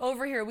hear.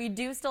 Over here, we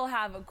do still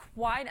have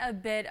quite a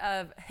bit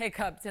of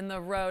hiccups in the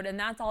road, and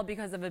that's all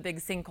because of a big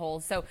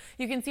sinkhole. So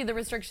you can see the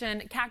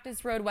restriction,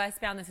 Cactus Road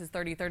westbound, this is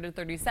 33rd to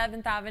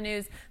 37th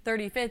Avenues,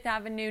 35th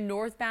Avenue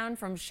northbound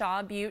from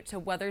Shaw Butte to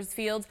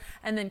Weathersfield,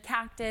 and then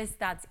Cactus,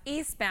 that's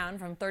eastbound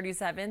from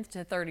 37th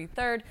to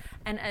 33rd,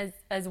 and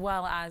as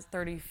well as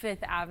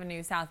 35th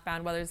Avenue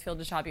southbound Weathersfield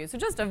to Shaw Butte. So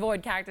just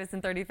avoid Cactus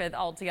and 35th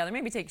altogether.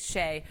 Maybe take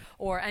Shea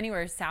or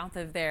anywhere south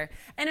of there.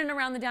 In and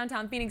around the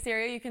downtown Phoenix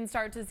area, you can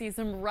start to see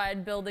some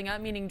red building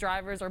up, meaning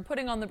drivers are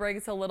putting on the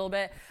brakes a little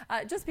bit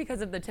just because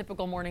of the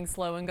typical morning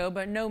slow and go,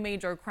 but no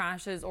major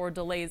crashes or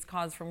delays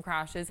caused from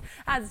crashes.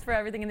 As for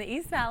everything in the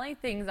East Valley,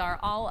 things are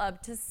all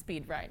up to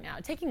speed right now.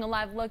 Taking a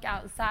live look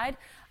outside,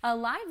 a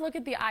live look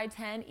at the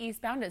I-10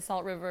 eastbound at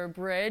Salt River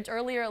Bridge.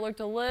 Earlier, it looked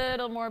a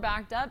little more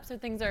backed up, so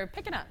things are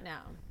picking up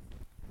now.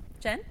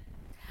 Jen?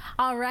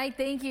 All right,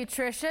 thank you,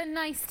 Tricia.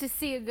 Nice to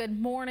see a good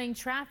morning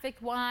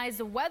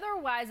traffic-wise,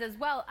 weather-wise as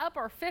well.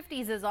 Upper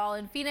 50s is all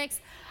in Phoenix.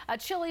 A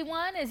chilly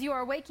one as you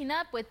are waking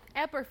up with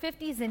upper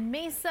 50s in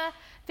Mesa,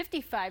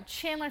 55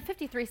 Chandler,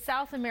 53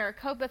 south in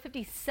Maricopa,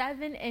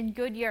 57 in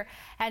Goodyear,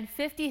 and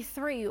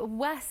 53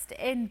 west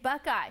in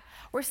Buckeye.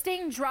 We're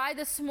staying dry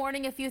this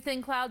morning, a few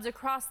thin clouds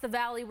across the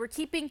valley. We're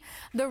keeping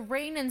the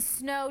rain and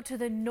snow to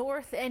the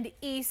north and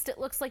east. It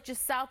looks like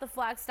just south of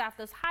Flagstaff,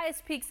 those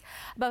highest peaks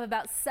above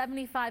about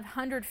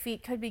 7,500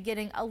 feet could be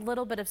getting a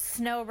little bit of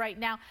snow right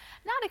now.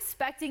 Not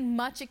expecting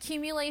much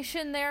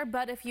accumulation there,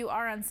 but if you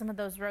are on some of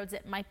those roads,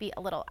 it might be a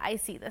little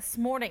icy this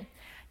morning.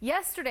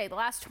 Yesterday, the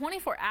last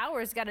 24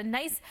 hours, got a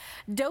nice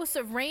dose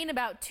of rain,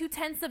 about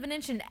 2/10 of an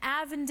inch in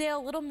Avondale,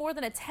 a little more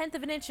than 1/10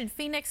 of an inch in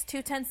Phoenix,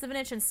 2/10 of an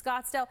inch in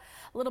Scottsdale,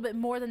 a little bit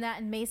more than that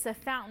in Mesa.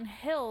 Fountain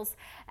Hills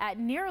at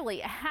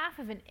nearly 1/2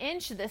 of an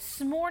inch this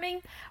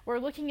morning. We're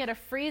looking at a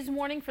freeze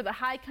warning for the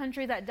high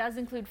country. That does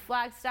include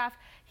Flagstaff,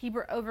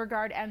 Heber,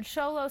 Overgard, and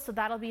Show Low, so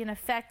that'll be in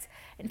effect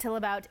until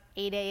about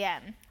 8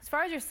 a.m. As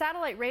far as your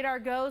satellite radar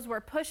goes,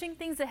 we're pushing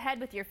things ahead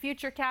with your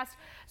futurecast.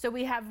 So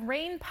we have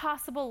rain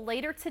possible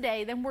later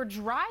today, then we're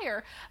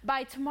drier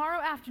by tomorrow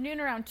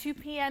afternoon around 2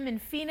 p.m. in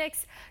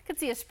Phoenix. Could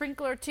see a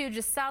sprinkle or two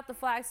just south of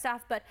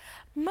Flagstaff, but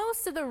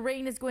most of the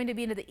rain is going to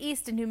be into the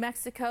east in New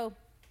Mexico.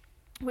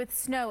 with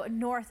snow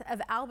north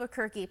of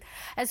Albuquerque.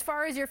 As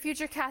far as your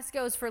futurecast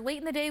goes, for late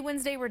in the day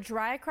Wednesday, we're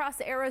dry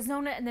across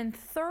Arizona, and then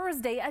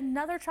Thursday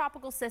another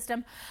tropical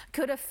system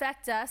could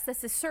affect us.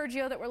 This is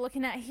Sergio that we're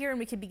looking at here, and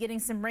we could be getting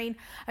some rain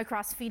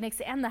across Phoenix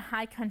and the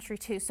high country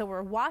too. So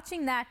we're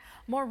watching that.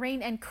 More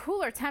rain and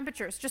cooler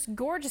temperatures. Just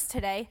gorgeous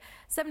today.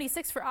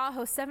 76 for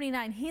Ajo,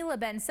 79 Gila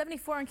Bend,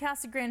 74 in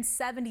Casa Grande,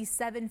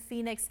 77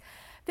 Phoenix,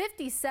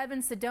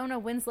 57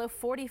 Sedona, Winslow,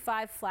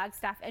 45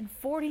 Flagstaff, and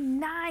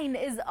 49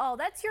 is all.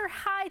 That's your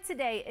high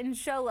today in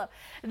Show Low.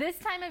 This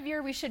time of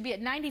year, we should be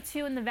at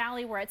 92 in the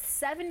valley. We're at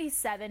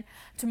 77.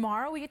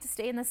 Tomorrow, we get to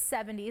stay in the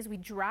 70s. We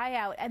dry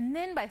out, and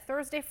then by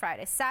Thursday,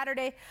 Friday,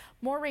 Saturday,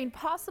 more rain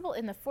possible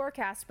in the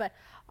forecast. But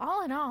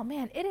all in all,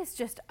 man, it is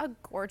just a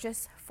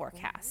gorgeous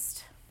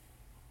forecast.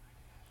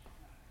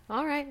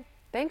 All right.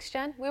 Thanks,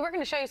 Jen. We were going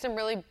to show you some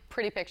really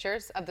pretty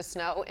pictures of the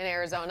snow in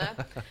Arizona,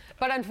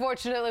 but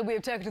unfortunately we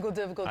have technical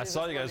difficulties. I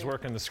saw you guys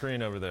working the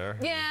screen over there.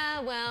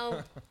 Yeah,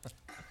 well,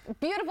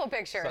 beautiful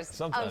pictures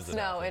of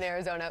snow in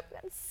Arizona.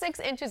 6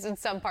 inches in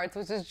some parts,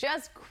 which is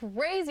just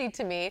crazy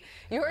to me.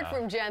 You heard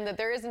from Jen that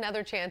there is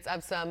another chance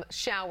of some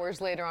showers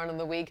later on in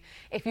the week.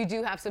 If you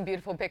do have some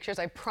beautiful pictures,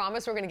 I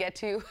promise we're going to get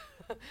to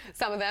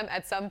some of them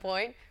at some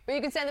point. But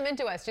you can send them in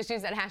to us. Just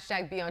use that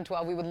hashtag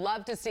 #BeyondTwelve. We would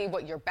love to see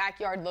what your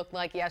backyard looked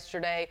like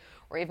yesterday,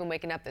 or even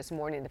waking up this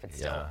morning if it's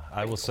still. Yeah,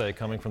 I will say,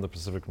 coming from the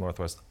Pacific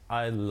Northwest,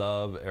 I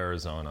love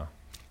Arizona.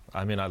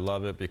 I mean, I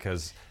love it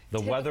because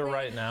the weather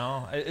right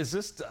now is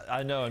just,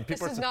 I know, and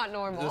people this is not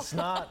normal. It's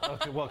not,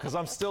 okay, well, because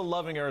I'm still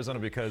loving Arizona,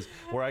 because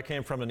where I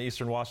came from in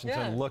Eastern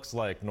Washington looks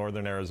like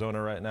Northern Arizona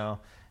right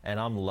now, and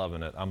I'm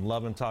loving it. I'm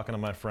loving talking to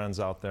my friends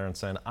out there and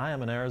saying, I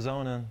am an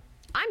Arizonan.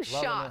 I'm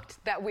shocked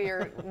that we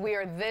are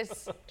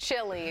this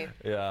chilly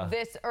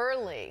this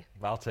early.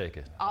 I'll take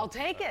it. I'll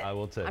take it. I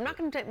will take it. I'm not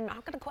going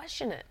to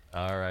question it.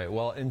 All right.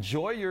 Well,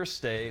 enjoy your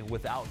stay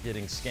without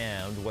getting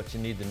scammed. What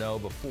you need to know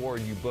before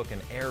you book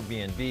an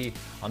Airbnb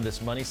on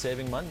this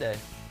money-saving Monday.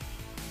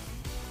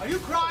 Are you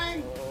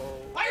crying?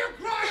 Are you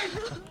crying?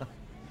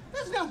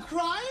 There's no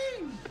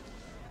crying.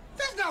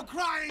 There's no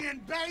crying in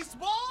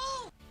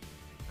baseball.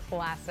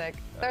 Classic.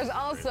 There's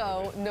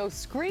also no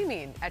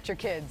screaming at your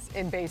kids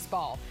in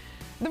baseball.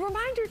 The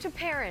reminder to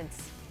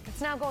parents, it's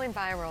now going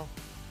viral.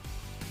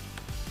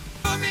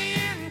 Put me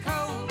in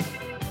cold.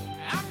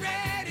 I'm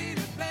ready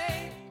to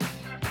play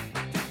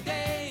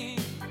today.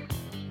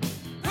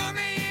 Put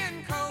me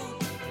in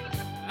cold.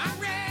 I'm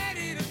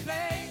ready to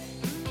play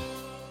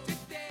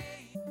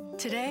today.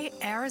 Today,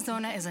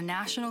 Arizona is a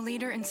national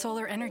leader in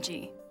solar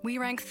energy. We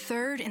rank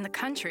 3rd in the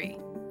country.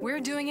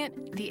 We're doing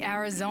it the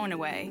Arizona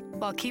way,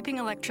 while keeping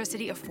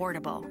electricity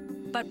affordable.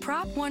 But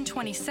Prop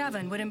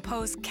 127 would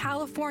impose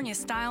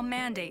California-style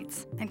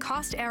mandates and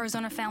cost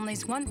Arizona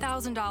families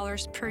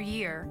 $1,000 per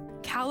year.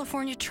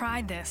 California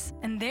tried this,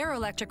 and their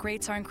electric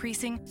rates are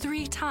increasing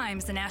 3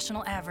 times the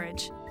national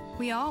average.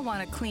 We all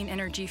want a clean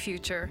energy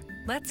future.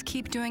 Let's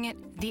keep doing it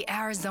the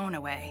Arizona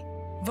way.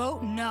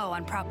 Vote no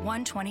on Prop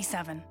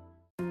 127.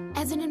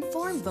 As an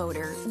informed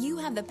voter, you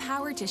have the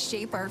power to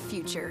shape our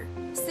future.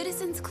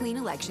 Citizens Clean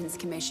Elections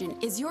Commission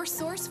is your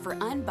source for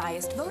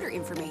unbiased voter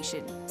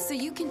information, so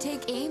you can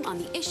take aim on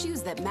the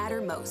issues that matter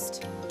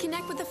most.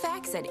 Connect with the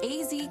facts at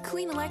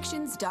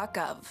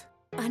azcleanelections.gov.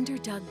 Under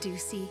Doug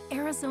Ducey,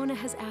 Arizona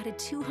has added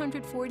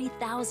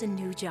 240,000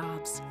 new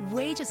jobs.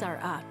 Wages are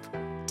up.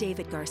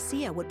 David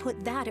Garcia would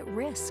put that at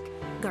risk.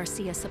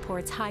 Garcia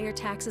supports higher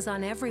taxes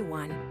on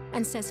everyone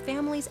and says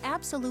families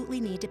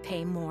absolutely need to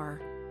pay more.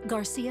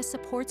 Garcia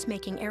supports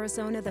making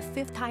Arizona the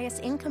 5th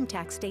highest income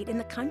tax state in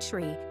the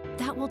country.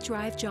 That will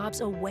drive jobs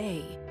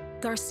away.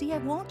 Garcia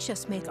won't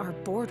just make our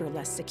border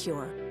less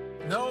secure.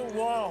 No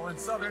wall in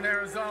southern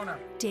Arizona.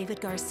 David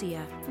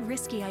Garcia,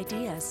 risky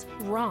ideas,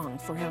 wrong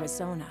for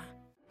Arizona.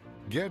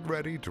 Get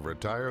ready to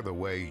retire the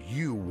way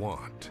you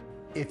want.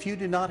 If you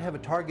do not have a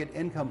target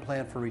income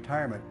plan for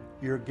retirement,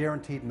 you're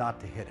guaranteed not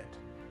to hit it.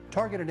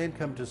 Targeted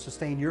income to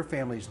sustain your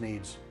family's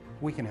needs,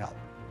 we can help.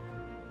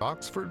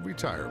 Oxford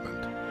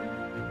Retirement.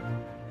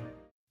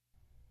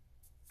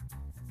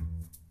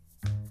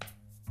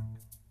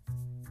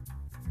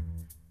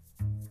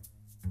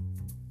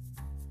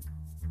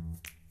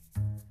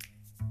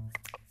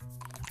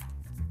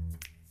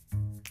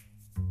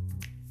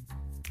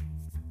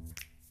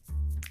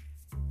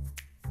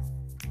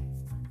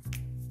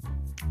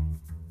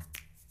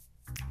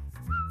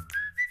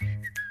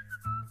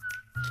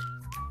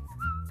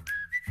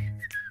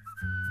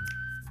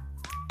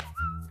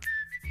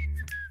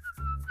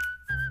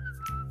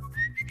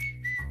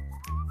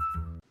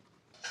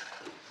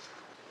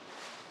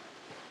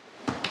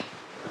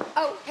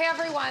 Oh, hey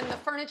everyone, the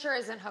furniture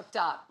isn't hooked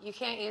up. You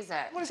can't use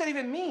it. What does that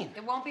even mean?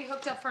 It won't be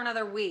hooked up for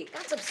another week.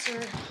 That's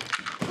absurd.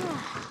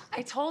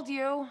 I told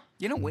you.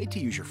 You don't wait to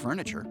use your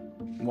furniture.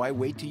 Why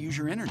wait to use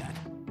your internet?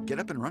 Get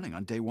up and running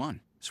on day one.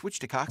 Switch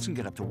to Cox and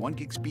get up to 1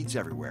 gig speeds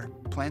everywhere.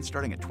 Plans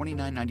starting at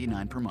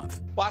 $29.99 per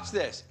month. Watch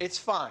this. It's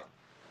fine.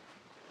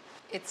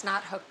 It's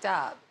not hooked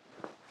up.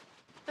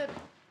 But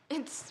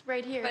it's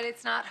right here. But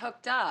it's not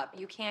hooked up.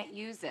 You can't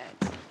use it.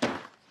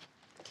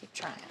 Keep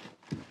trying.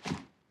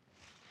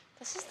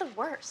 This This is the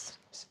worst.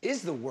 This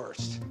is the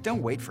worst.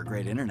 Don't wait for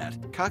great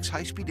internet. Cox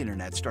high-speed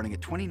internet starting at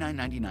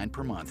 $29.99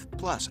 per month.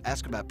 Plus,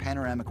 ask about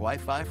panoramic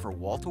Wi-Fi for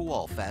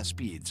wall-to-wall fast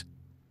speeds.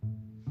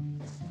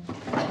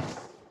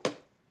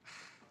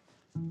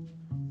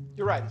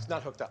 You're right, it's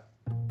not hooked up.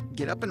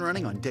 Get up and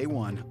running on day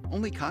one.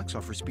 Only Cox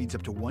offers speeds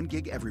up to 1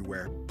 gig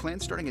everywhere.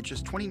 Plans starting at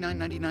just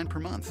 $29.99 per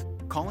month.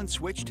 Call and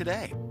switch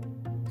today.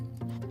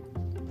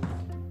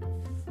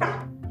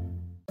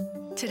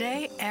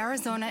 Today,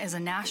 Arizona is a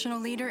national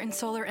leader in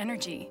solar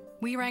energy.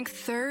 We rank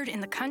 3rd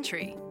in the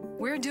country.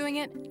 We're doing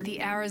it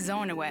the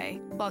Arizona way,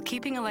 while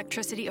keeping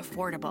electricity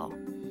affordable.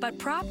 But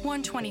Prop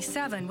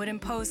 127 would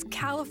impose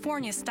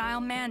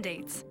California-style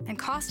mandates and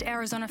cost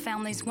Arizona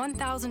families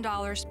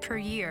 $1,000 per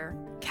year.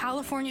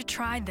 California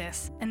tried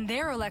this, and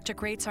their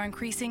electric rates are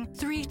increasing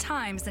 3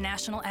 times the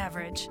national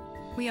average.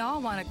 We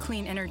all want a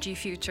clean energy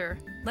future.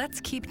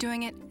 Let's keep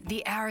doing it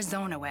the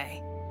Arizona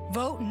way.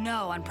 Vote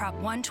no on Prop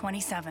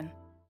 127.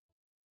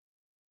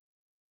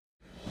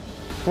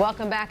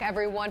 Welcome back,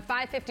 everyone.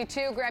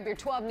 5:52. Grab your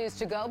 12 news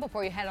to go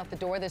before you head out the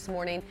door this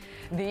morning.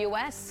 The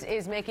U.S.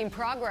 is making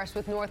progress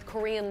with North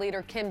Korean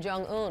leader Kim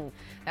Jong-un.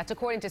 That's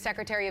according to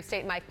Secretary of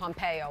State Mike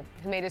Pompeo,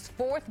 who made his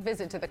 4th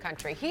visit to the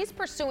country. He's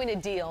pursuing a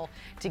deal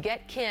to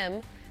get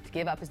Kim to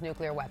give up his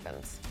nuclear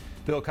weapons.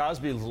 Bill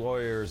Cosby's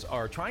lawyers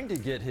are trying to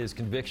get his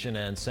conviction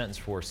and sentence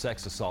for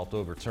sex assault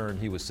overturned.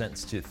 He was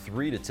sentenced to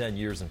 3 to 10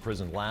 years in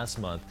prison last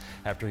month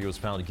after he was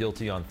found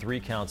guilty on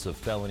 3 counts of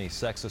felony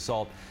sex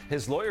assault.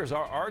 His lawyers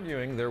are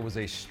arguing there was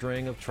a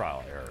string of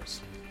trial errors.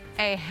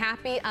 A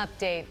happy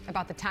update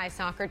about the Thai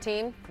soccer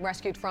team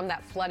rescued from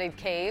that flooded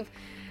cave.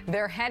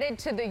 They're headed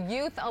to the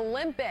Youth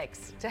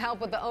Olympics to help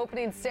with the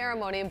opening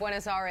ceremony in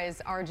Buenos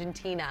Aires,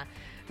 Argentina.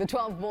 The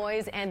 12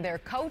 boys and their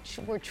coach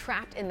were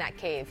trapped in that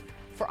cave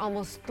for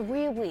almost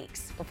 3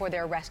 weeks before they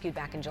were rescued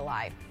back in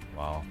July.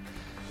 Wow.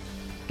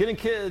 Getting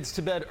kids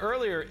to bed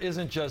earlier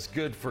isn't just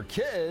good for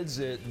kids,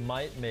 it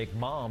might make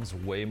moms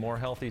way more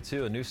healthy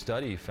too. A new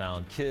study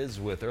found kids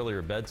with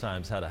earlier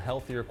bedtimes had a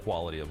healthier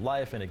quality of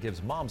life, and it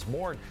gives moms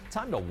more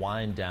time to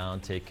wind down,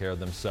 take care of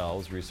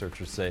themselves.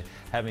 Researchers say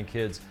having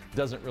kids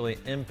doesn't really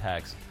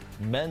impact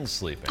men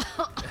sleeping.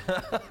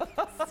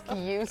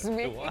 Excuse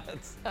me?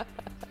 What?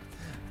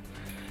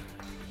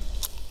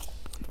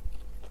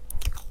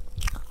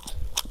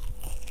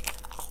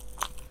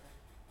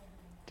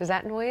 Does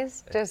that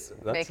noise just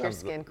make your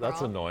skin crawl?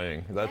 That's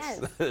annoying.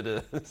 That's Yes. It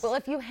is. Well,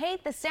 if you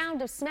hate the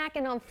sound of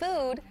smacking on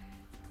food,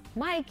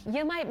 Mike,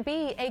 you might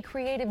be a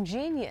creative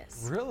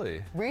genius.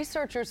 Really?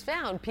 Researchers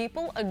found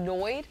people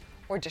annoyed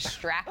or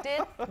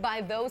distracted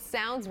by those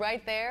sounds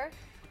right there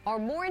are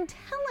more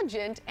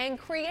intelligent and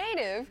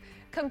creative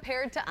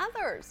compared to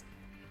others.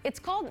 It's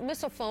called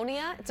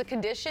misophonia. It's a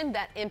condition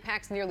that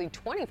impacts nearly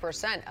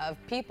 20% of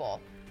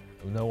people.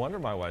 No wonder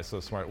my wife's so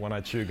smart. When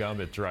I chew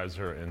gum, it drives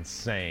her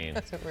insane.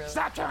 Really?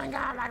 Stop chewing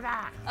gum like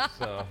that!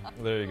 So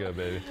there you go,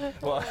 baby.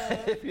 Well,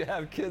 if you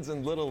have kids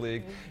in Little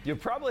League, you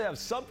probably have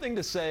something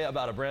to say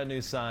about a brand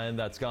new sign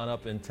that's gone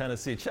up in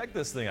Tennessee. Check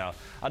this thing out.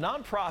 A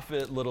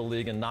nonprofit Little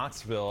League in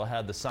Knoxville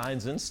had the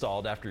signs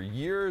installed after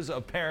years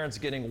of parents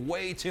getting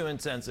way too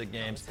intense at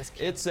games.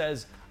 It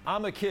says,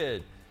 "I'm a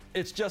kid.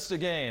 It's just a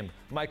game.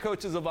 My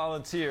coach is a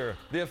volunteer.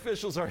 The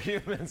officials are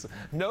humans.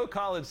 No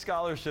college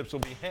scholarships will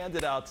be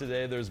handed out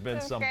today." There's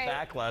been some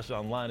backlash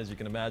online, as you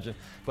can imagine,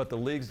 but the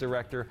league's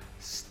director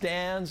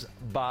stands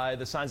by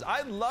the signs.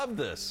 I love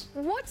this.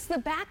 What's the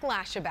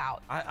backlash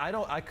about?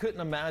 I couldn't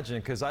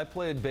imagine, because I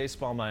played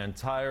baseball my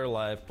entire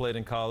life, played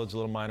in college,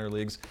 little minor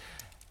leagues.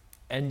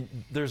 And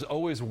there's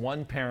always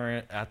one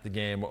parent at the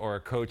game or a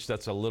coach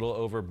that's a little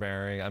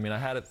overbearing. I mean, I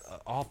had it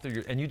all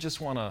through, and you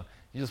just want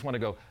to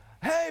go,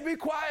 "Hey, be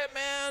quiet,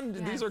 man.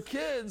 Yes. These are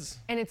kids."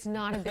 And it's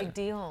not a big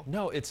deal.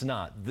 No, it's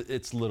not.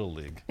 It's Little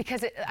League.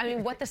 Because,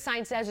 what the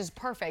sign says is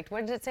perfect.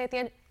 What did it say at the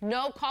end?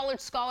 No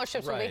college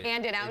scholarships will be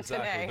handed out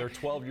today. They're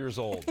 12 years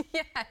old.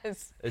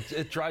 Yes.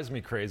 It drives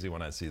me crazy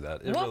when I see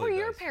that. What were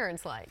your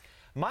parents like?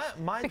 My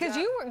because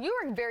dad, you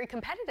were very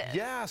competitive.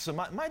 Yeah, so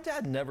my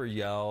dad never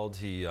yelled.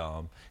 He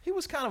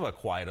was kind of a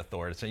quiet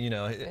authority. So,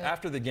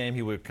 after the game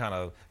he would kind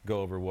of go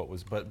over what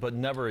was, but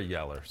never a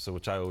yeller. So,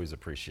 which I always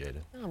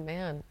appreciated. Oh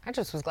man, I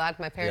just was glad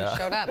my parents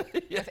showed up.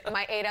 With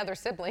my 8 other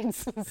siblings.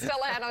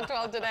 Still ahead on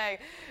 12 today.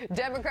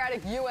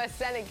 Democratic U.S.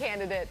 Senate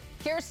candidate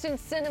Kyrsten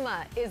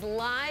Sinema is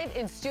live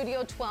in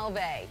Studio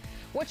 12A.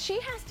 What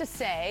she has to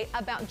say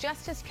about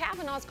Justice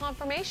Kavanaugh's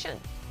confirmation.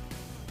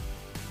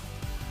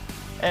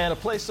 And a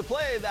place to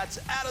play that's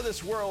out of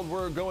this world.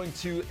 We're going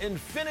to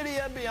infinity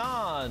and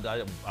beyond.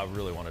 I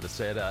really wanted to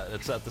say that.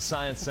 It's at the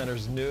Science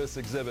Center's newest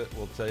exhibit.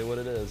 We'll tell you what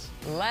it is.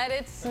 Let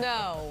it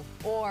snow,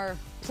 or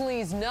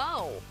please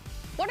no.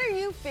 What are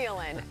you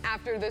feeling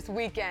after this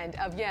weekend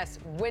of, yes,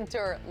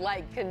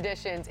 winter-like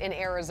conditions in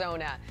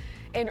Arizona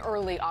in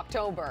early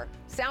October?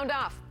 Sound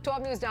off.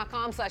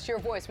 12news.com/your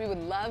voice. We would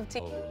love to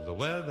the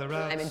weather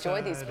and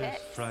enjoy these outside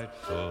picks. is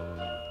frightful,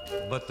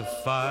 but the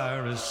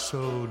fire is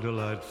so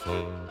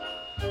delightful.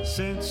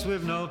 Since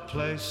we've no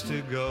place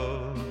to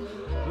go,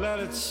 let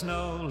it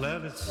snow,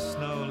 let it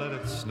snow, let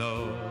it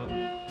snow.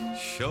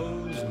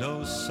 shows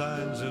no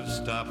signs of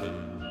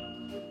stopping.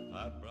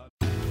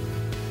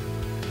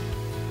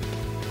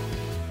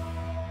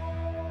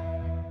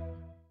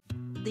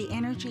 The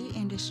energy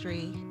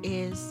industry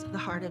is the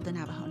heart of the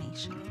Navajo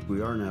Nation.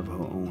 We are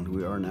Navajo owned,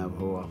 we are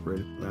Navajo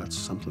operated. That's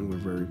something we're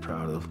very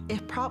proud of.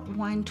 If Prop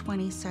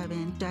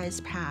 127 does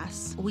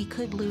pass, we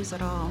could lose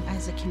it all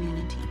as a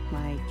community.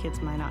 My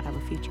kids might not have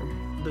a future.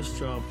 This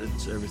job,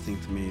 it's everything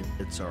to me.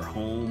 It's our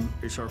home,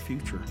 it's our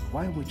future.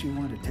 Why would you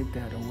want to take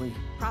that away?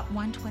 Prop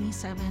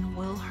 127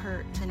 will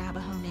hurt the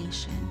Navajo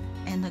Nation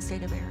and the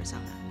state of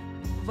Arizona.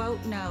 Vote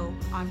no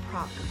on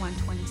Prop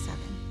 127.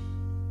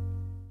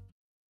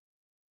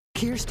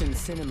 Kirsten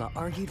Sinema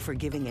argued for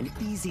giving an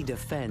easy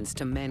defense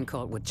to men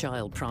caught with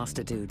child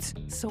prostitutes.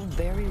 So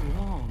very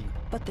wrong.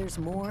 But there's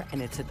more,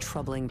 and it's a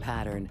troubling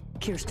pattern.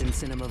 Kirsten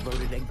Sinema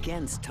voted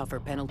against tougher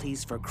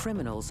penalties for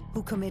criminals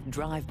who commit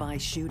drive-by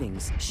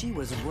shootings. She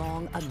was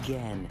wrong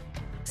again.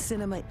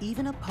 Sinema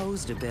even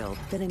opposed a bill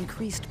that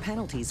increased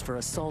penalties for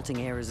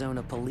assaulting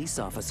Arizona police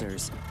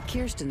officers.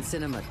 Kirsten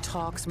Sinema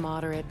talks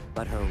moderate,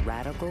 but her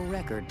radical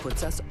record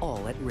puts us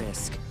all at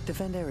risk.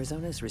 Defend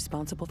Arizona is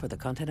responsible for the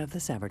content of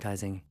this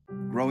advertising.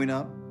 Growing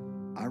up,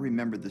 I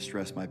remembered the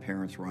stress my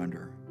parents were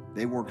under.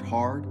 They worked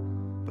hard,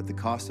 but the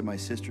cost of my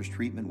sister's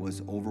treatment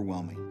was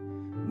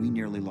overwhelming. We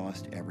nearly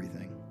lost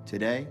everything.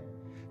 Today,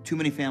 too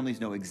many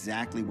families know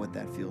exactly what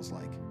that feels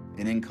like.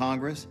 And in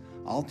Congress,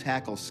 I'll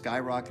tackle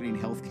skyrocketing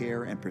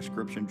healthcare and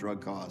prescription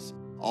drug costs.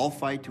 I'll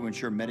fight to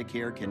ensure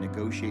Medicare can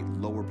negotiate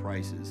lower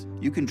prices.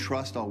 You can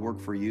trust I'll work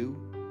for you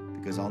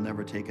because I'll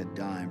never take a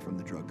dime from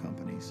the drug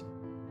companies.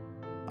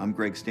 I'm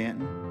Greg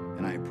Stanton,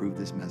 and I approve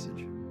this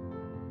message.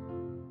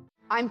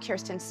 I'm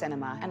Kirsten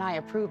Sinema, and I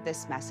approve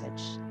this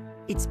message.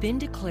 It's been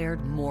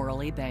declared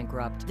morally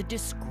bankrupt, the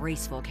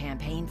disgraceful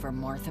campaign for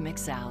Martha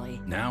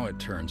McSally. Now it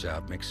turns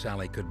out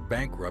McSally could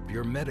bankrupt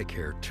your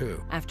Medicare,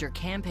 too. After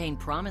campaign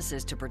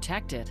promises to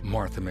protect it,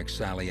 Martha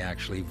McSally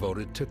actually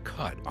voted to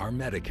cut our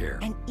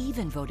Medicare. And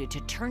even voted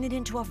to turn it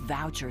into a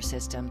voucher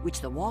system, which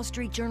the Wall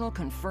Street Journal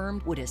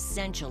confirmed would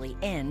essentially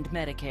end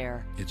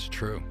Medicare. It's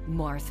true.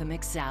 Martha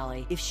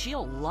McSally, if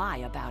she'll lie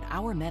about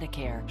our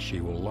Medicare, she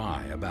will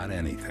lie about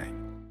anything.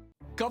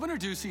 Governor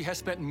Ducey has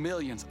spent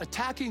millions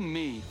attacking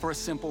me for a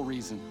simple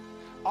reason.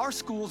 Our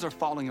schools are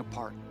falling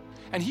apart,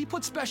 and he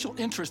put special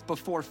interest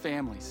before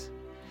families.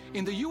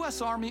 In the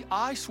U.S. Army,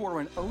 I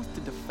swore an oath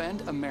to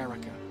defend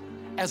America.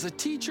 As a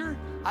teacher,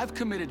 I've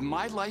committed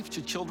my life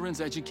to children's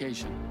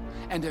education.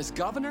 And as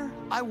governor,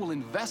 I will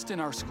invest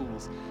in our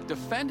schools,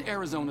 defend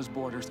Arizona's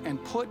borders,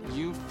 and put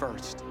you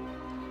first.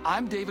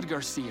 I'm David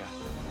Garcia.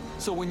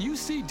 So when you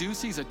see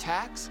Ducey's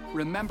attacks,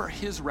 remember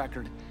his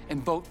record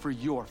and vote for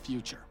your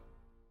future.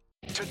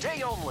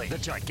 Today only, the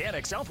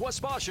gigantic Southwest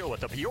Spa Show at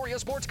the Peoria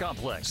Sports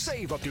Complex.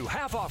 Save up to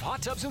half off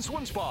hot tubs and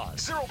swim spas.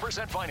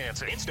 0%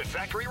 financing. Instant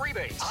factory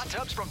rebates. Hot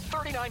tubs from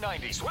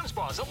 $39.90. Swim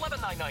spas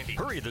 $11.990.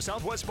 Hurry, the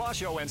Southwest Spa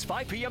Show ends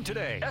 5 p.m.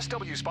 today.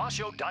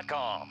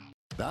 SWSpaShow.com.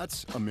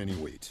 That's a mini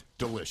wheat.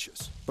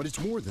 Delicious. But it's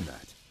more than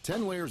that.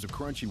 10 layers of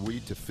crunchy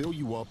wheat to fill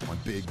you up on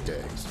big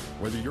days.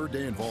 Whether your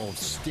day involves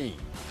steam,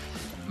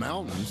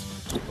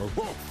 mountains, or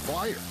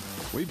fire.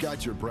 We've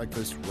got your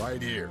breakfast right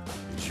here.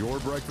 Is your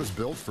breakfast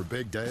built for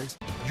big days?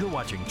 You're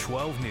watching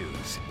 12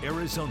 News,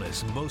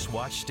 Arizona's most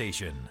watched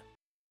station.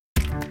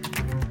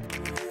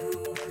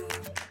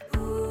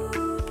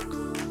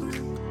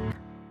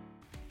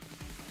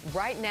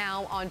 Right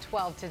now on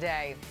 12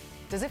 today.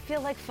 Does it feel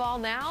like fall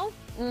now?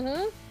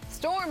 Mm-hmm.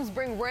 Storms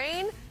bring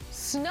rain,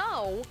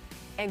 snow,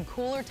 and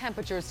cooler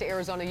temperatures to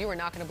Arizona. You are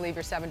not going to believe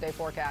your 7-day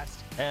forecast.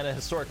 And a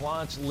historic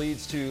launch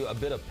leads to a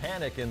bit of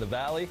panic in the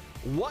valley.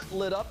 What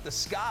lit up the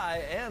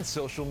sky and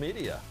social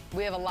media?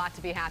 We have a lot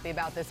to be happy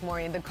about this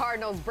morning. The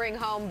Cardinals bring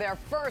home their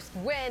first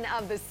win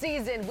of the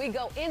season. We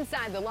go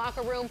inside the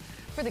locker room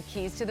for the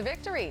keys to the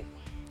victory.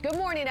 Good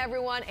morning,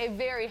 everyone. A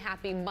very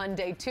happy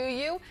Monday to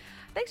you.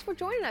 Thanks for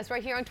joining us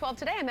right here on 12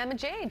 Today. I'm Emma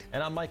Jade.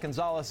 And I'm Mike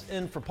Gonzalez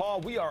in for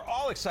Paul. We are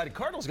all excited.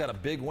 Cardinals got a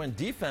big win.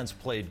 Defense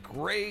played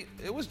great.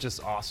 It was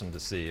just awesome to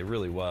see. It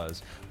really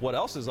was. What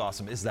else is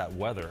awesome is that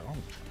weather.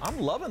 I'm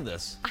loving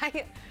this.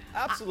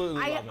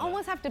 Absolutely loving it. I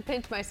almost have to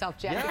pinch myself,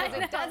 Jen,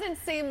 because it doesn't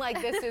seem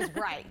like this is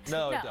right.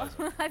 No, it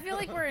doesn't. I feel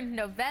like we're in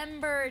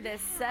November,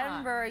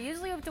 December.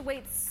 Usually we have to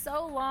wait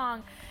so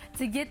long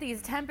to get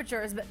these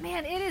temperatures, but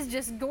man, it is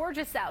just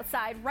gorgeous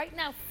outside. Right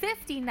now,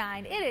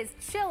 59. It is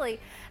chilly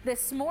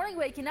this morning.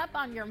 Waking up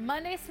on your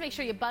Monday, so make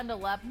sure you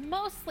bundle up.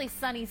 Mostly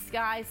sunny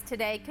skies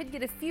today. Could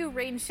get a few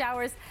rain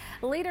showers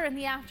later in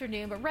the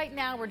afternoon, but right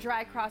now we're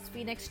dry across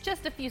Phoenix.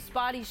 Just a few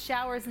spotty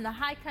showers in the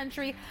high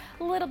country.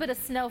 A little bit of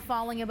snow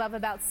falling above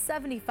about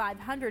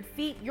 7,500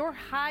 feet. Your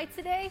high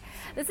today,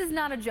 this is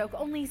not a joke,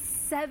 only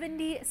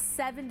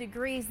 77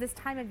 degrees. This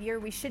time of year,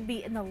 we should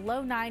be in the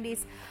low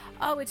 90s.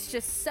 Oh, it's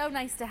just so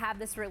nice to have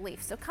this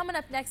relief. So coming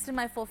up next in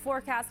my full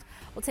forecast,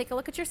 we'll take a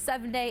look at your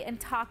 7-day and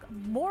talk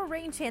more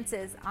rain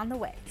chances on the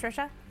way.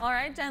 Trisha? All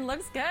right, Jen,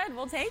 looks good.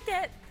 We'll take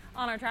it.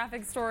 On our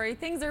traffic story,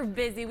 things are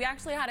busy. We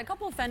actually had a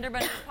couple of fender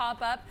benders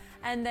pop up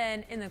and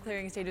then in the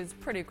clearing stages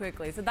pretty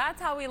quickly. So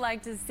that's how we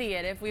like to see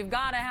it, if we've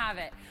got to have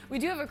it. We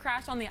do have a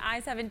crash on the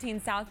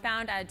I-17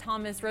 southbound at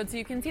Thomas Road, so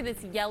you can see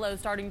this yellow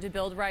starting to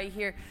build right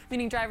here,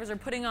 meaning drivers are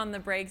putting on the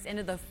brakes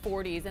into the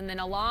 40s. And then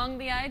along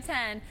the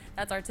I-10,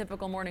 that's our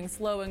typical morning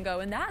slow and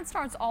go, and that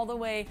starts all the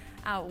way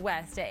out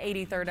west at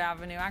 83rd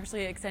Avenue,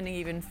 actually extending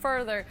even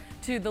further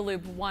to the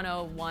Loop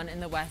 101 in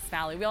the West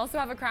Valley. We also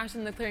have a crash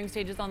in the clearing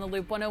stages on the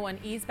Loop 101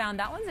 eastbound.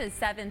 That one's at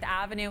 7th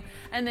Avenue.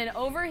 And then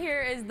over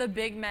here is the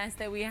big mess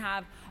that we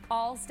have,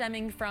 all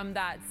stemming from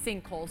that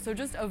sinkhole. So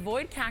just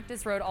avoid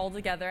Cactus Road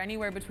altogether,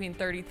 anywhere between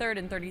 33rd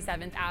and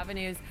 37th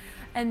Avenues.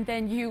 And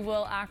then you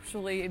will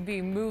actually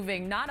be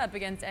moving not up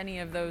against any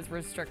of those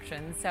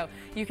restrictions. So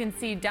you can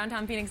see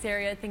downtown Phoenix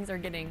area, things are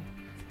getting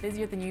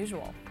busier than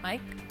usual.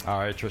 Mike? All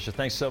right, Tricia,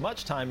 thanks so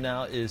much. Time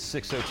now is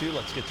 6:02.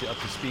 Let's get you up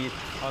to speed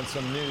on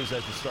some news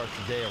as you start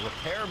your day. A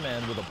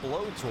repairman with a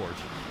blowtorch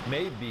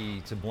may be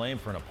to blame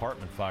for an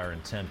apartment fire in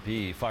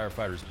Tempe.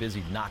 Firefighters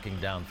busy knocking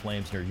down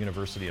flames near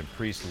University and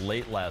Priest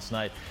late last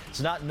night. It's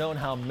not known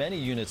how many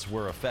units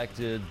were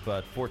affected,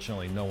 but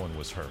fortunately no one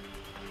was hurt.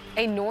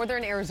 A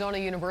Northern Arizona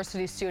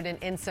University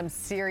student in some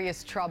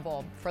serious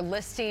trouble for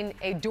listing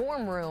a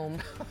dorm room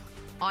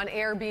on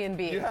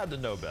Airbnb. You had to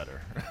know better.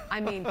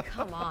 I mean,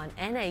 come on.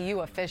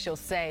 NAU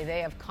officials say they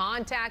have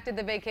contacted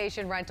the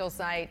vacation rental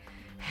site,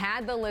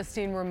 had the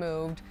listing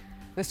removed.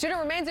 The student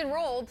remains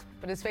enrolled,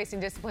 but is facing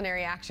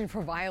disciplinary action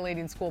for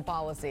violating school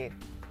policy.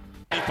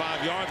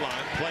 25-yard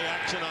line, play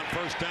action on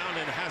first down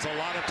and has a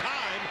lot of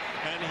time,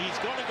 and he's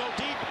going to go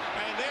deep,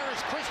 and there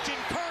is Christian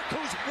Kirk,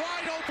 who's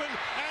wide open,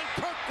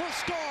 and Kirk will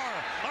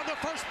score on the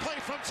first play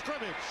from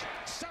scrimmage.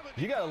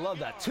 You gotta love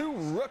that. Two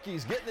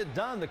rookies getting it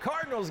done. The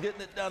Cardinals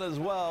getting it done as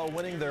well,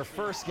 winning their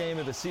first game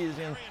of the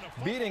season,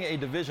 beating a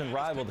division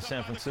rival, the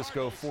San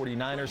Francisco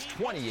 49ers,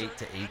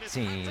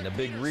 28-18. A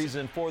big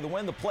reason for the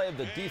win, the play of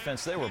the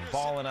defense. They were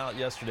balling out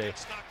yesterday.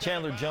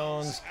 Chandler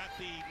Jones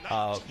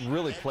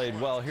really played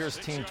well. Here's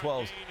Team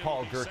 12's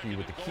Paul Gerke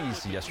with the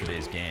keys to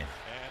yesterday's game.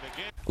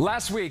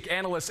 Last week,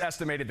 analysts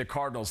estimated the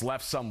Cardinals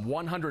left some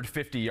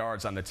 150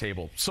 yards on the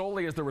table,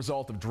 solely as the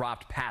result of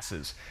dropped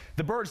passes.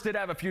 The Birds did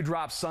have a few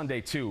drops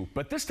Sunday, too,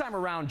 but this time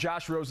around,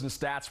 Josh Rosen's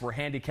stats were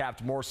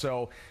handicapped more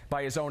so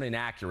by his own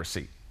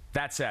inaccuracy.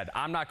 That said,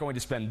 I'm not going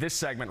to spend this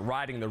segment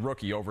riding the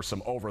rookie over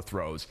some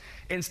overthrows.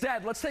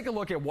 Instead, let's take a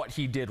look at what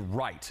he did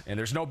right. And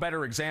there's no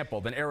better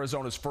example than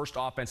Arizona's first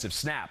offensive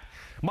snap.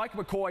 Mike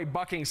McCoy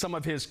bucking some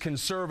of his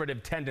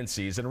conservative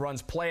tendencies and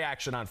runs play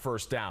action on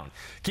first down.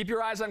 Keep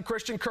your eyes on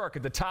Christian Kirk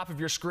at the top of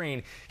your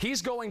screen.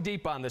 He's going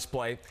deep on this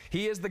play.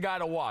 He is the guy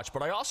to watch.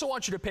 But I also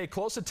want you to pay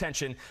close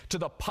attention to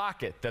the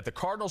pocket that the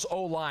Cardinals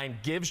O-line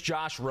gives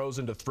Josh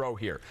Rosen to throw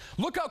here.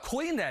 Look how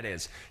clean that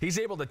is. He's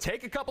able to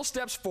take a couple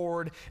steps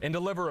forward and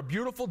deliver a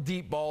beautiful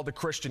deep ball to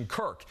Christian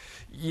Kirk.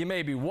 You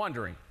may be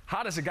wondering,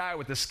 how does a guy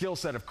with the skill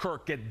set of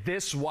Kirk get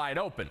this wide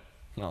open?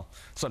 Well,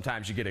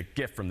 sometimes you get a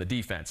gift from the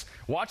defense.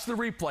 Watch the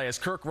replay as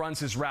Kirk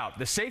runs his route.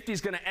 The safety's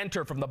going to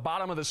enter from the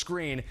bottom of the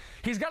screen.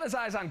 He's got his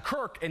eyes on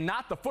Kirk and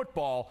not the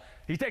football.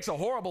 He takes a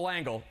horrible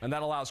angle, and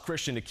that allows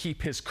Christian to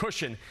keep his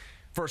cushion.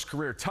 First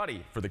career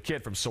tutty for the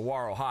kid from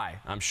Saguaro High.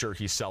 I'm sure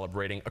he's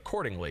celebrating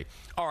accordingly.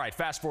 All right,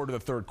 fast forward to the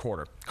third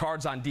quarter.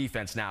 Cards on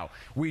defense now.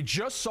 We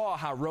just saw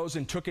how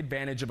Rosen took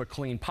advantage of a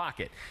clean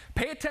pocket.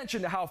 Pay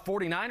attention to how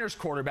 49ers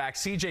quarterback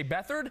C.J.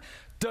 Beathard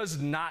does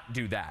not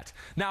do that.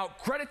 Now,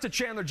 credit to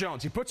Chandler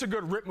Jones. He puts a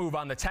good rip move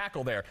on the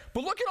tackle there.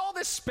 But look at all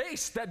this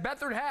space that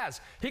Beathard has.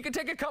 He could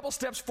take a couple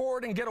steps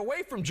forward and get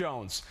away from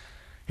Jones.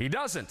 He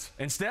doesn't.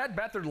 Instead,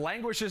 Beathard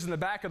languishes in the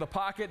back of the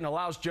pocket and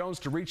allows Jones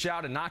to reach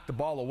out and knock the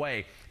ball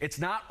away. It's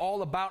not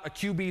all about a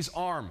QB's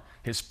arm.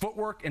 His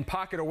footwork and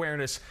pocket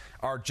awareness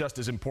are just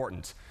as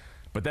important.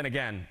 But then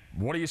again,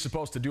 what are you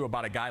supposed to do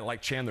about a guy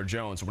like Chandler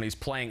Jones when he's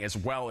playing as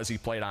well as he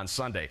played on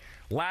Sunday?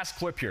 Last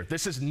clip here.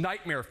 This is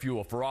nightmare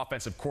fuel for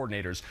offensive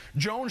coordinators.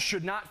 Jones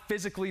should not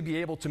physically be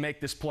able to make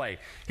this play.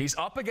 He's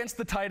up against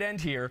the tight end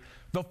here.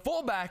 The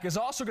fullback is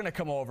also going to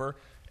come over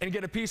and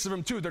get a piece of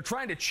him too. They're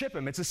trying to chip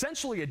him. It's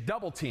essentially a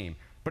double team.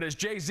 But as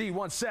Jay-Z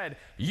once said,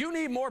 you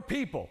need more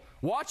people.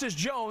 Watch as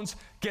Jones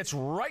gets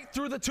right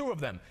through the two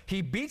of them.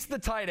 He beats the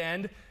tight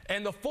end,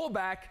 and the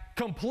fullback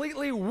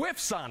completely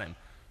whiffs on him.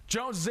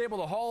 Jones is able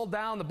to haul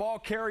down the ball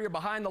carrier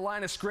behind the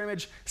line of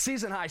scrimmage.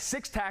 Season-high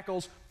 6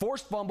 tackles,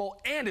 forced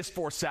fumble, and his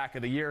 4th sack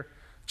of the year.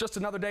 Just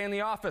another day in the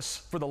office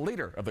for the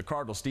leader of the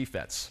Cardinals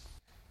defense.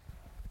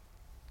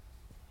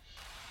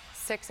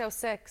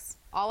 6:06.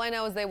 All I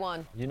know is they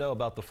won. You know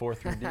about the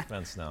 4-3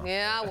 defense now.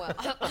 Yeah,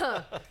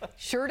 well,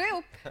 sure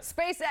do.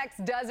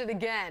 SpaceX does it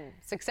again,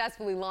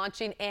 successfully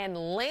launching and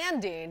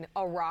landing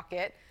a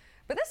rocket.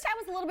 But this time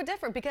was a little bit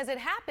different because it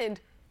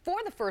happened for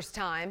the first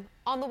time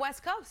on the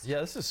West Coast. Yeah,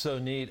 this is so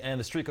neat. And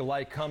the streak of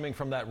light coming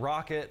from that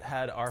rocket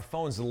had our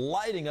phones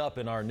lighting up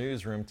in our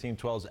newsroom. Team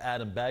 12's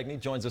Adam Bagney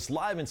joins us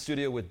live in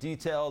studio with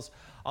details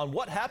on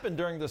what happened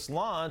during this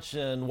launch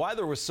and why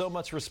there was so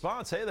much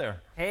response. Hey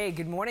there. Hey,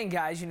 good morning,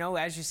 guys. You know,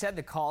 as you said,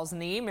 the calls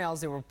and the emails,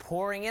 they were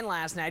pouring in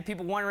last night.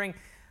 People wondering,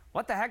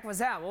 What the heck was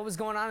that? What was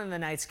going on in the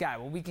night sky?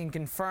 Well, we can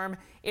confirm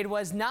it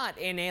was not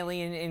an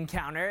alien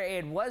encounter.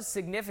 It was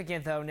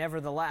significant, though,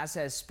 nevertheless,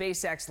 as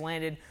SpaceX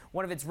landed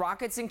one of its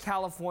rockets in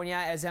California,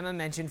 as Emma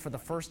mentioned, for the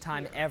first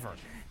time ever.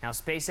 Now,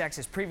 SpaceX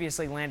has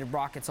previously landed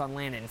rockets on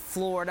land in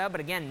Florida, but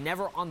again,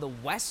 never on the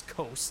West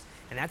Coast.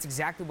 And that's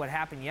exactly what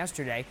happened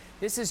yesterday.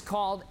 This is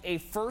called a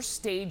first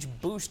stage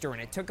booster,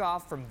 and it took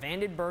off from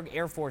Vandenberg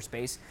Air Force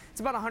Base. It's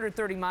about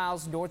 130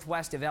 miles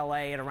northwest of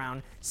LA at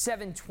around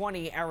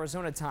 7:20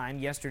 Arizona time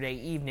yesterday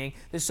evening.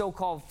 The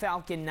so-called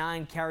Falcon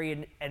 9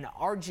 carried an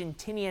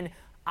Argentinian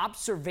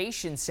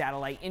observation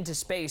satellite into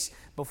space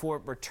before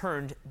it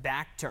returned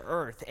back to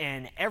Earth,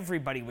 and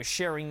everybody was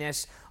sharing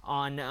this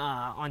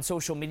on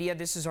social media.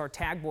 This is our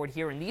tag board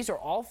here, and these are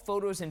all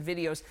photos and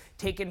videos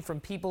taken from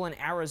people in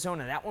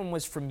Arizona. That one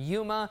was from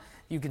Yuma.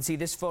 You can see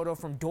this photo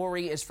from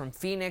Dory is from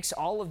Phoenix.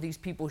 All of these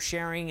people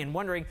sharing and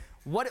wondering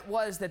what it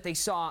was that they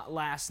saw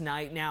last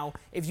night. Now,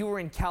 if you were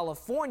in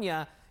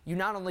California, you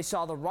not only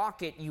saw the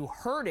rocket, you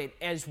heard it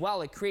as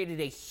well. It created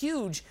a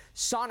huge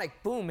sonic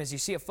boom, as you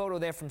see a photo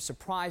there from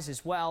Surprise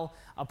as well,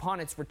 upon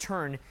its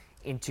return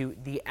into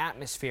the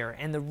atmosphere.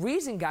 And the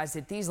reason, guys,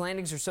 that these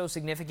landings are so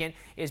significant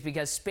is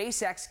because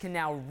SpaceX can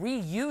now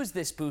reuse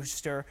this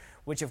booster,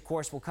 which of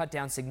course will cut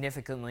down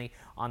significantly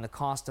on the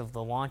cost of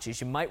the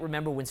launches. You might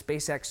remember when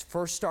SpaceX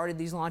first started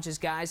these launches,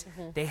 guys,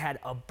 they had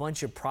a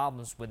bunch of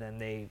problems with them.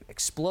 They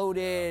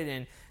exploded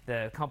and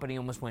the company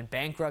almost went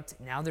bankrupt.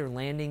 Now they're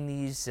landing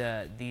these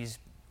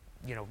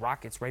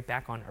rockets right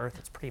back on Earth.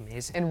 It's pretty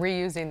amazing. And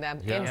reusing them.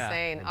 Yeah.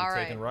 Insane. We'll be All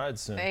right. taking rides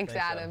soon. Thanks,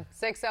 Adam.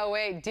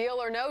 608,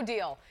 deal or no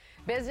deal.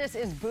 Business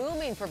is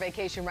booming for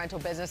vacation rental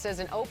businesses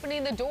and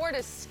opening the door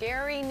to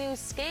scary new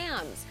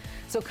scams.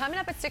 So coming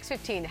up at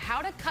 6:15,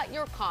 how to cut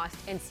your cost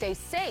and stay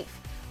safe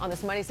on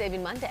this Money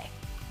Saving Monday.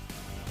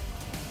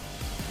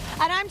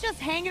 And I'm just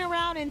hanging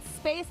around in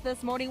space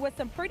this morning with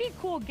some pretty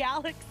cool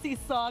Galaxy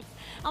socks.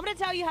 I'm going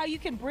to tell you how you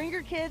can bring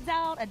your kids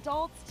out,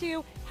 adults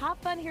too. Have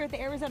fun here at the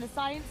Arizona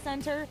Science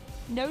Center.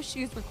 No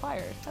shoes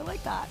required. I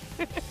like that.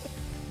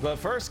 But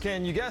first,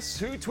 can you guess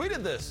who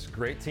tweeted this?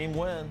 Great team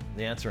win.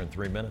 The answer in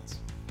 3 minutes.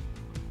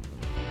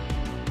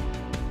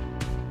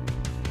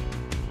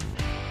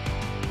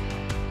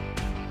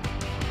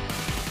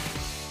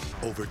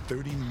 Over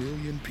 30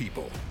 million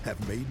people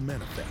have made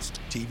Manifest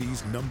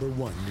TV's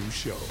 #1 new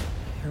show.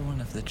 You're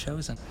one of the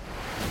chosen.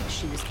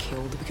 She was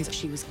killed because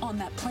she was on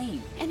that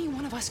plane. Any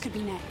one of us could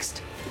be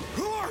next.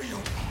 Who are you?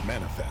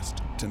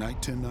 Manifest, tonight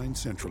 10/9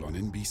 Central on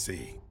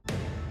NBC.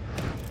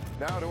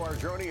 Now to our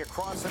journey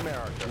across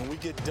America. When we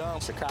get done,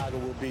 Chicago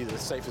will be the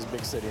safest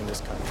big city in this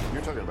country.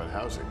 You're talking about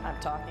housing.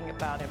 I'm talking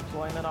about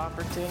employment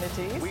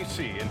opportunities. We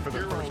see, and for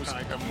the first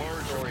time,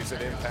 emerge stories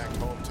that impact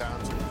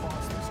hometowns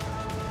across this country.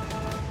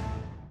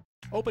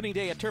 Opening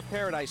day at Turf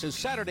Paradise is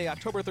Saturday,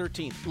 October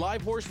 13th.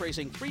 Live horse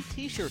racing, free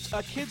t-shirts,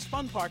 a kids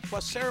fun park,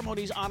 plus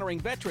ceremonies honoring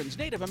veterans,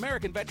 Native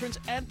American veterans,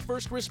 and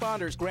first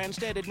responders.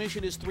 Grandstand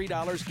admission is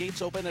 $3.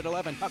 Gates open at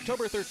 11.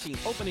 October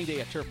 13th, opening day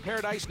at Turf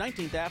Paradise,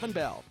 19th Ave and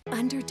Bell.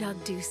 Under Doug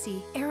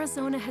Ducey,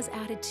 Arizona has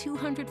added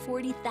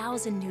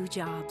 240,000 new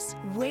jobs.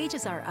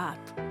 Wages are up.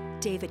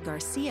 David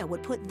Garcia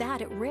would put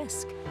that at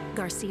risk.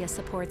 Garcia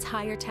supports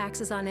higher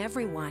taxes on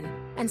everyone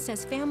and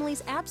says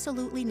families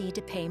absolutely need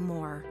to pay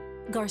more.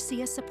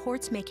 Garcia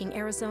supports making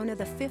Arizona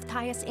the 5th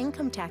highest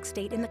income tax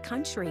state in the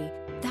country.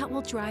 That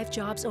will drive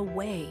jobs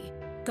away.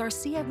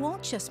 Garcia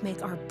won't just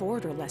make our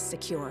border less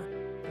secure.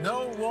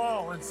 No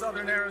wall in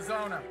southern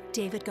Arizona.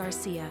 David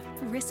Garcia,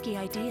 risky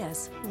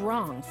ideas,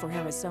 wrong for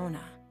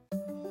Arizona.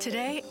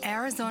 Today,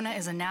 Arizona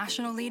is a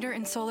national leader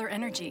in solar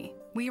energy.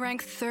 We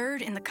rank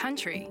 3rd in the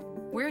country.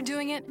 We're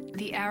doing it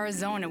the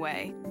Arizona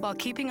way, while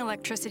keeping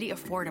electricity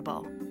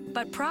affordable.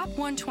 But Prop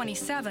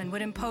 127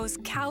 would impose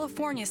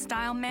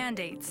California-style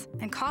mandates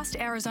and cost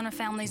Arizona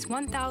families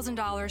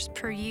 $1,000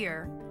 per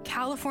year.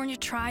 California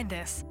tried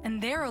this,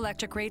 and their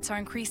electric rates are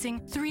increasing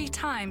 3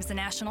 times the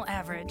national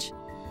average.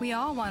 We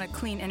all want a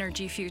clean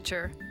energy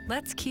future.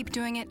 Let's keep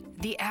doing it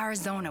the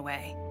Arizona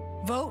way.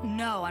 Vote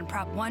no on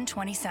Prop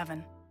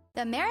 127.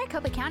 The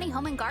Maricopa County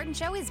Home and Garden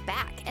Show is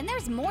back, and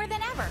there's more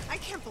than ever. I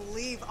can't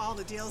believe all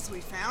the deals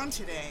we found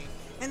today.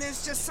 And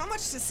there's just so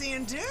much to see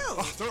and do.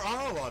 Oh, there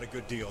are a lot of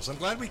good deals. I'm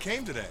glad we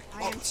came today.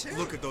 I am too.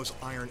 Look at those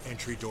iron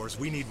entry doors.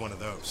 We need one of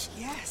those.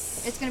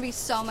 Yes. It's going to be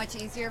so much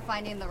easier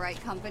finding the right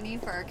company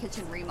for our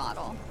kitchen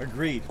remodel.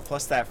 Agreed.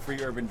 Plus that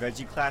free urban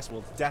veggie class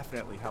will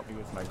definitely help me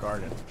with my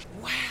garden.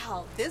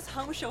 Wow, this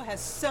home show has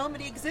so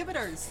many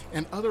exhibitors.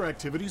 And other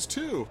activities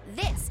too.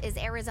 This is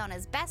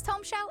Arizona's best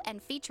home show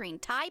and featuring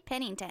Ty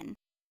Pennington.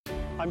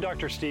 I'm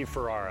Dr. Steve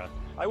Ferrara.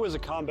 I was a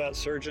combat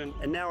surgeon,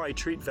 and now I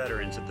treat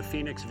veterans at the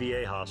Phoenix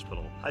VA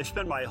Hospital. I've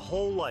spent my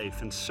whole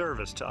life in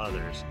service to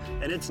others,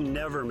 and it's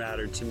never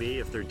mattered to me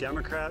if they're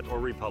Democrat or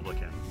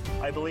Republican.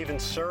 I believe in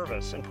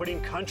service and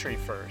putting country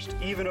first,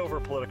 even over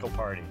political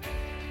party.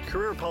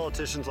 Career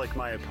politicians like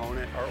my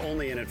opponent are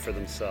only in it for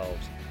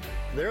themselves.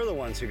 They're the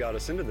ones who got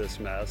us into this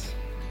mess.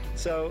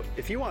 So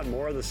if you want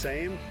more of the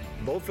same,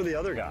 vote for the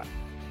other guy.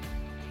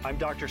 I'm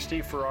Dr.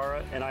 Steve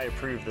Ferrara, and I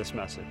approve this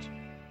message.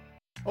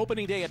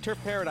 Opening day at Turf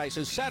Paradise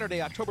is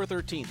Saturday, October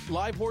 13th.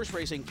 Live horse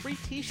racing, free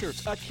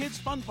t-shirts, a kids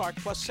fun park,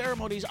 plus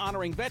ceremonies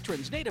honoring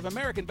veterans, Native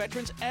American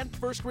veterans, and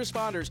first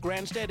responders.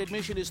 Grandstand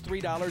admission is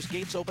 $3.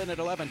 Gates open at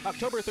 11.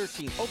 October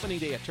 13th, opening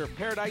day at Turf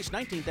Paradise,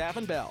 19th Ave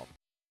and Bell.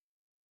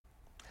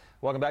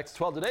 Welcome back to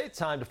 12 Today.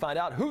 Time to find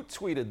out who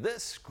tweeted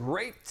this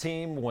great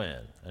team win.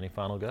 Any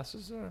final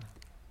guesses?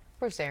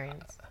 Bruce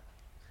Arians.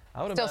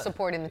 Still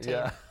supporting the team.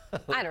 Yeah.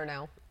 I don't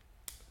know.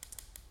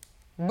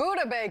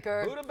 Buddha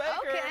Baker. Buddha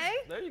Baker. Okay.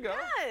 There you go.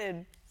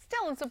 Good.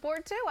 Still in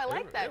support, too. I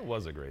like that. It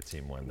was a great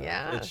team win, though.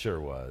 Yeah. It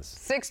sure was.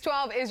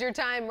 6:12 is your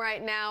time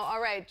right now.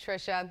 All right,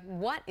 Trisha,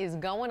 what is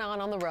going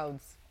on the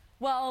roads?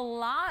 Well, a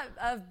lot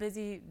of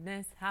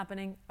busyness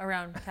happening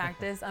around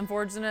Cactus,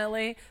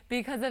 unfortunately,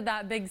 because of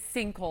that big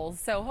sinkhole.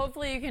 So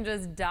hopefully you can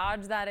just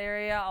dodge that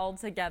area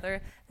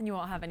altogether, and you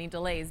won't have any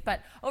delays.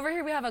 But over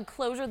here we have a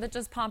closure that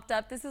just popped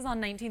up. This is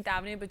on 19th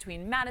Avenue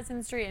between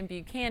Madison Street and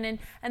Buchanan.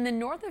 And then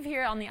north of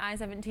here on the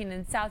I-17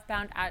 and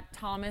southbound at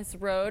Thomas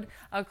Road,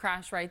 a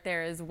crash right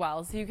there as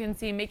well. So you can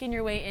see making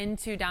your way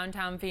into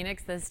downtown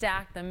Phoenix, the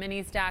stack, the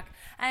mini stack,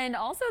 and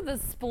also the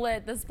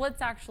split. The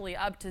split's actually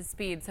up to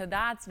speed, so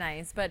that's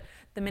nice. But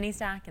the mini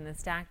stack and the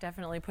stack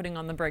definitely putting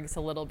on the brakes a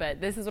little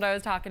bit. This is what I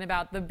was talking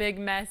about, the big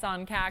mess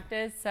on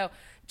Cactus. So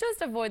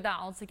just avoid that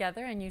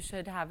altogether and you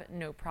should have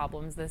no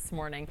problems this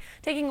morning.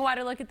 Taking a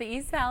wider look at the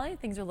East Valley,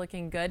 things are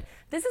looking good.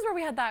 This is where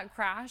we had that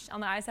crash on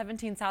the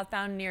I-17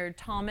 southbound near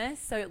Thomas.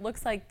 So it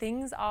looks like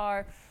things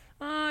are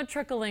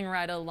trickling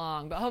right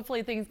along, but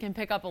hopefully things can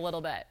pick up a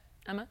little bit.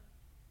 Emma?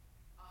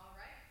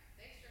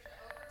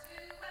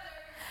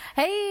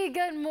 Hey,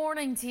 good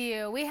morning to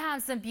you. We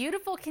have some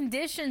beautiful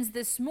conditions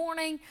this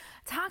morning,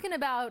 talking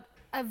about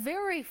a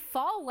very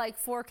fall-like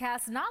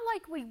forecast, not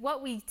like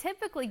what we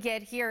typically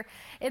get here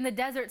in the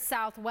desert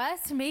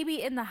Southwest,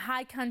 maybe in the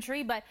high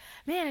country, but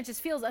man, it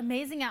just feels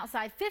amazing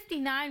outside.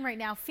 59 right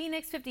now,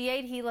 Phoenix,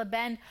 58, Gila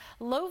Bend,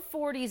 low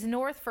 40s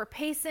north for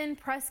Payson,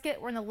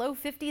 Prescott, we're in the low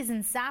 50s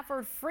in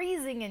Safford,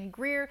 freezing in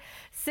Greer,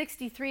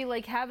 63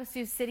 Lake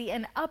Havasu City,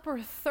 and upper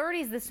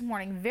 30s this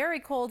morning.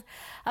 Very cold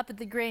up at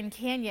the Grand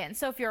Canyon.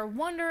 So if you're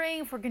wondering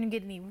if we're going to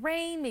get any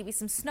rain, maybe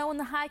some snow in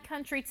the high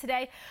country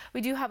today,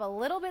 we do have a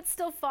little bit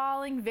still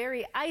falling.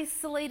 Very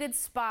isolated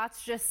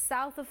spots just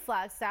south of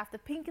Flagstaff. The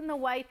pink and the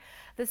white,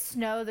 the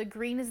snow, the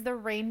green is the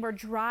rain. We're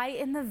dry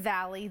in the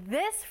valley.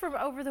 This from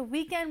over the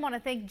weekend. Want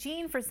to thank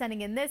Jean for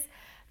sending in this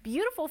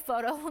beautiful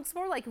photo. Looks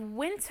more like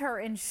winter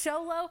in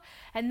Show Low.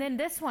 And then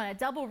this one, a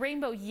double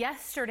rainbow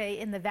yesterday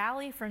in the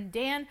valley from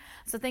Dan.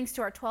 So thanks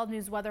to our 12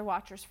 News weather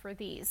watchers for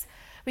these.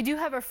 We do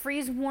have a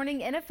freeze warning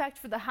in effect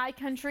for the high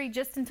country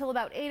just until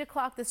about 8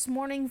 o'clock this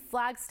morning.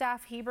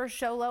 Flagstaff, Heber,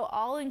 Show Low,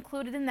 all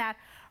included in that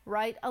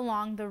right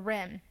along the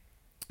rim.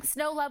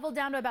 Snow level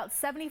down to about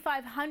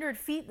 7,500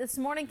 feet this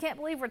morning. Can't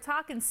believe we're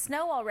talking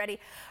snow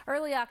already.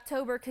 Early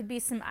October could be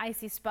some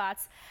icy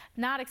spots.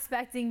 Not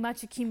expecting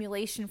much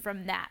accumulation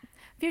from that.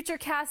 Future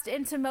cast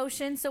into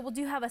motion, so we'll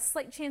do have a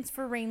slight chance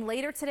for rain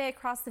later today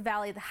across the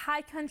valley, the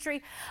high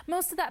country.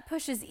 Most of that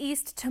pushes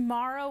east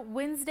tomorrow.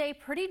 Wednesday,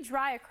 pretty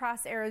dry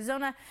across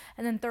Arizona.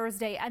 And then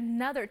Thursday,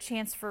 another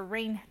chance for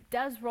rain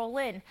does roll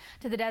in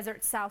to the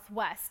desert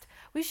Southwest.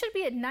 We should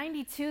be at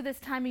 92 this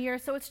time of year,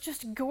 so it's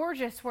just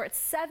gorgeous. We're at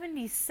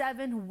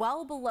 77,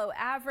 well below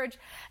average.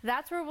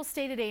 That's where we'll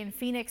stay today in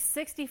Phoenix,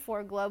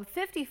 64 Globe,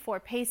 54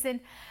 Payson,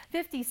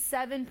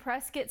 57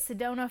 Prescott,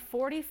 Sedona,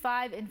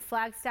 45 in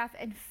Flagstaff,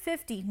 and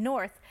 50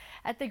 north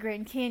at the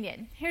Grand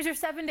Canyon. Here's your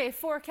 7-day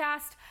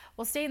forecast.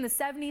 We'll stay in the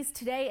 70s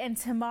today and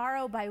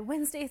tomorrow. By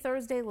Wednesday,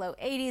 Thursday, low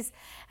 80s,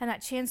 and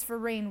that chance for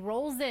rain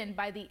rolls in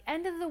by the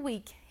end of the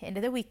week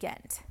into the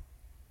weekend.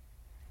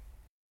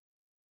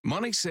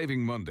 Money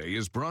Saving Monday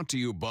is brought to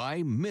you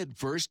by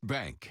MidFirst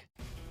Bank.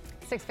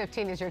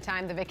 6:15 is your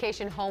time. The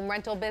vacation home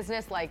rental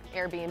business like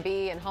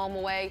Airbnb and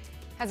HomeAway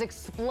has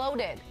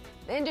exploded.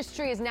 The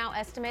industry is now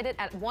estimated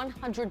at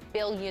 $100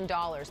 billion.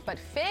 But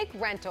fake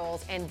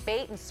rentals and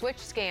bait and switch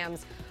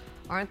scams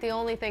aren't the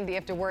only thing that you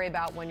have to worry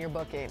about when you're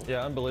booking.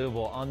 Yeah,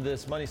 unbelievable. On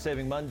this Money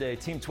Saving Monday,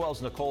 Team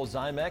 12's Nicole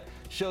Zymek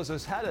shows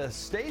us how to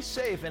stay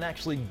safe and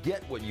actually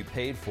get what you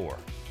paid for.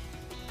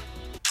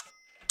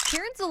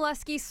 Karen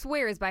Zaleski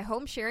swears by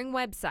home sharing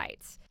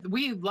websites.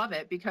 We love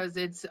it because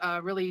it's a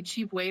really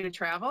cheap way to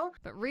travel.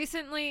 But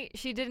recently,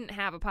 she didn't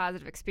have a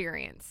positive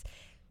experience.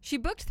 She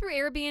booked through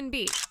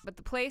Airbnb, but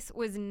the place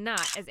was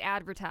not as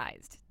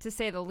advertised, to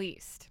say the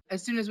least.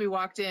 As soon as we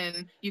walked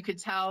in, you could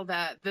tell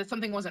that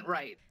something wasn't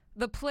right.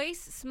 The place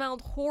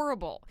smelled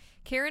horrible.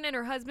 Karen and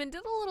her husband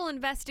did a little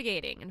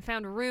investigating and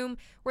found a room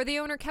where the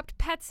owner kept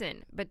pets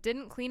in, but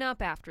didn't clean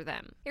up after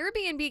them.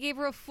 Airbnb gave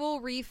her a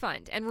full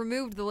refund and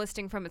removed the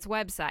listing from its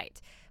website.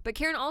 But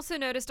Karen also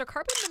noticed a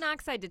carbon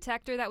monoxide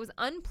detector that was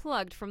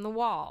unplugged from the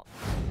wall.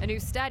 A new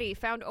study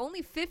found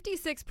only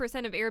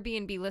 56% of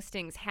Airbnb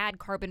listings had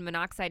carbon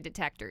monoxide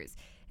detectors,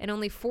 and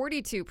only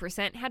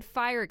 42% had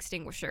fire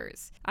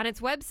extinguishers. On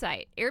its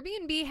website,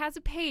 Airbnb has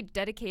a page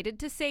dedicated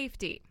to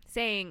safety,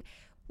 saying,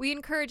 We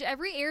encourage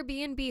every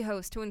Airbnb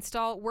host to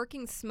install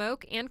working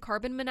smoke and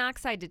carbon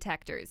monoxide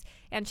detectors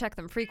and check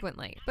them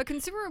frequently. But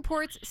Consumer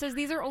Reports says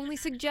these are only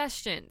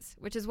suggestions,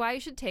 which is why you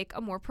should take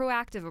a more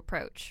proactive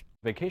approach.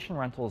 Vacation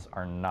rentals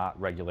are not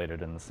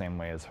regulated in the same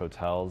way as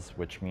hotels,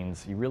 which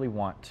means you really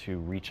want to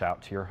reach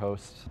out to your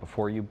host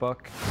before you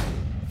book.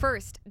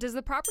 First, does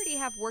the property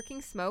have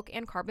working smoke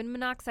and carbon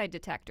monoxide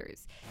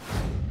detectors?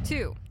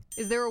 2,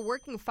 is there a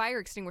working fire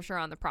extinguisher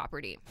on the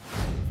property?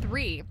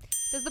 3,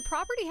 does the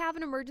property have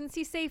an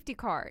emergency safety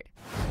card?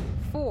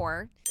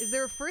 4, is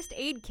there a first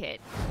aid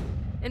kit?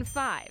 And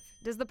 5,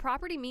 does the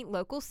property meet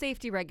local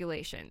safety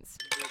regulations?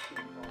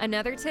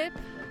 Another tip,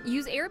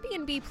 use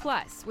Airbnb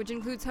Plus, which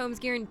includes homes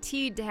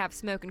guaranteed to have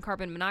smoke and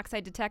carbon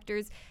monoxide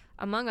detectors,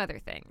 among other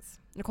things.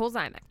 Nicole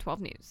Zymek,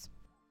 12 News.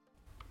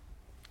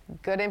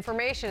 Good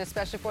information,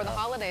 especially before the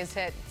holidays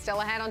hit.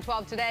 Still ahead on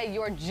 12 today,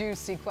 your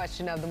juicy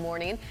question of the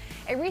morning.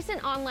 A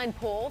recent online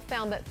poll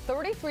found that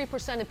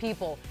 33% of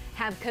people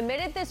have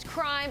committed this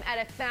crime at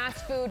a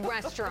fast food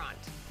restaurant.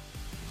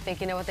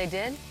 Think you know what they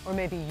did? Or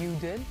maybe you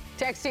did?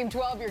 Text Team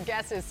 12 your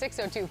guesses,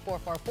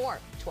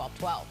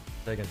 602-444-1212.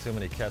 Taking too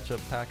many ketchup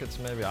packets,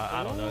 maybe?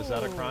 I don't know. Is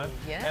that a crime?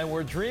 Yeah. And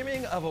we're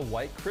dreaming of a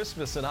white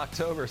Christmas in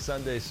October.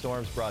 Sunday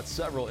storms brought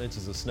several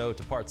inches of snow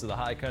to parts of the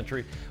high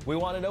country. We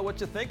want to know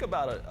what you think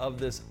about it, of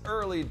this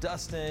early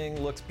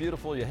dusting. Looks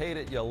beautiful. You hate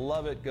it. You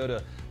love it. Go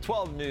to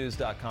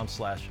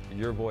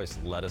 12news.com/yourvoice.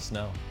 Let us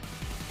know.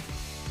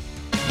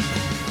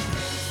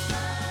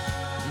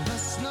 The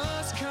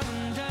snow's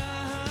coming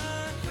down.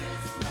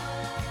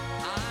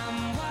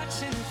 I'm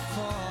watching it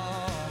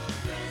fall.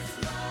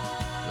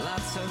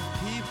 Lots of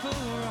people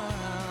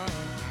around.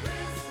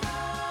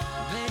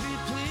 Baby,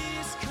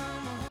 please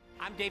come on.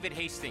 I'm David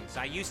Hastings.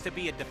 I used to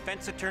be a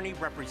defense attorney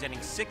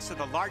representing 6 of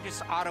the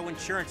largest auto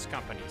insurance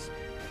companies.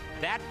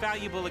 That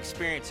valuable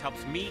experience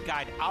helps me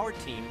guide our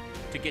team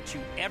to get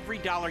you every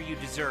dollar you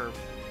deserve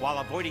while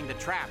avoiding the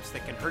traps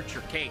that can hurt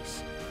your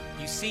case.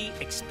 You see,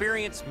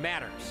 experience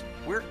matters.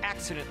 We're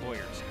accident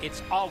lawyers.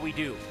 It's all we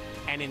do.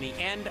 And in the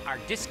end, our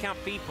discount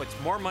fee puts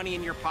more money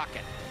in your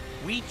pocket.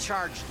 We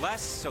charge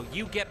less so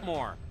you get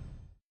more.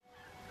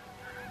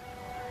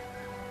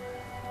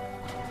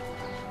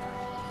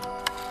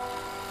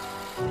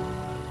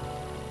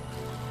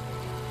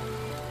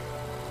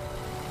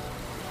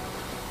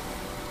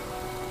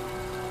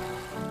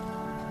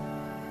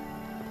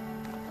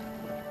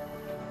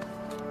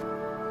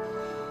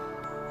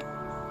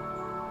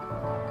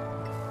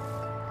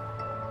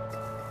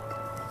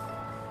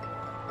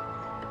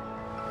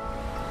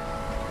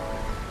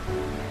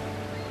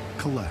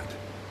 Colette,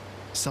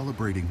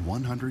 celebrating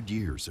 100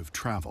 years of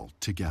travel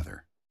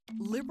together.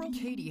 Liberal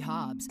Katie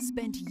Hobbs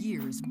spent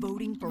years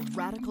voting for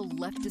radical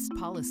leftist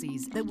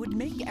policies that would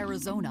make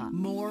Arizona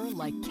more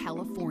like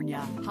California.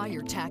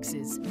 Higher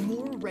taxes,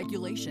 more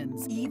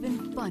regulations,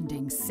 even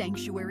funding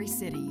sanctuary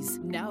cities.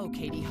 Now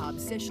Katie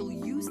Hobbs says she'll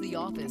use the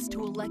office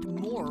to elect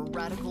more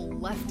radical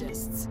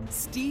leftists.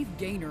 Steve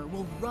Gaynor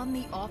will run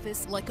the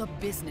office like a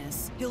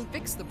business. He'll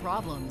fix the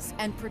problems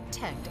and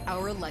protect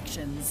our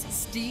elections.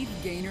 Steve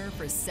Gaynor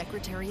for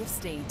Secretary of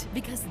State,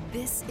 because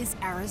this is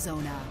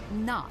Arizona,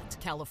 not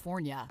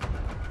California.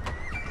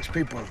 These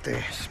people,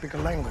 they speak a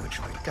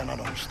language we cannot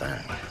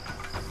understand.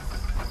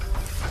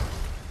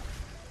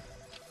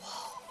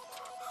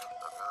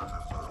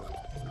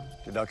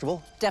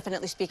 Deductible?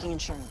 Definitely speaking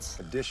insurance.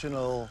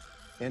 Additional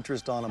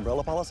interest on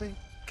umbrella policy?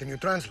 Can you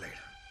translate?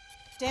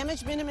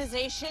 Damage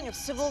minimization of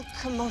civil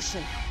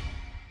commotion.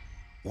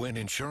 When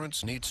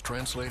insurance needs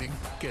translating,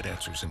 get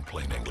answers in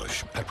plain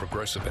English at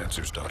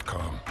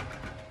progressiveanswers.com.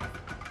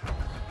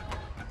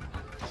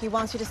 He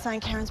wants you to sign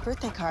Karen's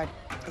birthday card.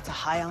 It's a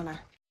high honor.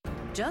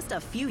 Just a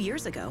few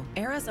years ago,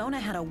 Arizona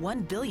had a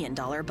 $1 billion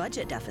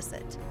budget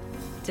deficit.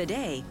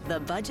 Today, the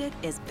budget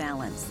is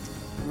balanced.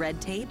 Red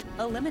tape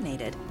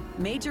eliminated.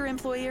 Major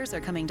employers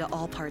are coming to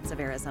all parts of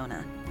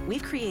Arizona.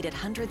 We've created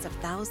hundreds of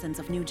thousands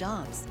of new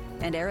jobs,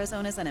 and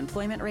Arizona's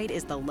unemployment rate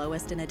is the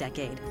lowest in a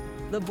decade.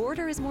 The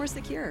border is more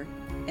secure,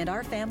 and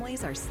our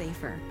families are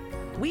safer.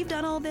 We've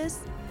done all this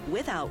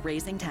without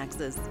raising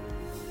taxes.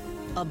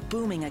 A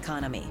booming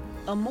economy,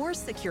 a more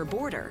secure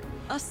border,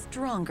 a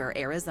stronger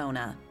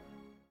Arizona.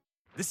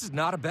 This is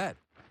not a bed.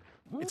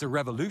 It's a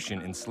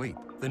revolution in sleep.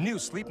 The new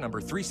Sleep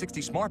Number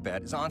 360 Smart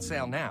Bed is on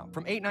sale now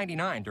from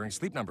 $8.99 during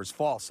Sleep Number's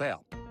fall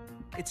sale.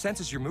 It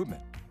senses your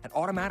movement and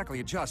automatically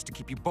adjusts to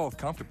keep you both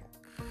comfortable.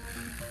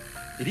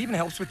 It even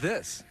helps with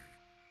this.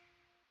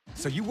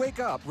 So you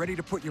wake up ready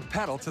to put your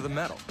pedal to the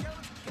metal.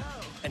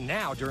 And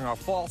now, during our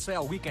fall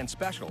sale weekend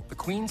special, the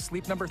Queen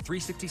Sleep Number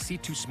 360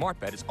 C2 Smart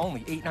Bed is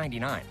only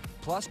 $8.99,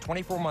 plus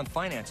 24-month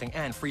financing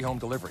and free home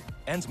delivery.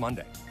 Ends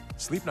Monday.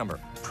 Sleep Number,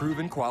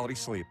 proven quality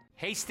sleep.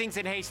 Hastings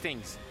and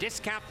Hastings,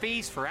 discount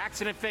fees for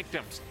accident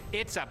victims.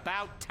 It's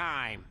about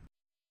time.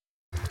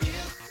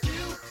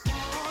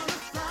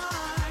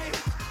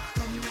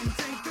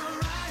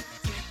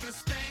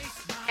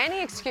 Any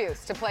any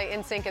excuse to play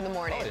NSYNC in the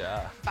morning. Oh,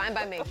 yeah. Fine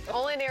by me.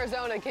 Only in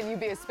Arizona can you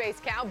be a space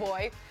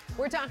cowboy.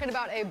 We're talking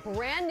about a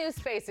brand new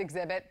space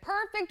exhibit,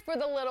 perfect for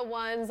the little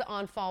ones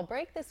on fall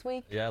break this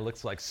week. Yeah, it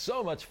looks like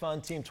so much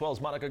fun. Team 12's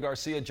Monica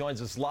Garcia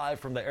joins us live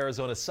from the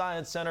Arizona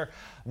Science Center.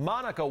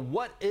 Monica,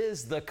 what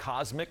is the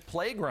Cosmic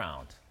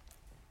Playground?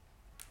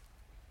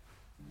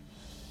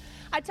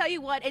 I tell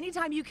you what,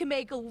 anytime you can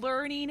make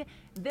learning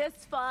this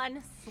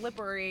fun,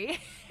 slippery,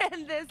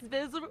 and this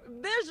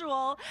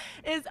visual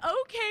is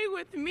okay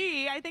with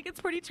me. I think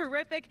it's pretty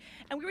terrific.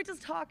 And we were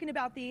just talking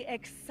about the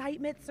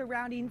excitement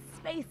surrounding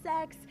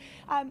SpaceX.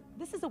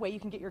 This is a way you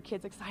can get your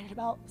kids excited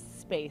about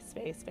space.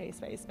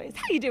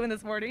 How you doing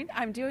this morning?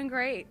 I'm doing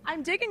great.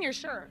 I'm digging your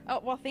shirt. Oh,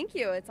 well, thank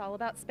you. It's all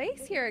about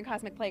space here in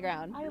Cosmic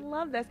Playground. I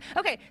love this.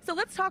 Okay, so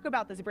let's talk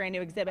about this brand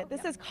new exhibit.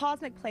 This is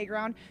Cosmic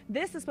Playground.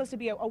 This is supposed to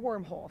be a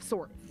wormhole of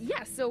sorts.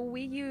 Yeah, so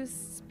we use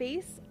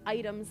space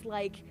items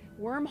like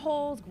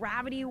wormholes,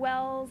 gravity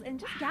wells, and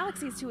just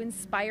galaxies to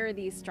inspire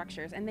these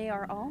structures. And they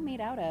are all made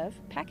out of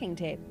packing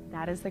tape.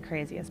 That is the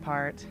craziest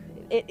part.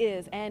 It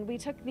is, and we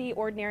took the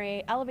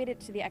ordinary, elevated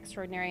it to the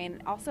extraordinary,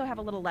 and also have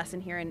a little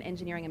lesson here in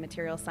engineering and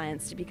material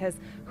science, because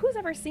who's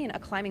ever seen a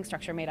climbing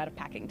structure made out of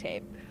packing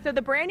tape? So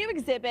the brand new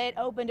exhibit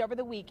opened over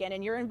the weekend,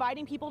 and you're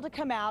inviting people to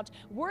come out.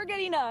 We're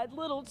getting a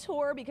little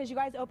tour because you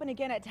guys open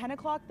again at 10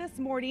 o'clock this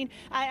morning.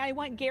 I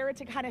want Garrett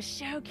to kind of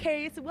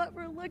showcase what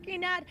we're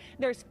looking at.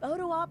 There's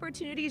photo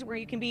opportunities where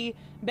you can be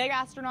big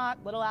astronaut,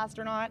 little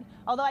astronaut,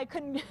 although I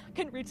couldn't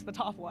reach the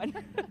top one.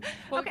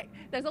 Well, okay,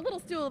 there's a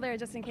little stool there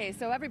just in case,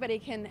 so everybody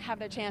can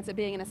have their chance at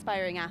being an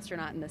aspiring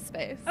astronaut in this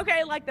space. Okay,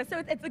 I like this.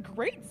 So it's a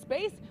great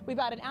space. We've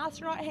got an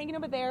astronaut hanging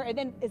over there, and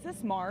then is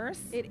this Mars?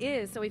 It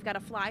is. So we've got a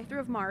fly through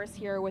of Mars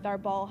here with our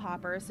ball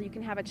hopper, so you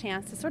can have a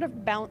chance to sort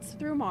of bounce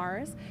through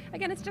Mars.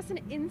 Again, it's just an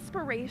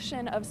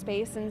inspiration of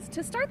space and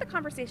to start the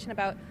conversation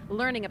about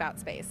learning about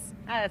space.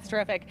 That's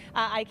terrific.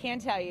 I can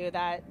tell you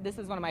that this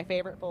is one of my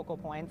favorite focal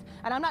points,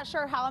 and I'm not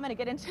sure how I'm going to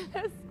get into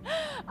this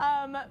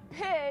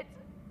pit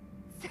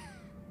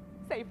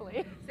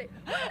safely.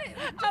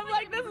 I'm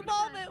like, this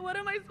ball pit, what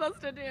am I supposed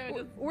to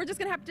do? We're just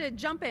going to have to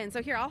jump in.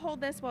 So here, I'll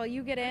hold this while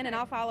you get in, and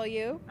I'll follow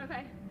you.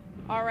 Okay.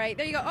 All right,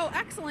 there you go. Oh,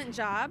 excellent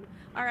job.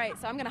 All right,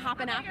 so I'm going to hop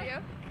in after you.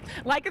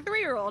 Like a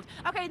 3-year-old.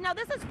 Okay, now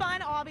this is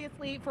fun,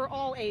 obviously, for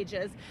all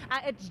ages.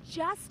 It's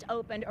just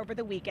opened over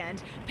the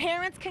weekend.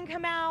 Parents can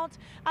come out.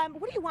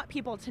 What do you want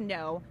people to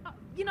know?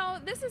 You know,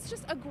 this is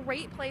just a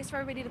great place for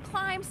everybody to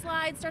climb,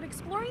 slide, start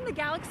exploring the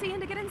galaxy,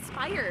 and to get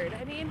inspired.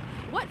 I mean,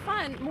 what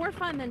fun, more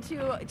fun than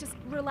to just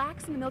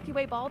relax in the Milky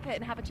Way ball pit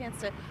and have a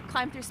chance to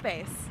climb through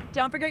space.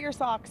 Don't forget your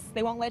socks.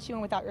 They won't let you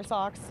in without your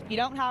socks. If you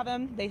don't have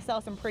them, they sell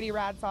some pretty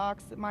rad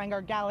socks. Mine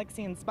are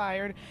galaxy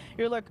inspired.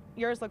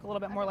 Yours look a little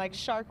bit more like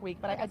Shark Week,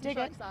 but I dig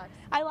it. Socks.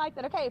 I like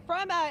that. Okay,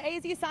 from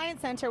AZ Science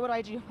Center, what do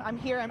I do? I'm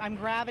here, I'm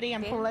gravity,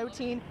 I'm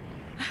floating.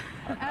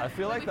 I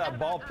feel like that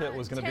ball pit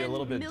was going to be a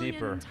little bit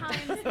deeper.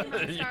 10 million times the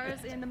amount of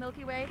stars in the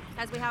Milky Way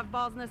as we have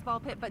balls in this ball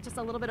pit, but just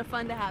a little bit of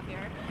fun to have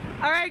here.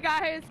 All right,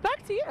 guys,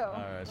 back to you. All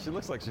right, she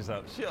looks like she's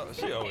out. She always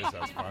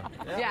has fun.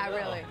 Yeah,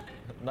 really.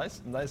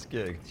 Nice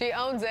gig. She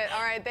owns it.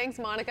 All right, thanks,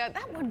 Monica.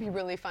 That would be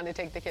really fun to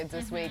take the kids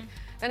this week.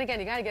 Then again,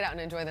 you got to get out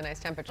and enjoy the nice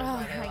temperatures while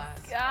they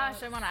last.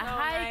 Gosh, I want to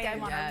hike, I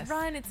want to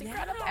run. It's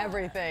incredible.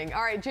 Everything.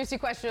 All right, juicy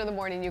question of the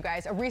morning, you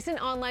guys. A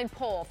recent online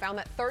poll found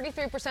that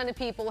 33% of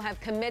people have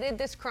committed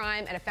this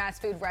crime at a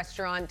fast food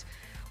restaurant.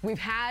 We've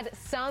had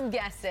some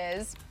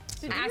guesses.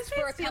 Asked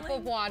for a cup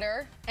of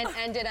water and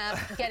ended up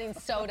getting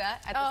soda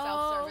at the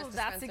self-service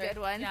dispenser. That's a good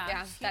one.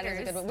 Yeah, that is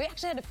a good one. We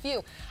actually had a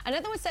few.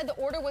 Another one said the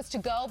order was to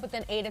go, but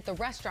then ate at the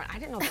restaurant. I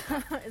didn't know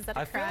that. Is that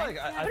a crime?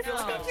 I feel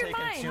like I've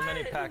taken too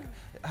many packs.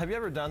 Have you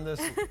ever done this?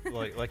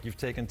 like you've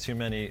taken too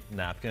many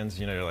napkins?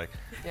 You know, you're like,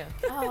 yeah.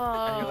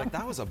 And you're like,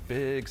 that was a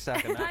big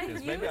stack of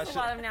napkins. Maybe I should. A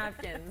lot of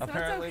napkins.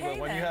 Apparently, so it's okay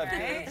but when then, you have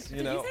right? kids,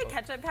 you know. Did you say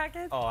ketchup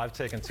packets? Oh, I've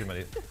taken too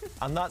many.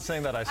 I'm not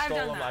saying that I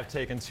stole them. I've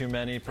taken too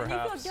many,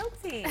 perhaps. You feel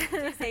guilty.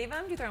 Do you save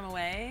them? Do you throw them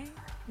away?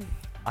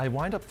 I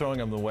wind up throwing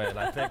them away, and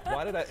I think,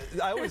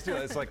 I always do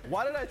it. It's like,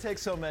 why did I take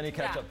so many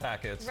ketchup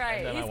packets? Right,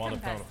 and then he's I want to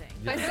throw them.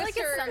 I feel like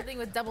it's something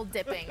with double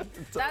dipping.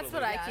 That's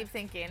what I keep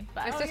thinking.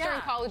 My sister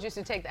in college used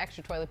to take the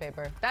extra toilet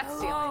paper. That's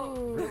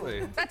stealing.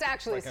 Really? That's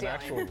actually like stealing. An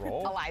actual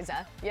roll?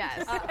 Eliza,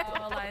 yes.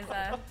 Uh-oh,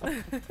 Eliza.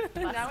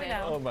 Now we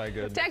know. Oh, my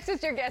goodness. Text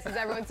us your guesses,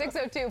 everyone.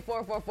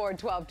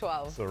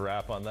 602-444-1212. It's a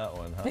wrap on that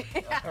one, huh?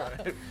 Yeah. All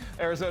right.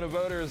 Arizona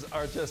voters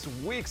are just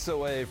weeks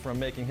away from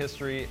making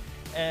history.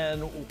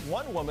 And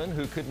one woman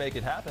who could make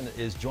it happen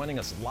is joining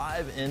us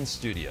live in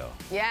studio.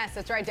 Yes,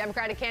 that's right.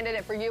 Democratic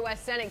candidate for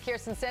U.S. Senate,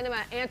 Kirsten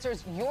Sinema,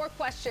 answers your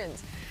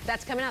questions.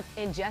 That's coming up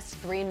in just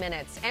 3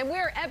 minutes. And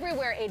we're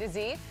everywhere, A to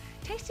Z,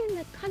 tasting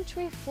the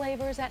country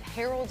flavors at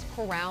Harold's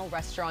Corral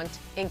restaurant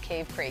in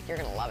Cave Creek. You're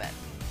going to love it.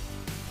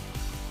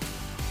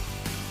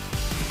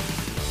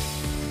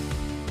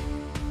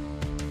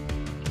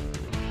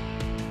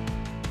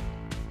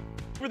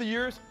 Over the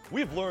years,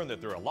 we've learned that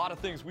there are a lot of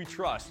things we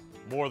trust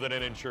more than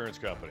an insurance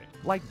company.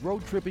 Like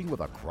road tripping with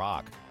a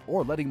croc,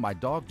 or letting my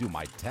dog do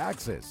my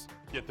taxes.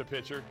 Get the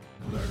picture?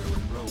 Learner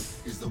Enroll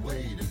is the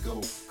way to go.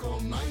 Call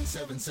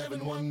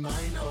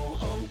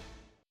 977-1900.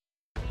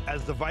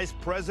 As the Vice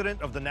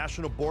President of the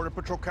National Border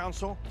Patrol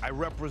Council, I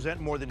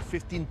represent more than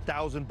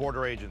 15,000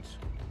 border agents.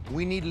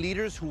 We need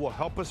leaders who will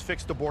help us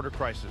fix the border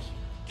crisis.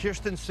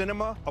 Kirsten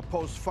Sinema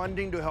opposed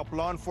funding to help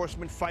law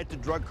enforcement fight the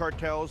drug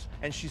cartels,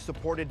 and she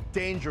supported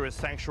dangerous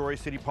sanctuary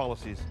city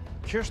policies.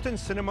 Kirsten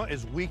Sinema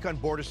is weak on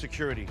border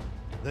security.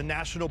 The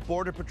National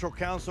Border Patrol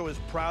Council is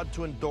proud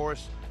to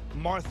endorse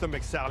Martha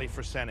McSally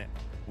for Senate.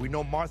 We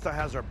know Martha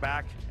has our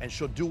back, and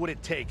she'll do what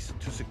it takes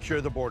to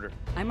secure the border.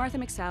 I'm Martha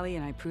McSally,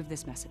 and I approve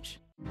this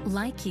message.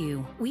 Like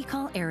you, we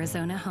call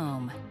Arizona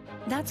home.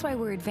 That's why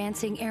we're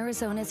advancing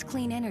Arizona's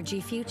clean energy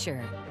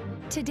future.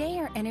 Today,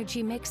 our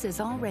energy mix is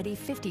already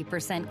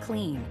 50%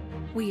 clean.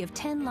 We have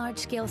 10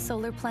 large-scale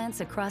solar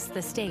plants across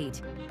the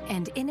state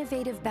and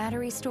innovative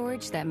battery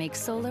storage that makes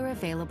solar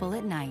available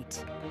at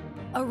night.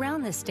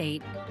 Around the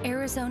state,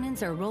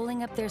 Arizonans are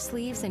rolling up their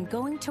sleeves and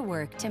going to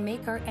work to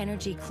make our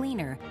energy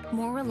cleaner,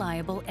 more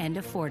reliable, and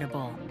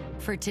affordable.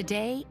 For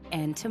today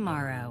and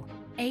tomorrow.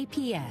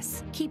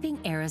 APS, keeping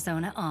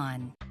Arizona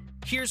on.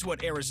 Here's what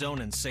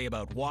Arizonans say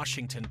about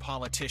Washington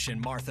politician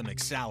Martha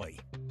McSally.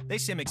 They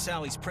say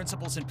McSally's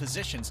principles and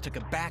positions took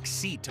a back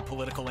seat to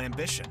political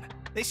ambition.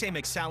 They say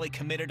McSally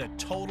committed a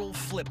total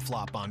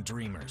flip-flop on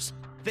Dreamers.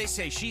 They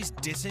say she's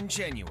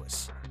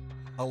disingenuous,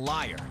 a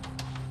liar,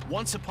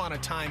 once upon a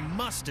time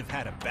must have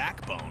had a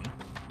backbone.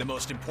 The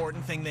most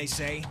important thing they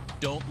say,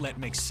 don't let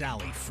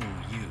McSally fool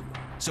you.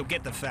 So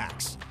get the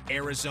facts.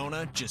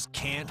 Arizona just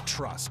can't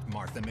trust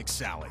Martha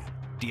McSally.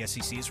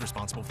 DSCC is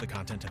responsible for the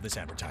content of this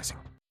advertising.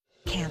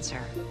 Cancer.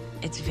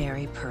 It's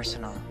very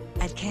personal.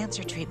 At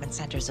Cancer Treatment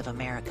Centers of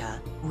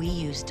America, we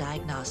use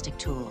diagnostic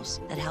tools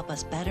that help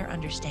us better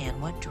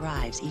understand what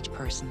drives each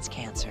person's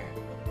cancer.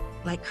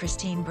 Like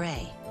Christine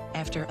Bray.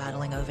 After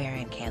battling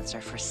ovarian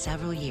cancer for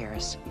several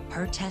years,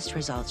 her test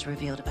results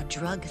revealed a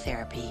drug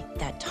therapy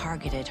that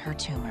targeted her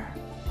tumor.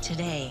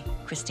 Today,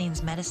 Christine's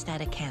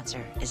metastatic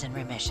cancer is in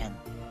remission.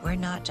 We're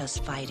not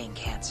just fighting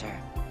cancer,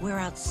 we're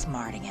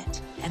outsmarting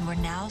it. And we're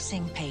now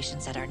seeing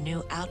patients at our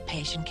new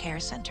outpatient care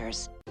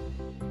centers.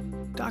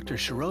 Dr.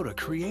 Shirota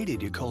created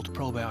Yakult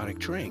probiotic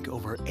drink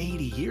over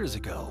 80 years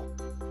ago.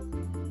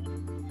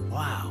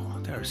 Wow,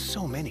 there are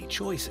so many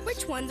choices.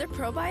 Which ones are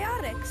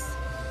probiotics?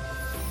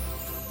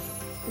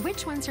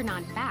 Which ones are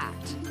not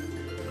backed?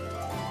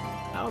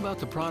 How about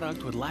the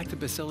product with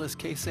Lactobacillus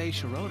casei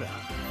Shirota?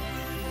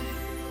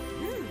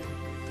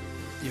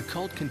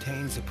 Yakult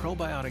contains the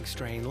probiotic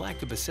strain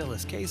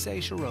Lactobacillus casei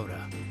Shirota.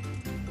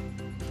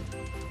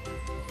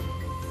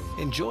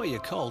 Enjoy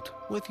Yakult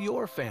with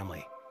your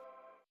family.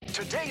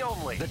 Today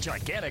only, the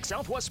gigantic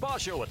Southwest Spa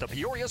Show at the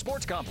Peoria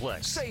Sports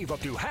Complex. Save up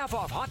to half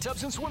off hot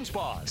tubs and swim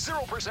spas.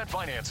 0%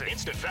 financing.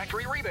 Instant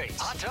factory rebates.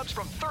 Hot tubs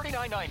from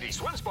 $39.90.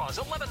 Swim spas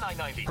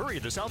 $11.990. Hurry,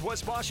 the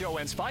Southwest Spa Show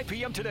ends 5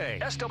 p.m. today.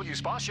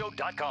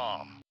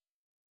 SWSpaShow.com.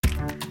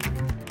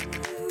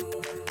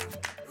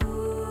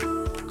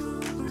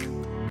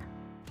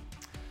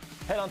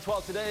 Head on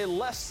 12 today,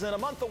 less than a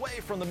month away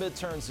from the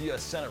midterms. The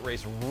U.S. Senate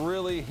race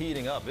really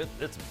heating up.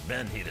 It's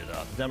been heated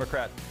up.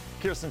 Democrat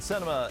Kirsten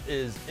Sinema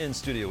is in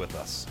studio with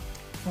us.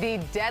 The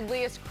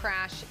deadliest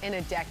crash in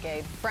a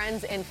decade.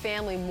 Friends and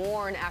family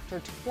mourn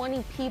after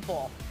 20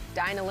 people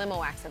die in a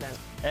limo accident.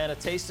 And a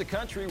taste of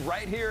country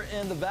right here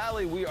in the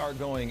Valley. We are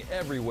going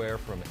everywhere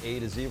from A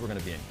to Z. We're going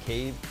to be in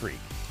Cave Creek.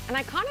 An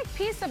iconic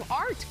piece of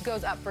art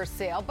goes up for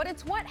sale, but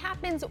it's what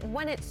happens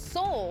when it's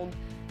sold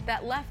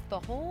that left the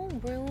whole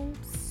room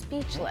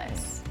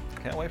speechless.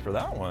 Can't wait for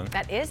that one.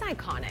 That is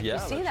iconic.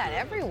 Yeah, you see that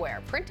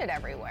everywhere, printed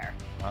everywhere.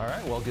 All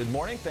right, well, good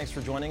morning. Thanks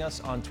for joining us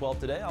on 12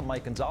 today. I'm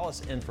Mike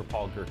Gonzalez, in for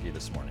Paul Gerke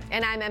this morning.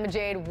 And I'm Emma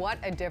Jade. What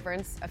a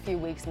difference a few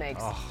weeks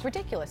makes. Oh. It's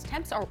ridiculous.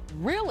 Temps are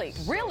really,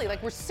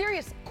 like we're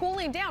serious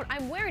cooling down.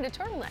 I'm wearing a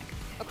turtleneck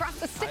across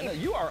the state. I know,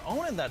 you are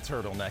owning that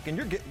turtleneck, and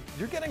you're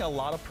getting a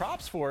lot of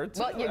props for it,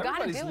 too. Well, you gotta do it.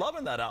 Everybody's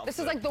loving that outfit. This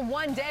is like the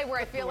one day where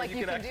I feel like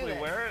you can do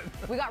this. Wear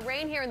it. We got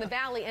rain here in the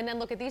Valley, and then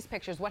look at these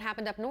pictures. What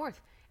happened up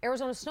north?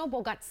 Arizona Snow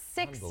Bowl got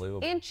 6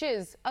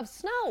 inches of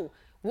snow.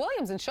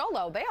 Williams and Show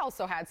Low, they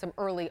also had some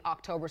early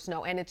October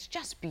snow, and it's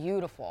just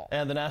beautiful.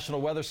 And the National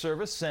Weather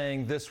Service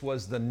saying this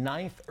was the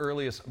 9th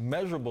earliest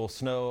measurable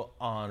snow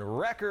on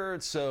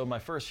record. So my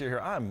first year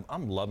here,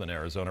 I'm loving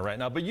Arizona right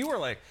now. But you were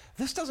like,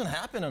 this doesn't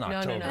happen in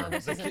October. No,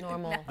 this isn't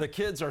normal. The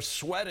kids are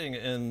sweating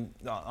in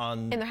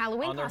their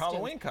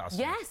Halloween costumes.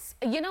 Yes.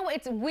 You know,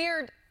 it's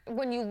weird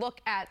when you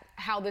look at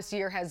how this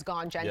year has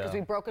gone, Jen, because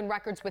we've broken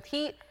records with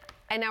heat,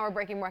 and now we're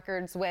breaking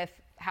records with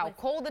how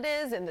cold it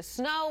is and the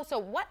snow. So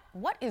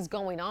what is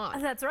going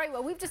on? That's right.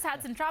 Well, we've just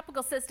had some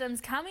tropical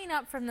systems coming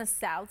up from the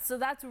south, so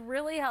that's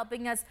really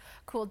helping us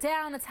cool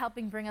down. It's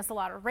helping bring us a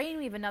lot of rain.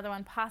 We have another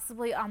one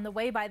possibly on the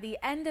way by the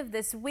end of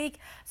this week.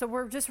 So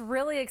we're just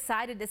really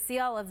excited to see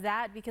all of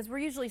that because we're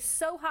usually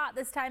so hot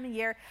this time of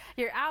year.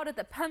 You're out at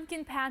the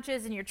pumpkin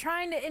patches and you're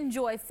trying to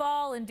enjoy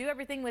fall and do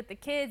everything with the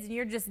kids and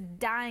you're just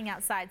dying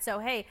outside. So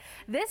hey,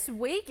 this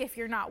week, if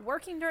you're not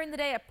working during the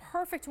day, a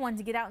perfect one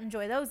to get out and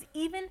enjoy those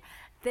even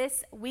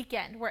this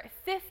weekend. We're at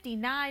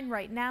 59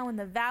 right now in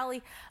the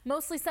valley.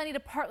 Mostly sunny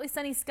to partly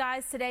sunny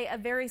skies today. A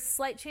very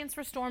slight chance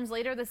for storms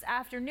later this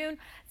afternoon.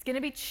 It's going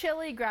to be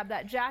chilly. Grab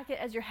that jacket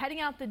as you're heading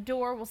out the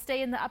door. We'll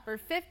stay in the upper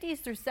 50s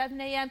through 7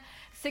 a.m.,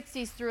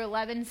 60s through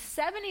 11,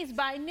 70s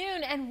by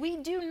noon, and we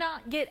do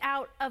not get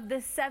out of the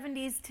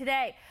 70s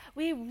today.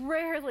 We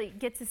rarely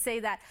get to say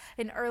that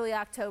in early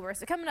October.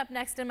 So coming up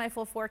next in my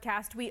full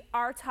forecast, we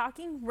are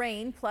talking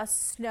rain plus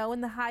snow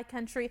in the high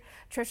country.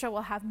 Trisha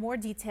will have more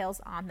details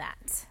on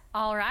that.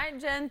 All right,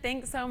 Jen,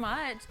 thanks so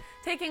much.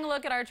 Taking a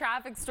look at our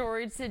traffic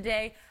story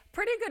today.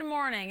 Pretty good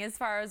morning as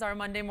far as our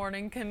Monday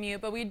morning commute,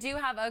 but we do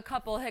have a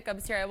couple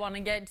hiccups here I want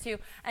to get to,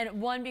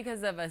 and one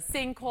because of a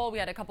sinkhole. We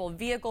had a couple of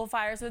vehicle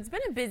fires, so it's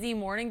been a busy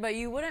morning, but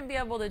you wouldn't be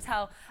able to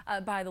tell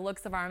by the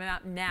looks of our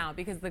map now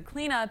because the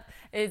cleanup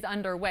is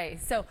underway.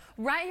 So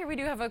right here we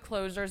do have a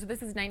closure. So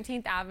this is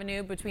 19th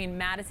Avenue between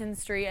Madison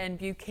Street and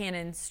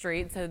Buchanan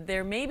Street. So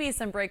there may be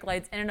some brake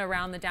lights in and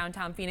around the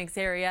downtown Phoenix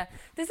area.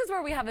 This is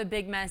where we have a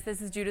big mess.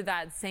 This is due to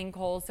that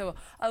sinkhole, so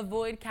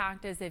avoid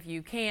Cactus if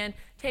you can.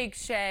 Take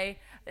Shea,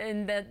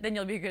 and then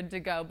you'll be good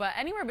to go. But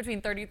anywhere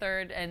between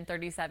 33rd and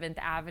 37th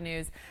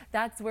Avenues,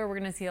 that's where we're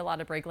going to see a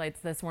lot of brake lights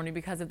this morning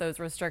because of those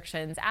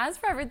restrictions. As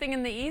for everything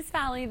in the East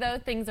Valley, though,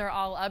 things are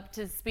all up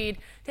to speed.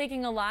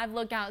 Taking a live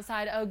look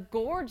outside, a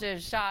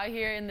gorgeous shot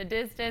here in the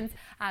distance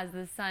as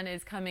the sun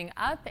is coming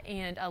up,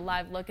 and a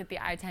live look at the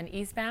I-10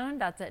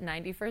 eastbound. That's at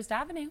 91st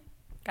Avenue.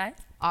 Guys?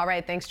 All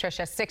right, thanks,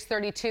 Trisha.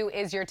 6:32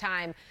 is your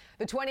time.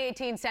 The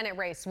 2018 Senate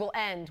race will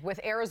end with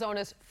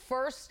Arizona's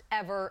first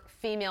ever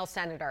female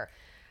senator.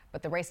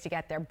 But the race to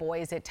get there,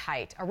 boy, is it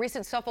tight. A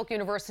recent Suffolk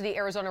University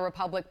Arizona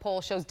Republic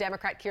poll shows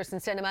Democrat Kyrsten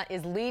Sinema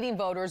is leading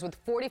voters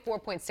with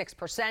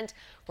 44.6%.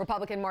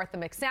 Republican Martha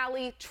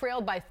McSally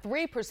trailed by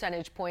 3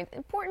 percentage points.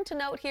 Important to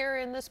note here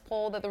in this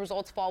poll that the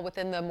results fall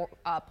within the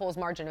poll's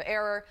margin of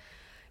error.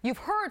 You've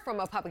heard from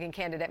Republican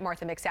candidate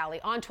Martha McSally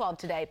on 12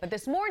 today, but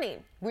this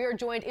morning we are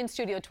joined in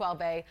Studio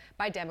 12A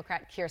by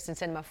Democrat Kyrsten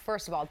Sinema.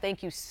 First of all,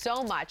 thank you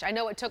so much. I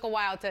know it took a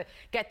while to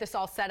get this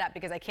all set up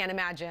because I can't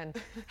imagine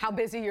how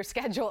busy your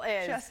schedule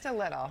is. Just a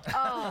little.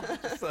 Oh,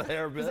 Just a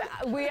hair bit.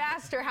 We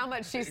asked her how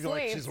much she sleeps.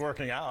 Like she's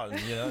working out, and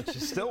you know,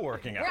 she's still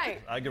working out. Right.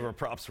 I give her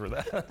props for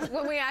that.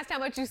 When we asked how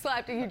much you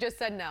slept, you just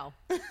said no.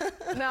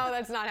 No,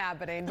 that's not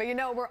happening. But you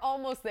know, we're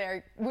almost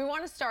there. We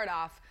want to start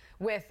off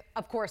with,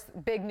 of course,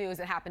 big news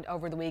that happened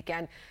over the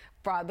weekend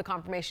for the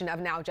confirmation of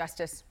now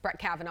Justice Brett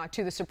Kavanaugh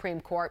to the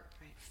Supreme Court.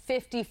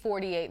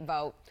 50-48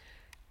 vote.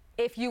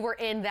 If you were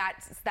in that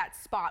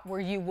spot where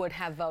you would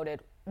have voted,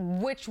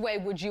 which way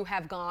would you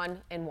have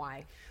gone and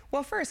why?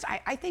 Well, first,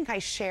 I think I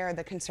share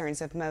the concerns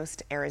of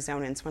most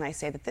Arizonans when I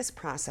say that this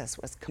process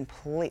was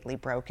completely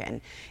broken.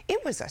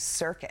 It was a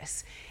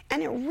circus,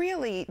 and it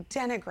really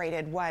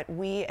denigrated what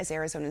we as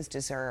Arizonans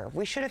deserve.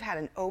 We should have had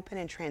an open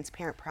and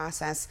transparent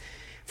process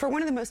for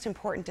one of the most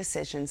important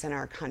decisions in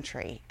our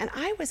country. And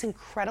I was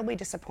incredibly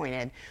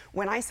disappointed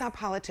when I saw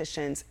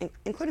politicians,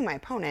 including my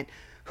opponent,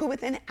 who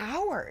within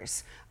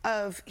hours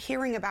of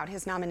hearing about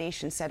his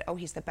nomination said, oh,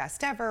 he's the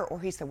best ever or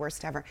he's the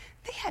worst ever.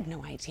 They had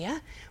no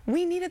idea.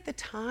 We needed the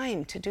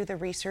time to do the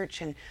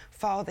research and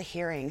follow the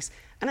hearings.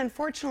 And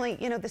unfortunately,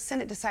 you know, the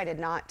Senate decided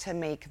not to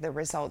make the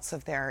results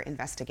of their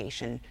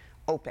investigation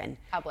open.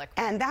 Public.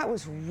 And that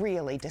was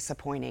really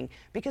disappointing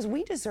because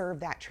we deserve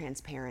that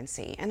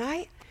transparency. And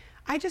I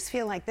just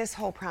feel like this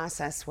whole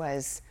process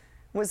was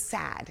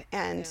sad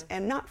and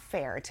not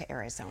fair to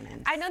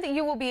Arizonans. I know that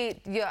you will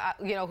be, you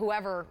know,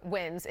 whoever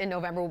wins in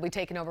November will be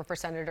taking over for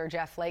Senator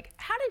Jeff Flake.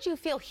 How did you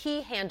feel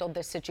he handled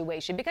this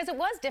situation? Because it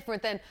was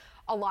different than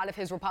a lot of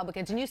his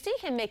Republicans, and you see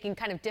him making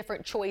kind of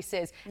different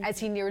choices as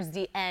he nears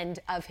the end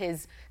of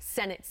his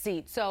Senate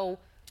seat. So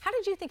how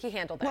did you think he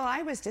handled it? Well,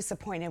 I was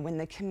disappointed when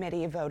the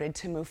committee voted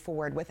to move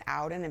forward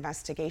without an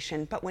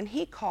investigation, but when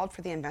he called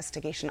for the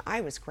investigation,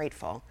 I was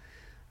grateful.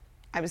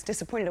 I was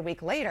disappointed a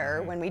week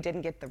later when we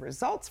didn't get the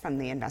results from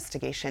the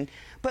investigation,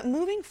 but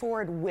moving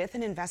forward with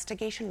an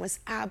investigation was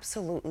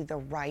absolutely the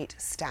right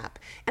step,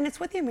 and it's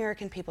what the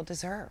American people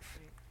deserve.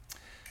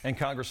 And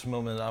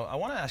Congresswoman, I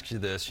want to ask you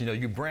this. You know,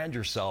 you brand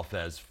yourself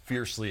as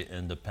fiercely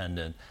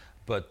independent,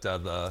 but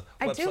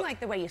I do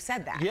like the way you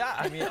said that. Yeah,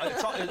 I mean,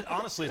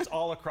 honestly, it's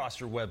all across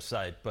your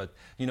website. But,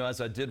 you know,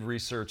 as I did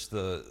research,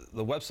 the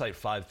website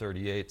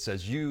 538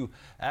 says you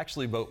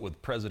actually vote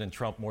with President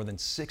Trump more than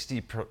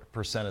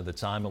 60% of the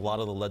time. A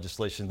lot of the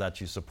legislation that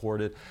you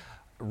supported,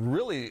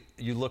 really,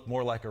 you look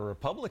more like a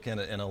Republican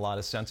in a lot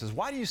of senses.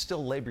 Why do you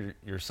still label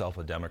yourself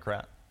a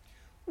Democrat?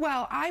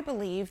 Well, I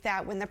believe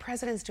that when the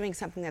president's doing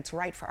something that's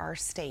right for our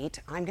state,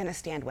 I'm going to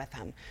stand with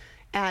him.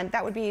 And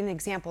that would be an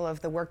example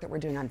of the work that we're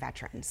doing on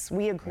veterans.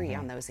 We agree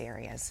on those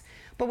areas.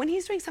 But when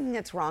he's doing something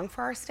that's wrong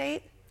for our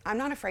state, I'm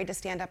not afraid to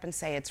stand up and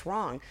say it's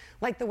wrong.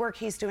 Like the work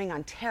he's doing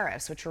on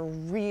tariffs, which are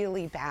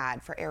really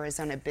bad for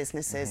Arizona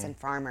businesses and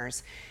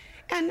farmers.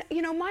 And,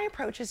 you know, my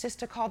approach is just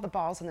to call the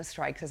balls and the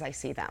strikes as I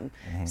see them.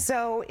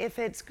 So if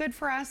it's good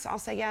for us, I'll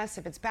say yes.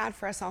 If it's bad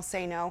for us, I'll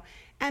say no.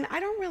 And I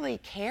don't really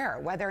care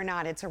whether or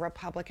not it's a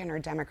Republican or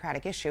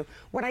Democratic issue.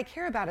 What I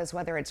care about is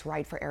whether it's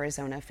right for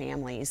Arizona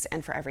families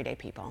and for everyday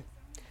people.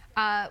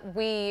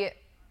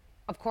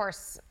 Of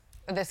course,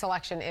 this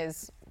election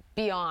is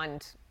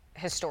beyond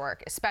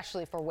historic,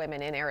 especially for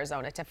women in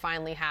Arizona, to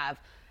finally have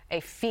a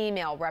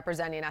female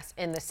representing us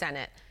in the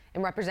Senate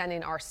and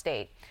representing our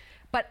state.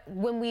 But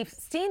when we've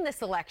seen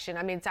this election,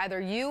 I mean, it's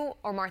either you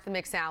or Martha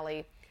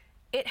McSally,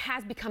 it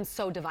has become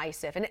so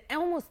divisive. And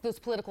those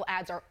political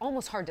ads are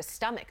almost hard to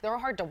stomach. They're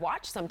hard to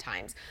watch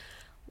sometimes.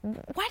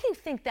 Why do you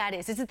think that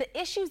is? Is it the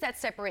issues that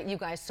separate you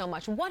guys so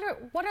much? What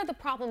are the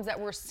problems that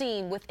we're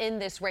seeing within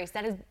this race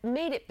that has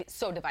made it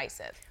so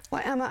divisive?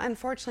 Well, Emma,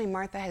 unfortunately,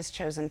 Martha has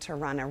chosen to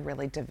run a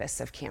really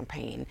divisive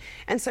campaign.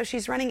 And so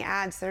she's running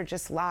ads that are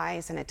just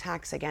lies and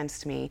attacks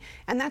against me.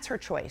 And that's her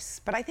choice.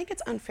 But I think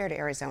it's unfair to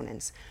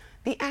Arizonans.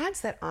 The ads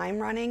that I'm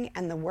running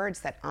and the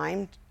words that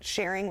I'm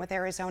sharing with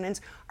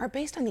Arizonans are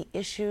based on the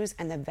issues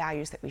and the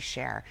values that we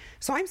share.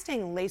 So I'm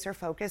staying laser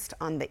focused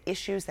on the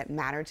issues that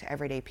matter to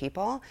everyday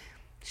people.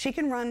 She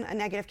can run a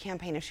negative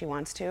campaign if she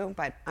wants to,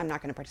 but I'm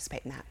not going to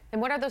participate in that. And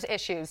what are those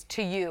issues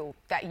to you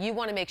that you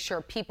want to make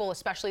sure people,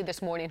 especially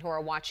this morning who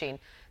are watching,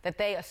 that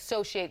they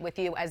associate with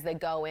you as they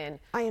go in?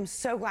 I am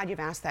so glad you've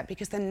asked that,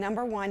 because the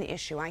 #1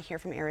 issue I hear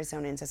from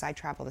Arizonans as I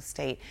travel the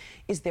state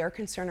is their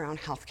concern around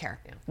health care.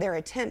 Their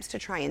attempts to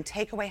try and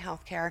take away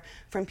health care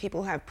from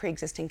people who have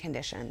pre-existing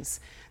conditions.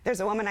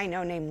 There's a woman I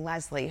know named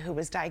Leslie who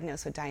was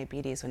diagnosed with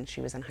diabetes when she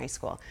was in high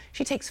school.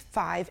 She takes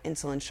 5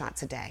 insulin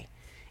shots a day.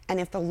 And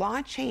if the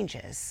law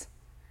changes,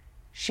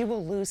 she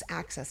will lose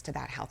access to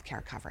that health care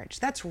coverage.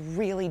 That's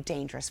really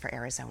dangerous for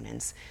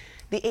Arizonans.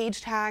 The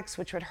age tax,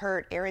 which would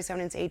hurt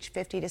Arizonans aged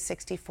 50 to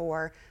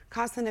 64,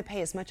 cause them to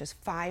pay as much as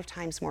 5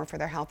 times more for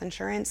their health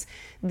insurance.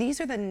 These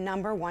are the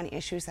 #1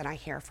 issues that I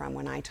hear from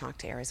when I talk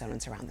to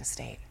Arizonans around the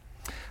state.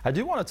 I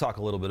do want to talk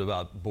a little bit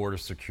about border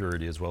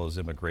security as well as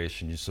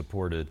immigration. You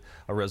supported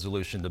a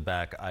resolution to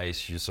back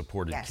ICE. You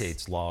supported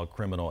Kate's Law,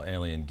 Criminal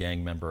Alien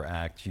Gang Member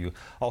Act. You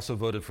also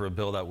voted for a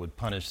bill that would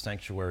punish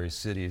sanctuary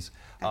cities.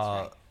 That's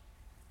right.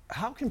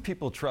 How can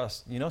people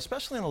trust, you know,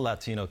 especially in the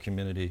Latino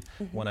community,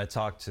 when I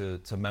talk to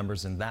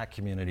members in that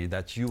community,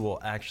 that you will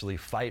actually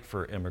fight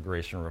for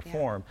immigration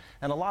reform?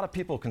 And a lot of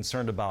people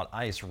concerned about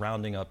ICE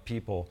rounding up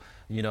people.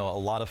 You know, a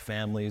lot of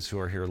families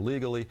who are here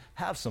legally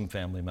have some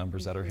family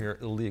members that are here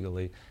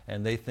illegally,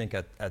 and they think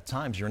at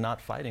times you're not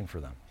fighting for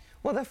them.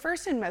 Well, the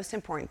first and most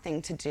important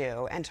thing to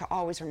do and to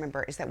always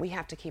remember is that we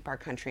have to keep our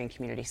country and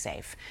community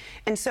safe.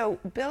 And so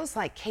bills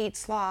like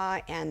Kate's Law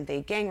and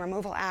the Gang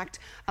Removal Act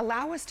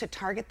allow us to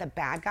target the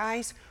bad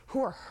guys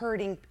who are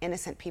hurting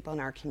innocent people in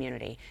our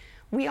community.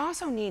 We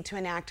also need to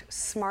enact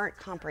smart,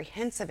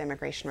 comprehensive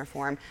immigration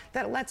reform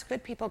that lets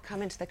good people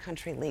come into the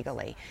country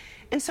legally.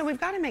 And so we've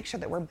got to make sure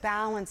that we're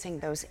balancing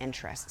those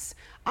interests.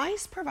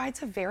 ICE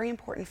provides a very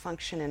important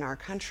function in our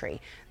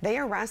country. They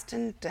arrest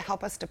and to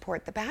help us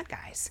deport the bad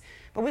guys.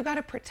 But we've got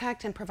to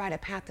protect and provide a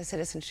path to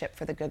citizenship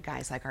for the good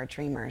guys like our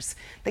dreamers,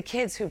 the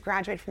kids who've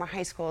graduated from our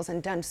high schools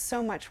and done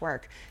so much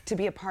work to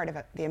be a part of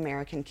the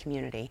American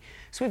community.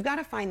 So we've got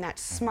to find that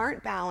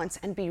smart balance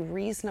and be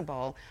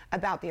reasonable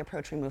about the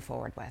approach we move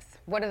forward with.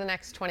 What do the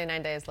next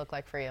 29 days look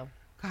like for you?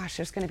 Gosh,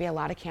 there's going to be a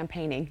lot of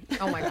campaigning.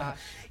 Oh my gosh.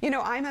 You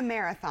know, I'm a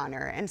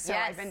marathoner, and so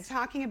I've been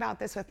talking about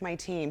this with my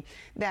team,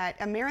 that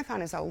a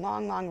marathon is a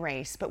long, long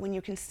race, but when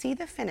you can see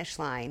the finish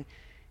line,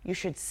 you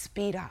should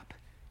speed up.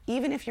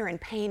 Even if you're in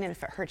pain and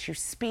if it hurts, you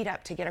speed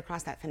up to get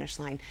across that finish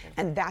line.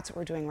 And that's what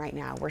we're doing right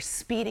now. We're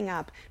speeding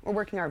up. We're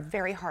working our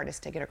very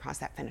hardest to get across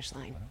that finish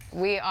line.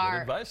 We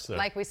are,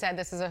 like we said,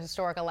 this is a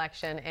historic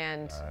election,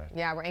 and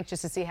yeah, we're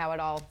anxious to see how it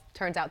all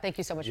turns out. Thank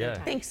you so much for your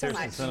time. Thanks so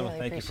much. Really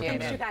thank you for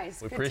coming in. You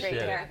guys. We appreciate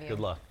it. Good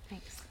luck.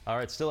 Thanks. All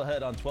right, still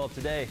ahead on 12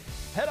 today.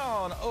 Head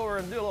on over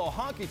and do a little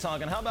honky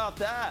tonk, and how about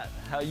that?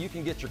 How you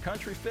can get your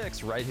country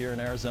fix right here in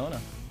Arizona.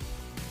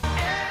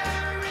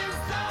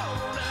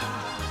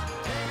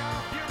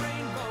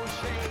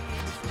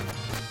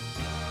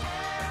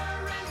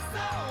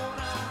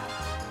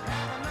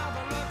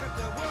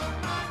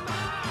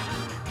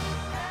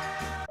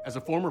 As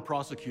a former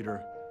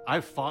prosecutor,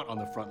 I've fought on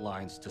the front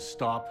lines to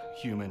stop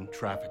human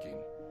trafficking.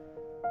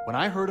 When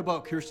I heard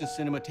about Kyrsten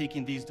Sinema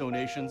taking these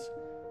donations,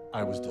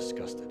 I was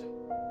disgusted.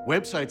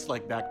 Websites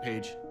like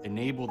Backpage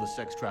enable the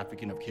sex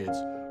trafficking of kids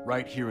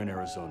right here in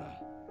Arizona.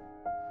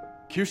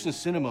 Kyrsten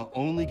Sinema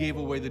only gave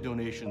away the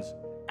donations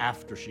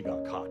after she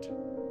got caught.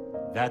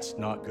 That's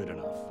not good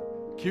enough.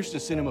 Kyrsten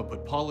Sinema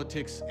put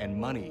politics and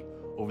money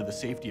over the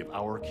safety of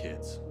our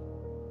kids.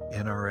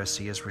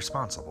 NRSC is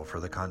responsible for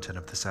the content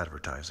of this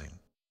advertising.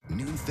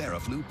 New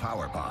TheraFlu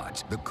Power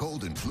Pods, the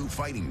cold and flu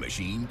fighting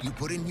machine you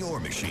put in your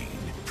machine.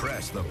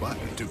 Press the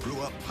button to brew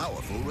up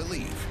powerful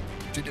relief.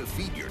 to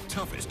defeat your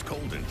toughest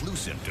cold and flu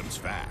symptoms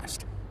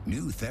fast.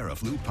 New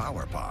Theraflu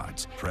Power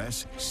Pods.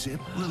 Press,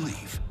 sip,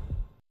 relief.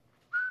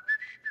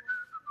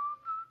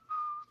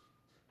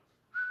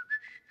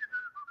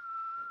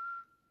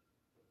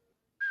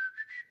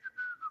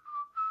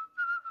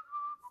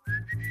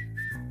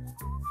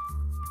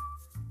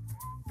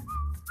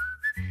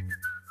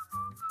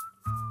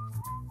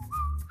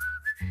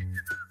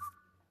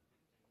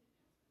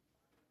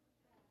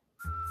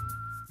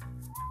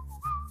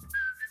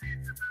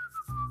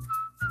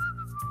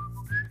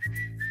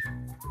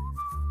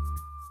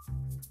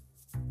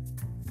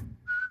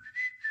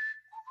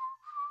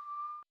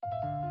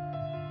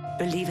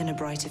 Believe in a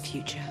brighter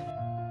future.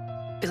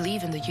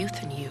 Believe in the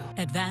youth in you.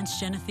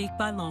 Advanced Genifique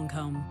by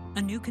Longcomb.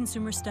 A new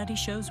consumer study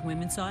shows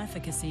women saw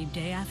efficacy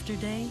day after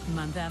day,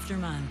 month after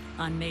month,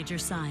 on major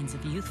signs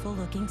of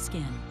youthful-looking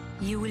skin.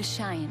 You will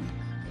shine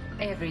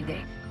every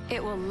day.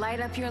 It will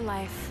light up your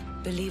life.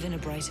 Believe in a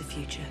brighter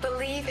future.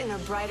 Believe in a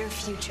brighter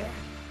future.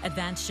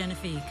 Advanced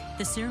Genifique,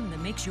 the serum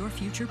that makes your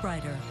future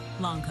brighter.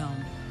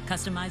 Longcomb.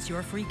 Customize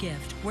your free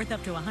gift, worth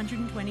up to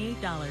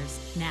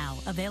 $128. Now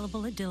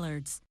available at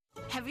Dillard's.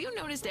 Have you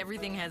noticed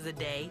everything has a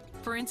day?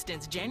 For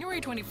instance,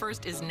 January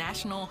 21st is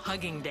National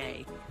Hugging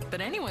Day.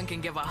 But anyone can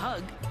give a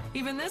hug.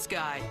 Even this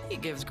guy, he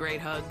gives great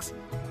hugs.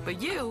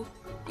 But you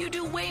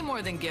do way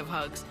more than give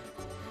hugs.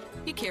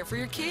 You care for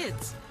your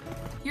kids,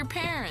 your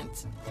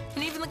parents,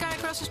 and even the guy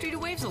across the street who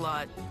waves a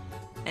lot.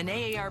 And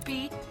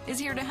AARP is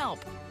here to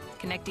help,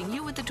 connecting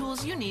you with the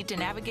tools you need to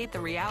navigate the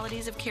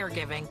realities of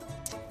caregiving.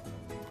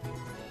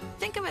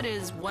 Think of it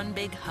as one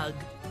big hug.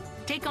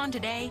 Take on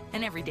today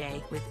and every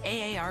day with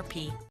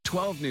AARP.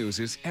 12 News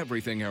is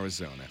everything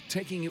Arizona,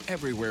 taking you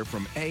everywhere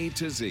from A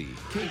to Z.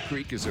 Cave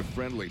Creek is a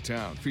friendly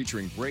town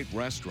featuring great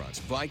restaurants,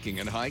 biking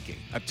and hiking,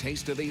 a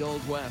taste of the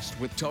Old West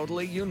with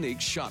totally unique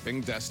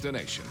shopping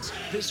destinations.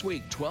 This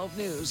week, 12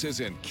 News is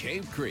in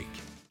Cave Creek.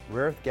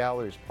 Rare Earth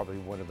Gallery is probably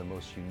one of the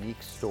most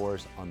unique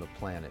stores on the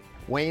planet.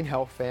 Wayne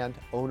Helfand,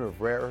 owner of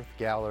Rare Earth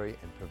Gallery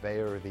and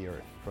purveyor of the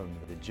earth. From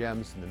the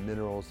gems and the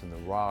minerals and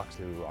the rocks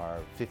to our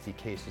 50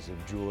 cases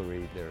of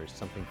jewelry, there is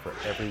something for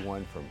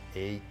everyone from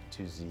A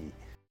to Z.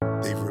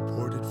 They've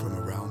reported from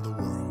around the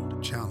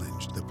world,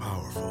 challenged the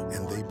powerful,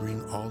 and they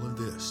bring all of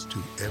this to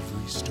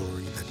every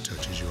story that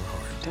touches your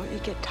heart. Don't you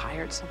get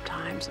tired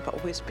sometimes of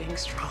always being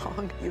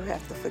strong? You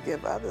have to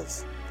forgive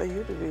others for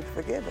you to be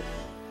forgiven.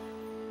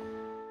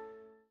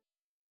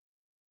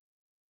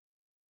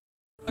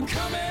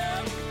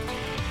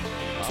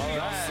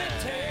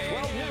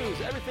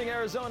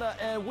 Arizona,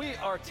 and we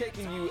are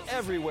taking you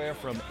everywhere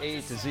from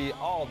A to Z.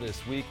 All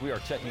this week, we are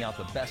checking out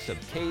the best of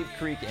Cave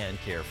Creek and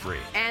Carefree.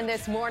 And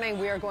this morning,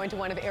 we are going to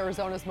one of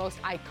Arizona's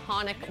most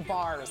iconic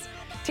bars.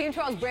 Team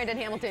 12's Brandon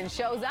Hamilton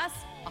shows us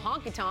a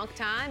honky-tonk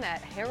time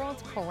at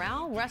Harold's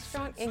Corral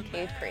Restaurant in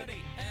Cave Creek.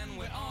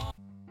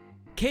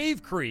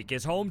 Cave Creek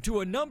is home to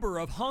a number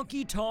of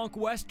honky-tonk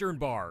Western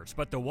bars,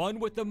 but the one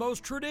with the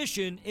most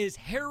tradition is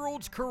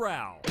Harold's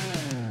Corral.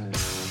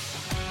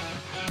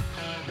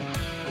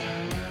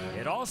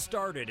 It all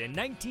started in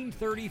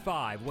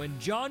 1935 when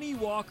Johnny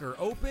Walker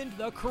opened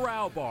the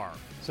Corral Bar.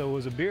 So it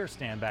was a beer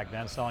stand back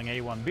then selling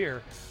A1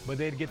 beer, but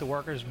they'd get the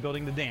workers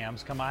building the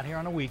dams come out here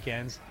on the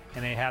weekends,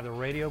 and they'd have the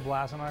radio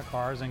blast on our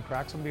cars and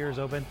crack some beers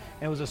open,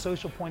 and it was a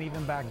social point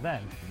even back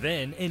then.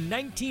 Then in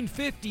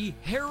 1950,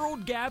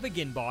 Harold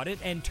Gavigan bought it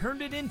and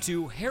turned it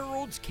into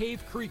Harold's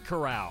Cave Creek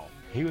Corral.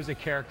 He was a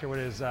character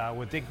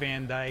with Dick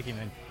Van Dyke,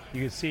 and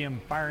you could see him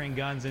firing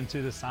guns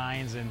into the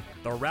signs. And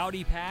the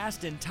rowdy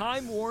past and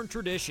time-worn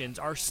traditions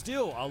are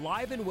still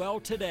alive and well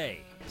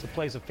today. It's a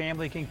place a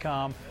family can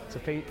come. It's a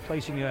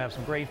place you can have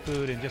some great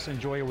food and just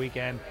enjoy your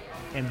weekend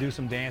and do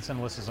some dancing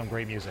and listen to some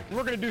great music.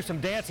 We're going to do some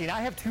dancing.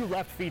 I have 2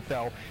 left feet,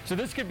 though, so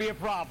this could be a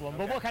problem.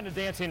 But what kind of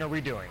dancing are we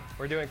doing?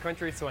 We're doing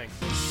country swing.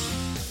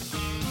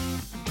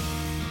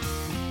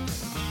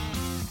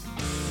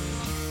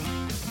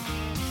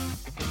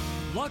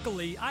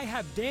 Luckily, I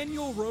have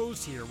Daniel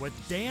Rose here with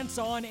Dance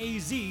On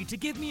AZ to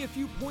give me a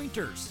few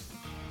pointers.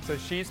 So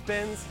she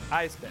spins,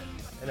 I spin.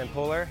 And then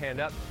pull her,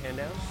 hand up, hand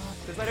down.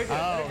 Just let her do it. Oh,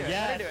 let her do it.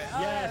 yes, Let her do it. Oh,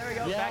 yes, there we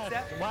go. yes.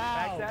 Back step.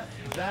 Wow. Back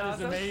step. That is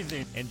awesome?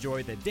 amazing.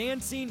 Enjoy the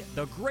dancing,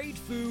 the great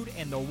food,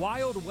 and the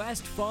Wild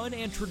West fun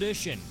and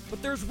tradition.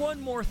 But there's one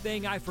more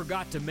thing I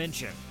forgot to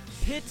mention.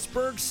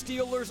 Pittsburgh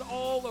Steelers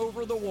all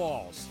over the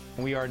walls.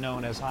 We are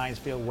known as Heinz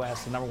Field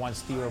West, the #1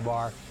 Steeler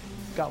bar.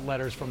 Got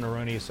letters from the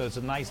Rooney, so it's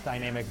a nice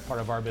dynamic part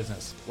of our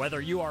business. Whether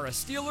you are a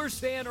Steelers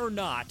fan or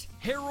not,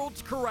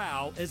 Harold's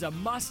Corral is a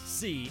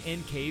must-see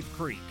in Cave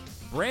Creek.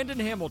 Brandon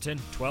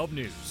Hamilton, 12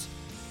 News.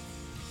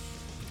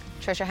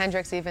 Trisha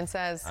Hendricks even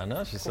says, I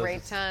know, she says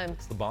great time.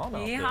 It's the bomb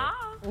out Yeehaw.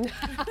 there.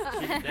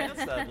 She can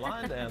dance that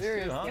line dance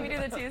too, huh? Can we do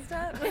the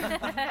two-step?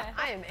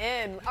 I am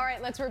in. All right,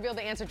 let's reveal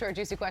the answer to our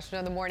juicy question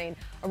of the morning.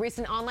 A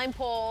recent online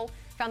poll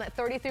found that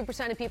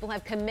 33% of people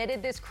have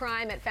committed this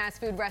crime at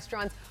fast food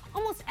restaurants.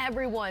 Almost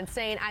everyone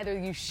saying either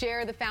you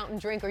share the fountain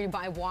drink or you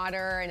buy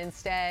water and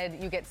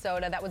instead you get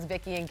soda. That was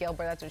Vicky and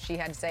Gilbert. That's what she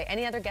had to say.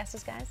 Any other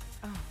guesses, guys?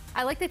 Oh.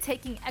 I like the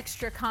taking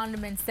extra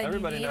condiments than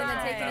Everybody you need knows and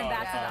then that. taking them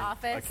back to the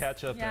office. A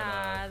ketchup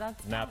and a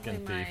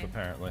napkin thief,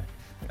 apparently.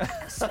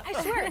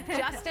 I swear,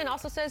 Justin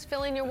also says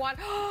fill in your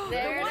water.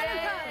 There the water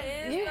it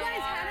cup. is. You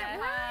guys had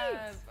it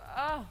right.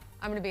 Oh,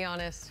 I'm going to be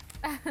honest.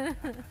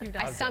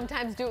 I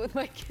sometimes do it with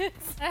my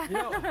kids. You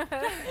know,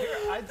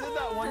 I did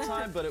that one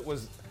time, but it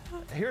was.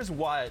 Here's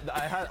why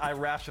I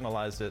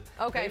rationalized it.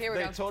 Okay, here we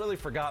go. They totally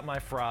forgot my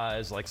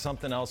fries, like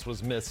something else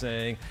was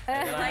missing.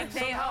 And then Like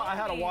somehow I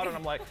had a water, and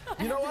I'm like,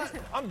 you know what?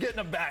 I'm getting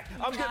them back.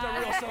 I'm getting a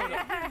real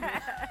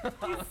soda.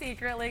 He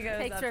secretly goes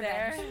Takes up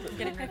revenge. there,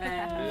 getting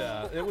revenge.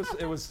 Yeah,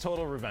 it was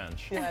total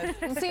revenge. Yes.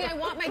 See, I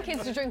want my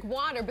kids to drink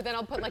water, but then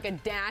I'll put like a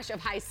dash of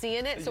high C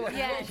in it, so it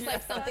looks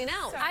like something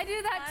else. I do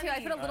that too.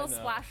 I put a little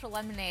splash of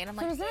lemonade. I'm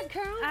like, does that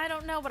count? I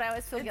don't know, but I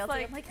always feel It's guilty.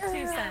 like I'm like,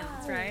 2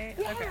 cents, right?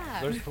 Yeah. Okay.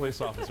 There's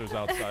police officers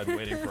outside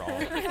waiting for all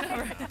of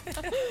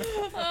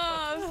it.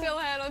 Oh, still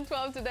ahead on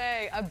 12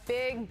 today. A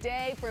big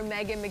day for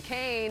Meghan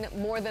McCain.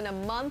 More than a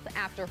month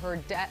after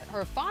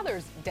her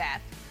father's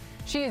death,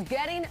 she is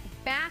getting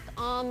back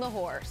on the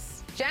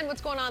horse. Jen,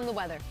 what's going on in the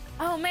weather?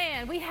 Oh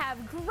man, we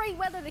have great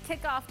weather to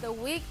kick off the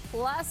week.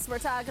 Plus, we're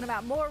talking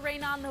about more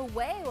rain on the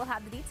way. We'll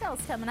have the details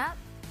coming up.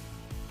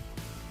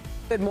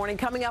 Good morning.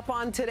 Coming up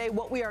on today,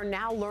 what we are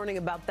now learning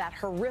about that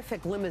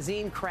horrific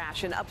limousine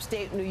crash in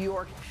upstate New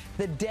York,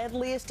 the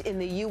deadliest in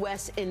the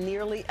U.S. in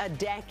nearly a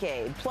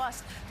decade.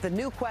 Plus, the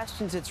new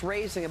questions it's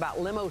raising about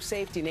limo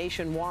safety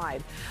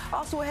nationwide.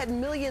 Also ahead,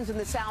 millions in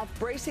the South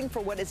bracing for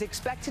what is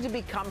expected to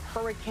become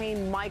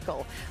Hurricane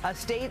Michael. A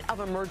state of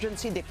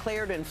emergency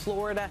declared in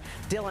Florida.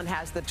 Dylan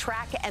has the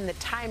track and the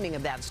timing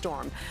of that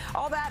storm.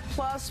 All that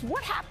plus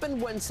what happened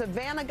when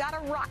Savannah got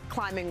a rock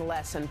climbing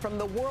lesson from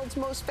the world's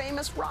most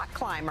famous rock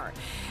climber.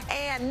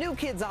 And New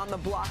Kids on the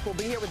Block will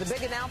be here with a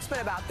big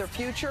announcement about their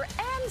future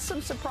and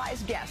some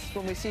surprise guests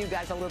when we see you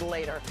guys a little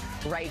later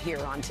right here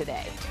on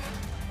Today.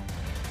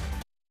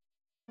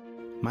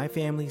 My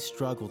family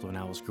struggled when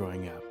I was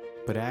growing up,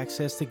 but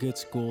access to good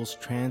schools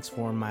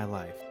transformed my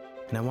life,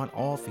 and I want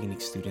all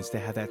Phoenix students to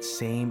have that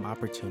same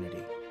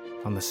opportunity.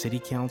 On the City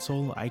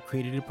Council, I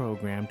created a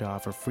program to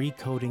offer free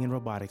coding and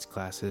robotics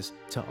classes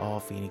to all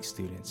Phoenix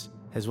students,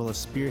 as well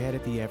as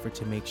spearheaded the effort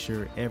to make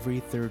sure every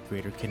third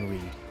grader can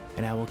read.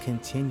 And I will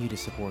continue to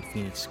support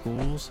Phoenix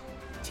schools,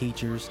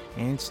 teachers,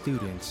 and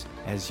students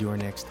as your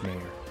next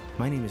mayor.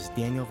 My name is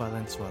Daniel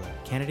Valenzuela,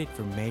 candidate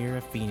for mayor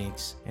of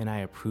Phoenix, and I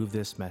approve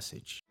this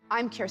message.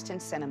 I'm Kirsten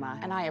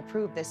Sinema, and I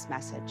approve this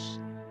message.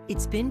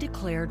 It's been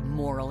declared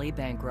morally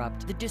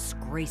bankrupt, the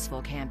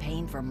disgraceful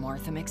campaign for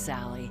Martha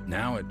McSally.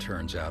 Now it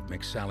turns out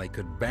McSally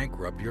could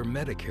bankrupt your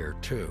Medicare,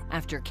 too.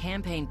 After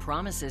campaign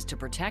promises to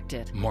protect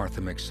it,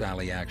 Martha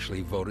McSally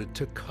actually voted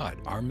to cut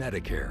our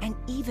Medicare. And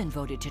even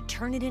voted to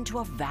turn it into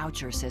a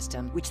voucher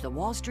system, which the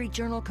Wall Street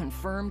Journal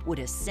confirmed would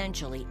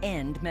essentially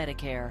end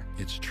Medicare.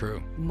 It's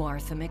true.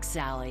 Martha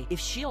McSally, if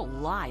she'll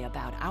lie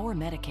about our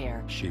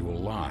Medicare, She will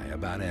lie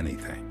about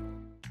anything.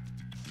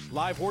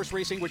 Live horse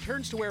racing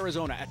returns to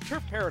Arizona at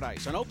Turf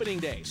Paradise on opening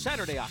day,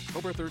 Saturday,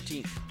 October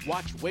 13th.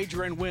 Watch,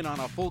 wager, and win on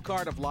a full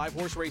card of live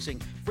horse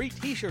racing. Free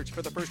t-shirts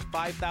for the first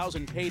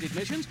 5,000 paid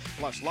admissions,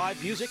 plus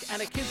live music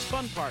and a kids'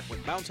 fun park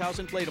with bounce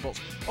house inflatables.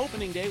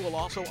 Opening day will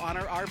also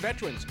honor our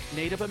veterans,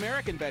 Native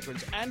American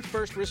veterans, and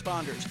first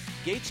responders.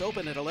 Gates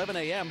open at 11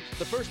 a.m.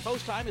 The first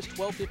post time is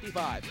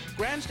 12:55.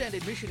 Grandstand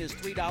admission is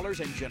 $3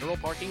 and general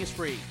parking is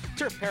free.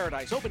 Turf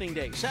Paradise opening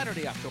day,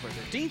 Saturday, October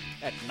 13th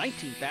at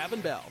 19th Ave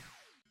and Bell.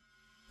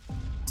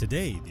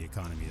 Today, the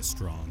economy is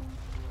strong,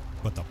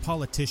 but the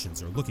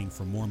politicians are looking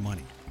for more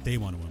money. They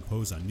want to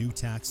impose a new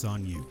tax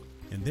on you,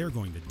 and they're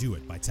going to do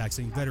it by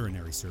taxing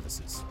veterinary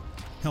services,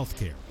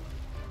 healthcare,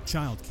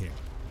 childcare,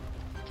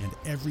 and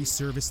every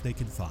service they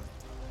can find.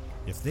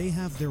 If they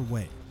have their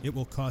way, it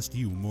will cost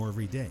you more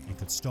every day and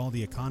could stall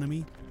the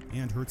economy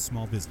and hurt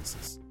small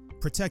businesses.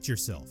 Protect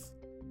yourself.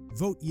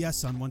 Vote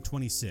yes on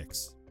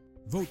 126.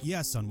 Vote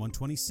yes on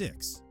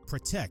 126.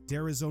 Protect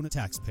Arizona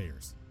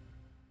taxpayers.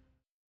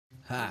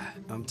 Hi,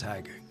 I'm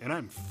Tiger. And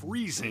I'm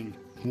freezing.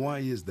 Why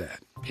is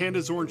that?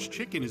 Panda's orange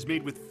chicken is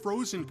made with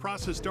frozen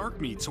processed dark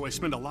meat, so I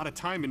spend a lot of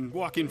time in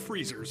walk-in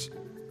freezers.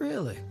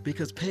 Really?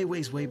 Because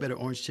Payway's Way Better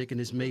Orange Chicken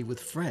is made with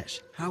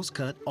fresh,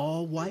 house-cut,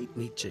 all-white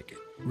meat chicken.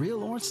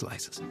 Real orange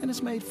slices. And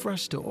it's made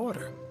fresh to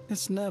order.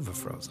 It's never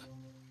frozen.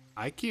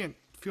 I can't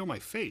feel my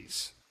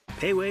face.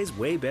 Payway's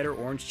Way Better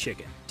Orange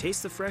Chicken.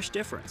 Taste the fresh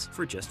difference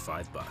for just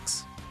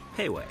 $5.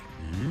 Payway.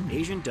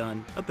 Asian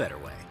done a better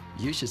way.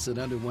 You should sit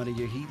under one of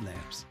your heat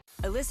lamps.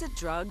 Illicit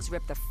drugs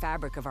rip the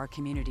fabric of our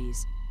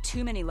communities.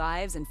 Too many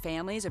lives and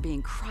families are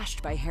being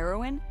crushed by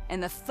heroin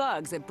and the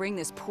thugs that bring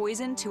this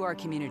poison to our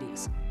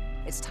communities.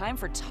 It's time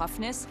for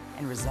toughness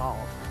and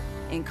resolve.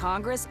 In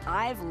Congress,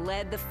 I've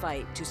led the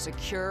fight to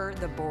secure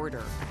the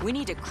border. We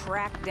need to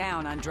crack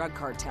down on drug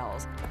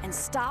cartels and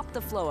stop the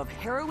flow of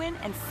heroin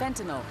and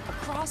fentanyl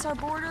across our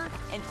border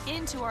and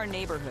into our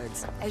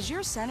neighborhoods. As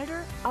your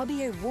senator, I'll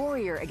be a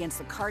warrior against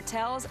the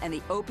cartels and the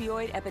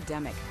opioid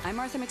epidemic. I'm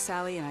Martha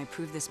McSally, and I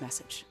approve this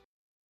message.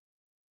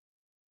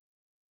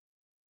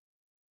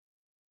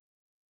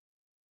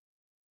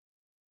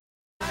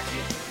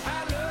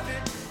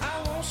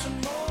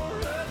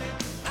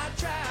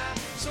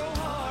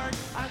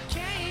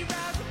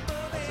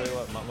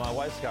 My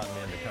wife's gotten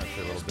me into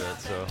country a little bit,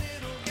 so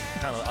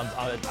kind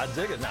of I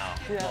dig it now.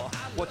 Yeah. Well,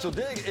 what you'll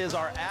dig is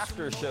our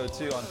after show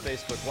too on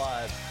Facebook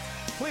Live.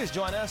 Please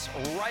join us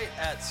right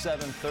at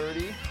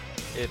 7:30.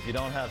 If you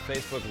don't have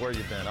Facebook, where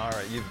you been? All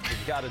right, you've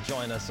got to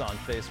join us on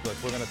Facebook.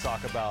 We're going to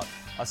talk about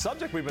a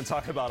subject we've been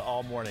talking about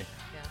all morning.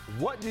 Yeah.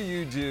 What do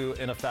you do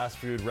in a fast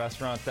food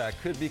restaurant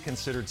that could be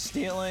considered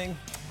stealing?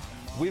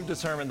 We've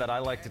determined that I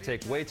like to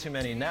take way too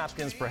many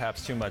napkins,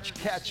 perhaps too much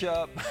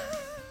ketchup.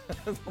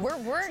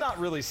 It's not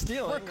really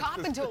stealing. We're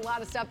copping to a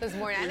lot of stuff this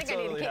morning. I think I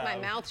need to keep my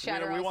mouth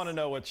shut. We want to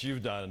know what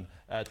you've done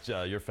at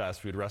your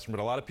fast food restaurant.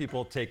 But a lot of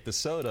people take the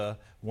soda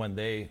when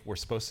they were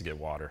supposed to get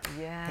water.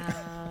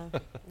 Yeah.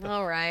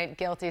 All right.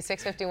 Guilty.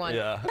 6:51.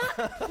 Yeah.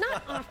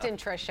 Not often,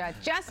 Trisha.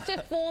 Just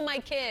to fool my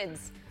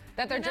kids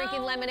that they're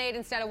drinking lemonade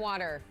instead of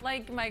water.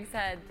 Like Mike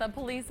said, the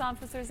police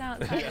officers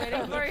outside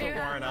waiting for you.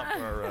 Warrant out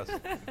for arrest.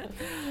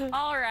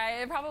 All right,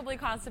 it probably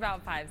cost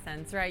about 5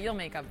 cents, right? You'll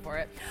make up for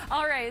it.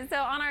 All right, so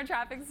on our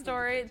traffic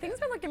story, things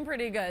are looking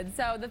pretty good.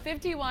 So the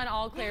 51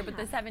 all clear, but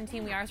the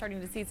 17 we are starting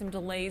to see some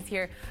delays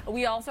here.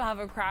 We also have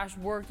a crash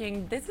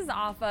working. This is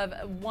off of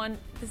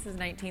this is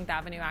 19th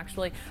Avenue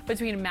actually,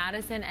 between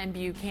Madison and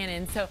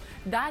Buchanan. So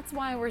that's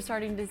why we're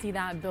starting to see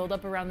that build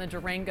up around the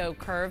Durango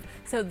curve.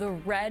 So the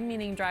red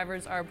meaning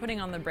drivers are putting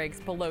on the brakes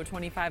below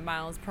 25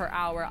 miles per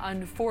hour,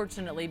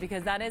 unfortunately,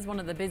 because that is one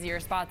of the busier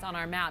spots on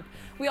our map.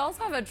 We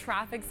also have a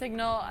traffic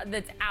signal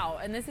that's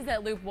out, and this is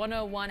at Loop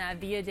 101 at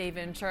Via de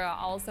Ventura,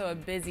 also a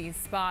busy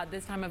spot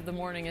this time of the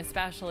morning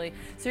especially.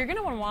 So you're going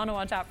to want to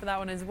watch out for that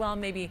one as well.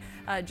 Maybe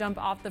jump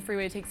off the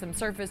freeway, take some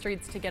surface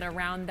streets to get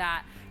around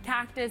that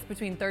cactus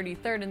between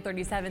 33rd and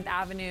 37th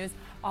Avenues.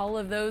 All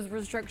of those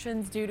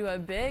restrictions due to a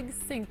big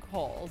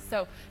sinkhole.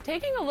 So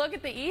taking a look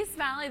at the East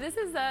Valley, this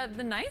is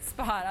the nice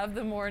spot of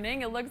the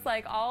morning. It looks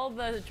like all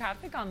the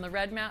traffic on the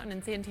Red Mountain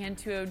and Santan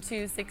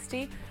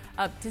 202-60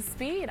 up to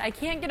speed. I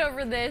can't get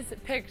over this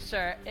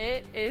picture.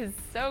 It is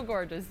so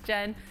gorgeous,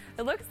 Jen.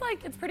 It looks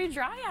like it's pretty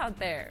dry out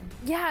there.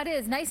 Yeah, it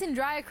is. Nice and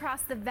dry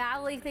across the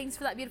valley. Thanks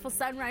for that beautiful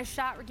sunrise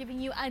shot. We're giving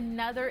you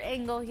another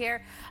angle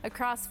here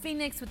across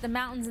Phoenix with the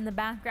mountains in the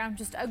background.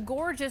 Just a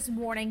gorgeous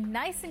morning.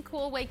 Nice and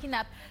cool waking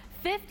up.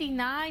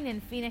 59 in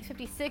Phoenix,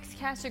 56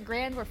 Casa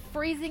Grande. We're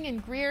freezing in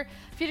Greer,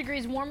 a few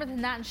degrees warmer than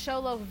that in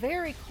Show Low.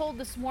 Very cold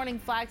this morning,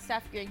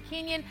 Flagstaff, Grand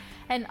Canyon,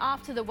 and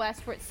off to the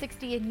west we're at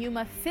 60 in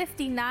Yuma,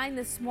 59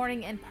 this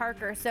morning in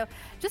Parker. So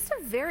just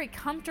a very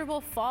comfortable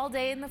fall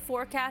day in the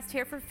forecast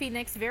here for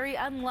Phoenix, very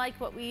unlike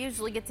what we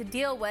usually get to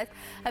deal with.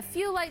 A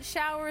few light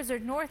showers are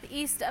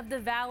northeast of the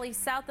valley,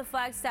 south of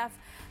Flagstaff,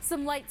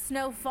 some light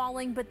snow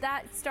falling, but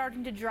that's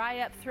starting to dry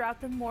up throughout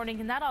the morning,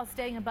 and that all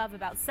staying above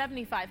about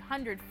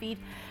 7,500 feet.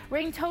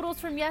 Rain totals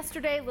from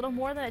yesterday, a little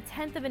more than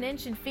 1/10 of an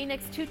inch in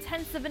Phoenix,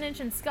 2/10 of an inch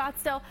in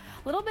Scottsdale,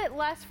 a little bit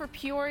less for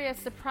Peoria,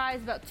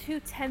 surprise, about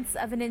 2/10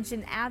 of an inch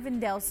in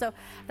Avondale. So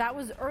that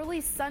was early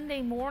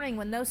Sunday morning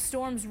when those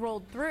storms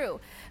rolled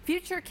through.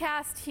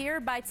 Futurecast here,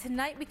 by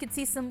tonight we could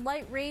see some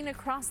light rain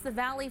across the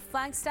valley,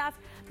 Flagstaff,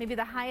 maybe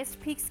the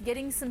highest peaks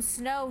getting some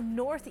snow,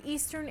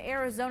 northeastern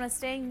Arizona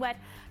staying wet,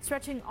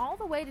 stretching all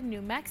the way to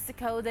New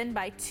Mexico. Then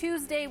by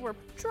Tuesday, we're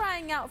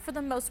drying out for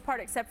the most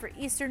part except for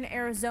eastern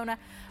Arizona.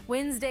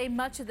 Wednesday,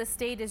 much of the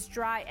state is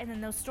dry, and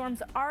then those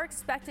storms are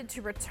expected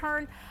to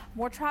return.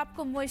 More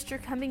tropical moisture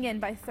coming in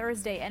by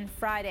Thursday and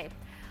Friday.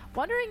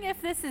 Wondering if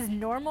this is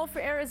normal for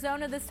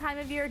Arizona this time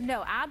of year?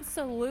 No,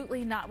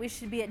 absolutely not. We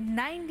should be at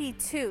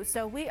 92,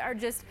 so we are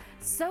just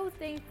so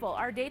thankful.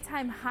 Our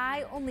daytime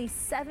high only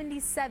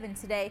 77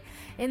 today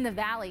in the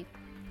valley.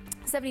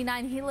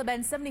 79 Gila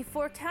Bend,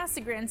 74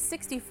 Casa Grande,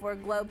 64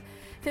 Globe,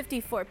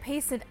 54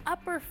 Payson,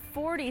 upper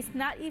 40s,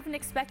 not even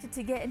expected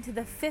to get into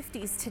the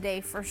 50s today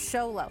for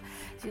Show Low.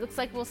 So it looks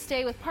like we'll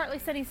stay with partly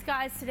sunny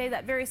skies today,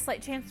 that very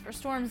slight chance for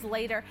storms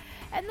later.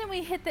 And then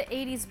we hit the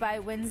 80s by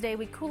Wednesday.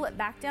 We cool it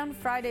back down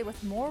Friday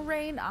with more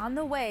rain on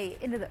the way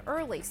into the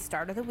early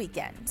start of the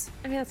weekend.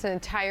 I mean, that's an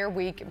entire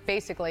week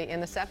basically in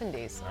the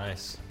 70s.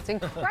 Nice. It's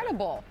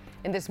incredible.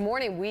 And this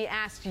morning we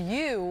asked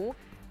you,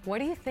 what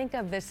do you think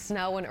of this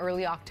snow in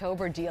early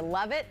October? Do you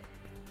love it?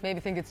 Maybe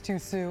think it's too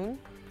soon?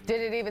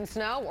 Did it even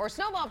snow or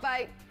snowball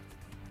fight?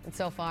 And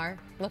so far,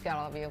 look at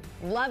all of you.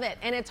 Love it.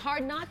 And it's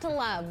hard not to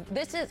love.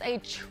 This is a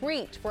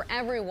treat for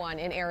everyone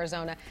in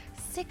Arizona.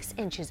 6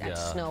 inches at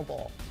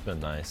Snowball. It's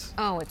been nice.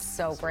 Oh, it's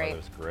so great.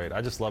 It's great.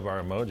 I just love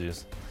our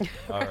emojis.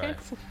 All right.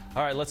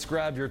 All right, let's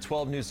grab your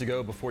 12 news to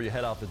go before you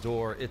head out the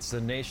door. It's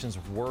the nation's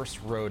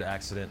worst road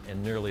accident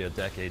in nearly a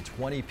decade.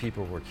 20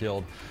 people were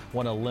killed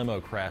when a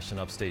limo crashed in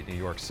upstate New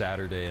York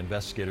Saturday.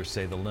 Investigators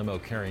say the limo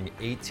carrying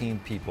 18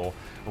 people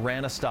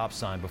ran a stop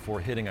sign before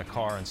hitting a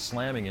car and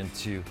slamming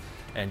into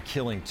and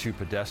killing 2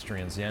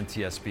 pedestrians. The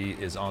NTSB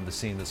is on the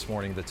scene this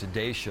morning. The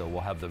Today Show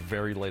will have the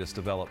very latest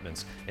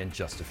developments in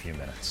just a few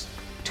minutes.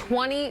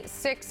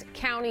 26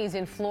 counties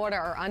in Florida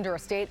are under a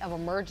state of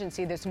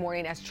emergency this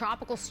morning as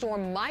Tropical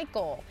Storm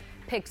Michael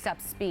picks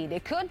up speed.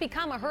 It could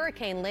become a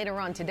hurricane later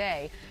on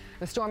today.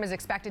 The storm is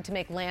expected to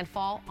make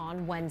landfall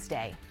on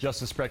Wednesday.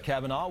 Justice Brett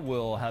Kavanaugh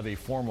will have a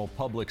formal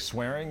public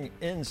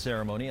swearing-in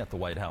ceremony at the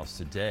White House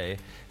today.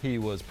 He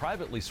was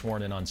privately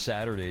sworn in on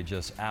Saturday,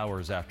 just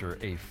hours after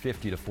a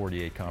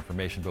 50-48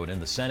 confirmation vote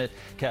in the Senate.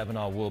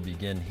 Kavanaugh will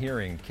begin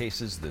hearing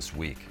cases this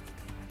week.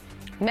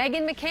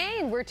 Meghan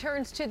McCain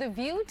returns to The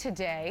View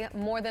today,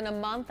 more than a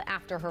month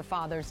after her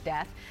father's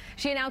death.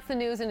 She announced the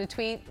news in a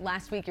tweet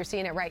last week. You're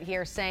seeing it right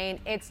here, saying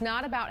it's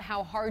not about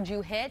how hard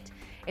you hit.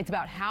 It's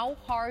about how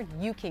hard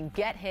you can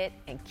get hit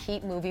and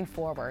keep moving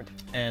forward.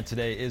 And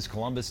today is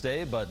Columbus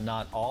Day, but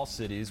not all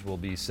cities will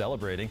be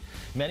celebrating.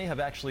 Many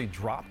have actually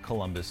dropped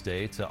Columbus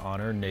Day to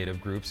honor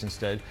Native groups.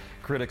 Instead,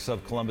 critics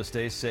of Columbus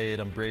Day say it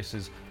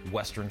embraces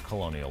Western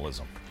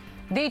colonialism.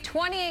 The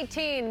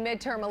 2018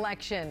 midterm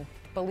election,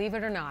 believe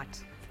it or not,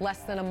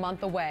 less than a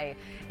month away.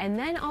 And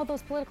then all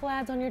those political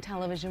ads on your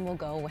television will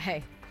go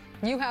away.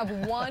 You have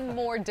one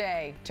more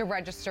day to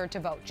register to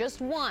vote,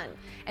 just one.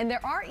 And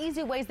there are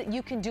easy ways that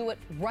you can do it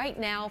right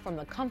now from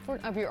the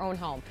comfort of your own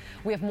home.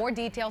 We have more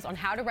details on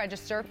how to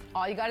register.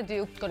 All you got to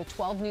do, go to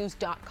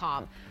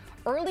 12news.com.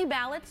 Early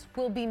ballots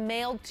will be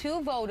mailed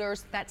to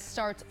voters. That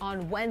starts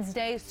on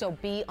Wednesday, so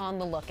be on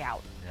the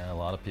lookout. Yeah, a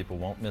lot of people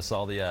won't miss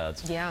all the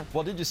ads. Yeah.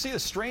 Well, did you see a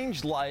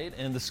strange light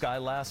in the sky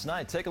last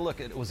night? Take a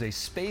look. It was a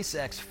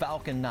SpaceX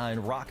Falcon 9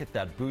 rocket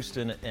that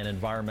boosted an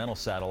environmental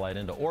satellite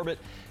into orbit.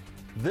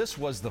 This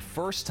was the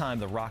first time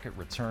the rocket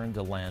returned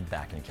to land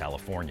back in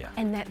California.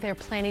 And that they're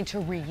planning to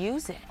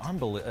reuse it.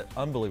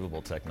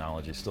 Unbelievable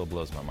technology. Still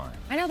blows my mind.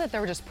 I know that they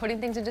were just putting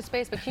things into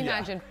space, but can you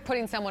imagine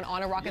putting someone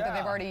on a rocket that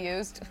they've already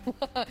used?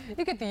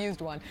 You get the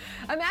used one.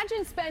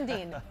 Imagine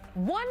spending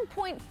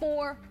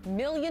 $1.4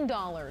 million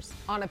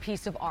on a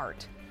piece of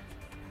art,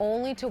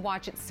 only to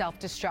watch it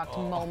self-destruct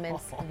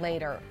moments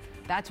later.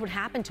 That's what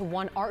happened to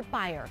one art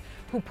buyer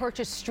who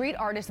purchased street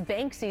artist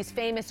Banksy's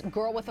famous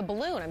Girl with a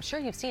Balloon. I'm sure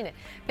you've seen it.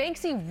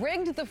 Banksy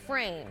rigged the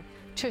frame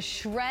to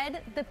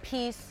shred the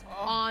piece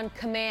on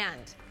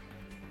command.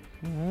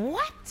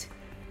 What?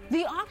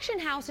 The auction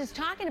house is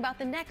talking about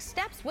the next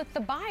steps with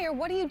the buyer.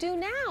 What do you do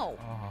now?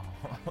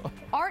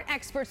 Art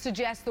experts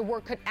suggest the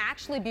work could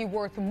actually be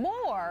worth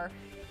more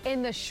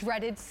in the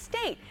shredded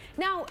state.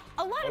 Now,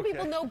 a lot of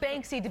people know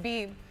Banksy to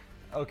be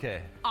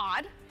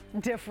odd,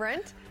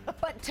 different.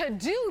 But to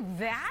do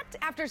that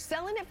after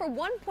selling it for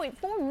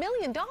 $1.4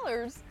 million.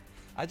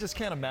 I just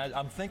can't imagine.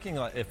 I'm thinking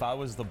like, if I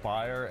was the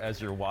buyer, as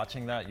you're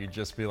watching that, you'd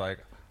just be like,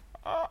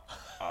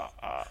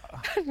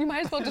 You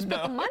might as well just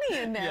put the money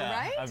in there,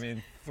 right? I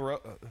mean, throw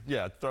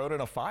it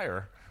in a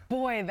fire.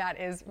 Boy, that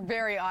is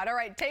very odd. All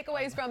right,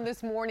 takeaways from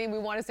this morning. We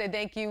want to say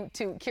thank you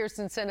to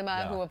Kirsten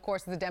Sinema, who, of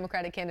course, is the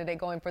Democratic candidate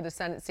going for the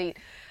Senate seat.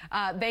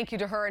 Thank you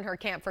to her and her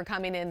camp for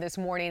coming in this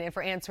morning and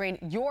for answering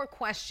your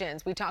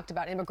questions. We talked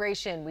about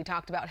immigration. We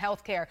talked about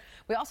health care.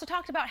 We also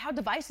talked about how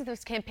divisive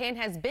this campaign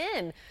has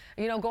been,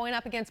 you know, going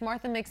up against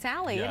Martha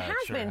McSally. Yeah, it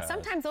has sure been. has.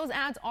 Sometimes those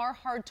ads are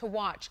hard to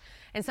watch.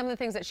 And some of the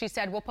things that she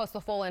said, we'll post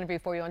the full interview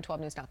for you on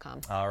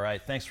 12news.com. All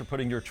right. Thanks for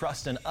putting your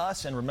trust in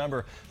us. And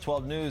remember,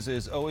 12 News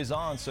is always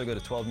on, so go to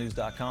 12news.com.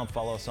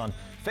 Follow us on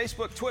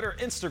Facebook, Twitter,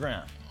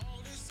 Instagram.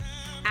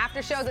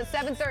 After shows at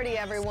 7:30,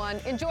 everyone.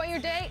 Enjoy your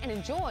day and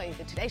enjoy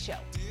the Today Show.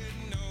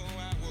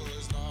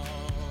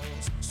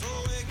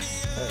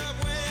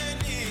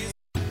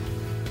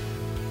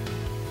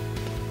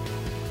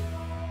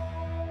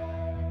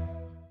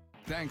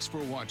 Thanks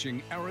for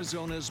watching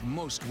Arizona's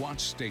most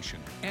watched station.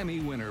 Emmy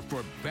winner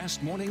for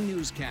Best Morning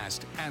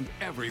Newscast and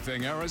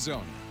Everything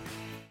Arizona.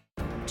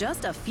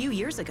 Just a few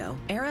years ago,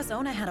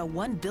 Arizona had a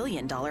 $1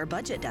 billion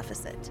budget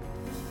deficit.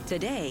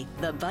 Today,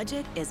 the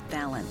budget is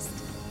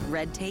balanced.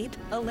 Red tape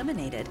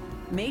eliminated.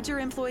 Major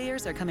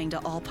employers are coming to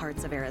all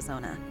parts of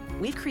Arizona.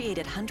 We've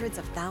created hundreds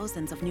of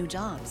thousands of new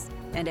jobs,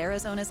 and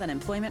Arizona's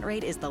unemployment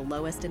rate is the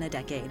lowest in a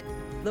decade.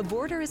 The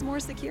border is more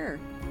secure,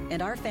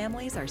 and our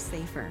families are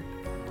safer.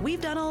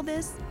 We've done all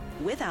this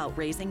without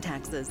raising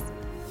taxes.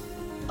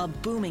 A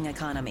booming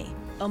economy,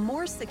 a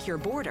more secure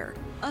border,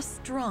 a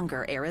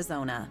stronger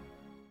Arizona.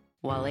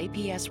 While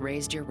APS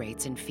raised your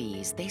rates and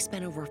fees, they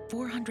spent over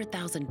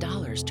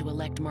 $400,000 to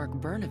elect Mark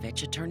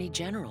Brnovich Attorney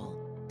General.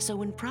 So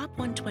when Prop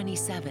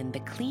 127, the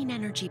clean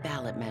energy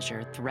ballot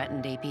measure,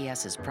 threatened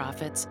APS's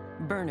profits,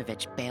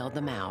 Brnovich bailed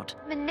them out.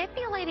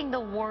 Manipulating the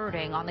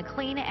wording on the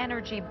clean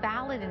energy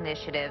ballot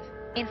initiative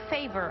in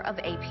favor of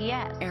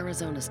APS.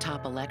 Arizona's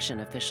top election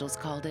officials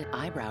called it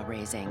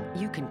eyebrow-raising.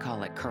 You can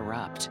call it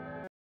corrupt.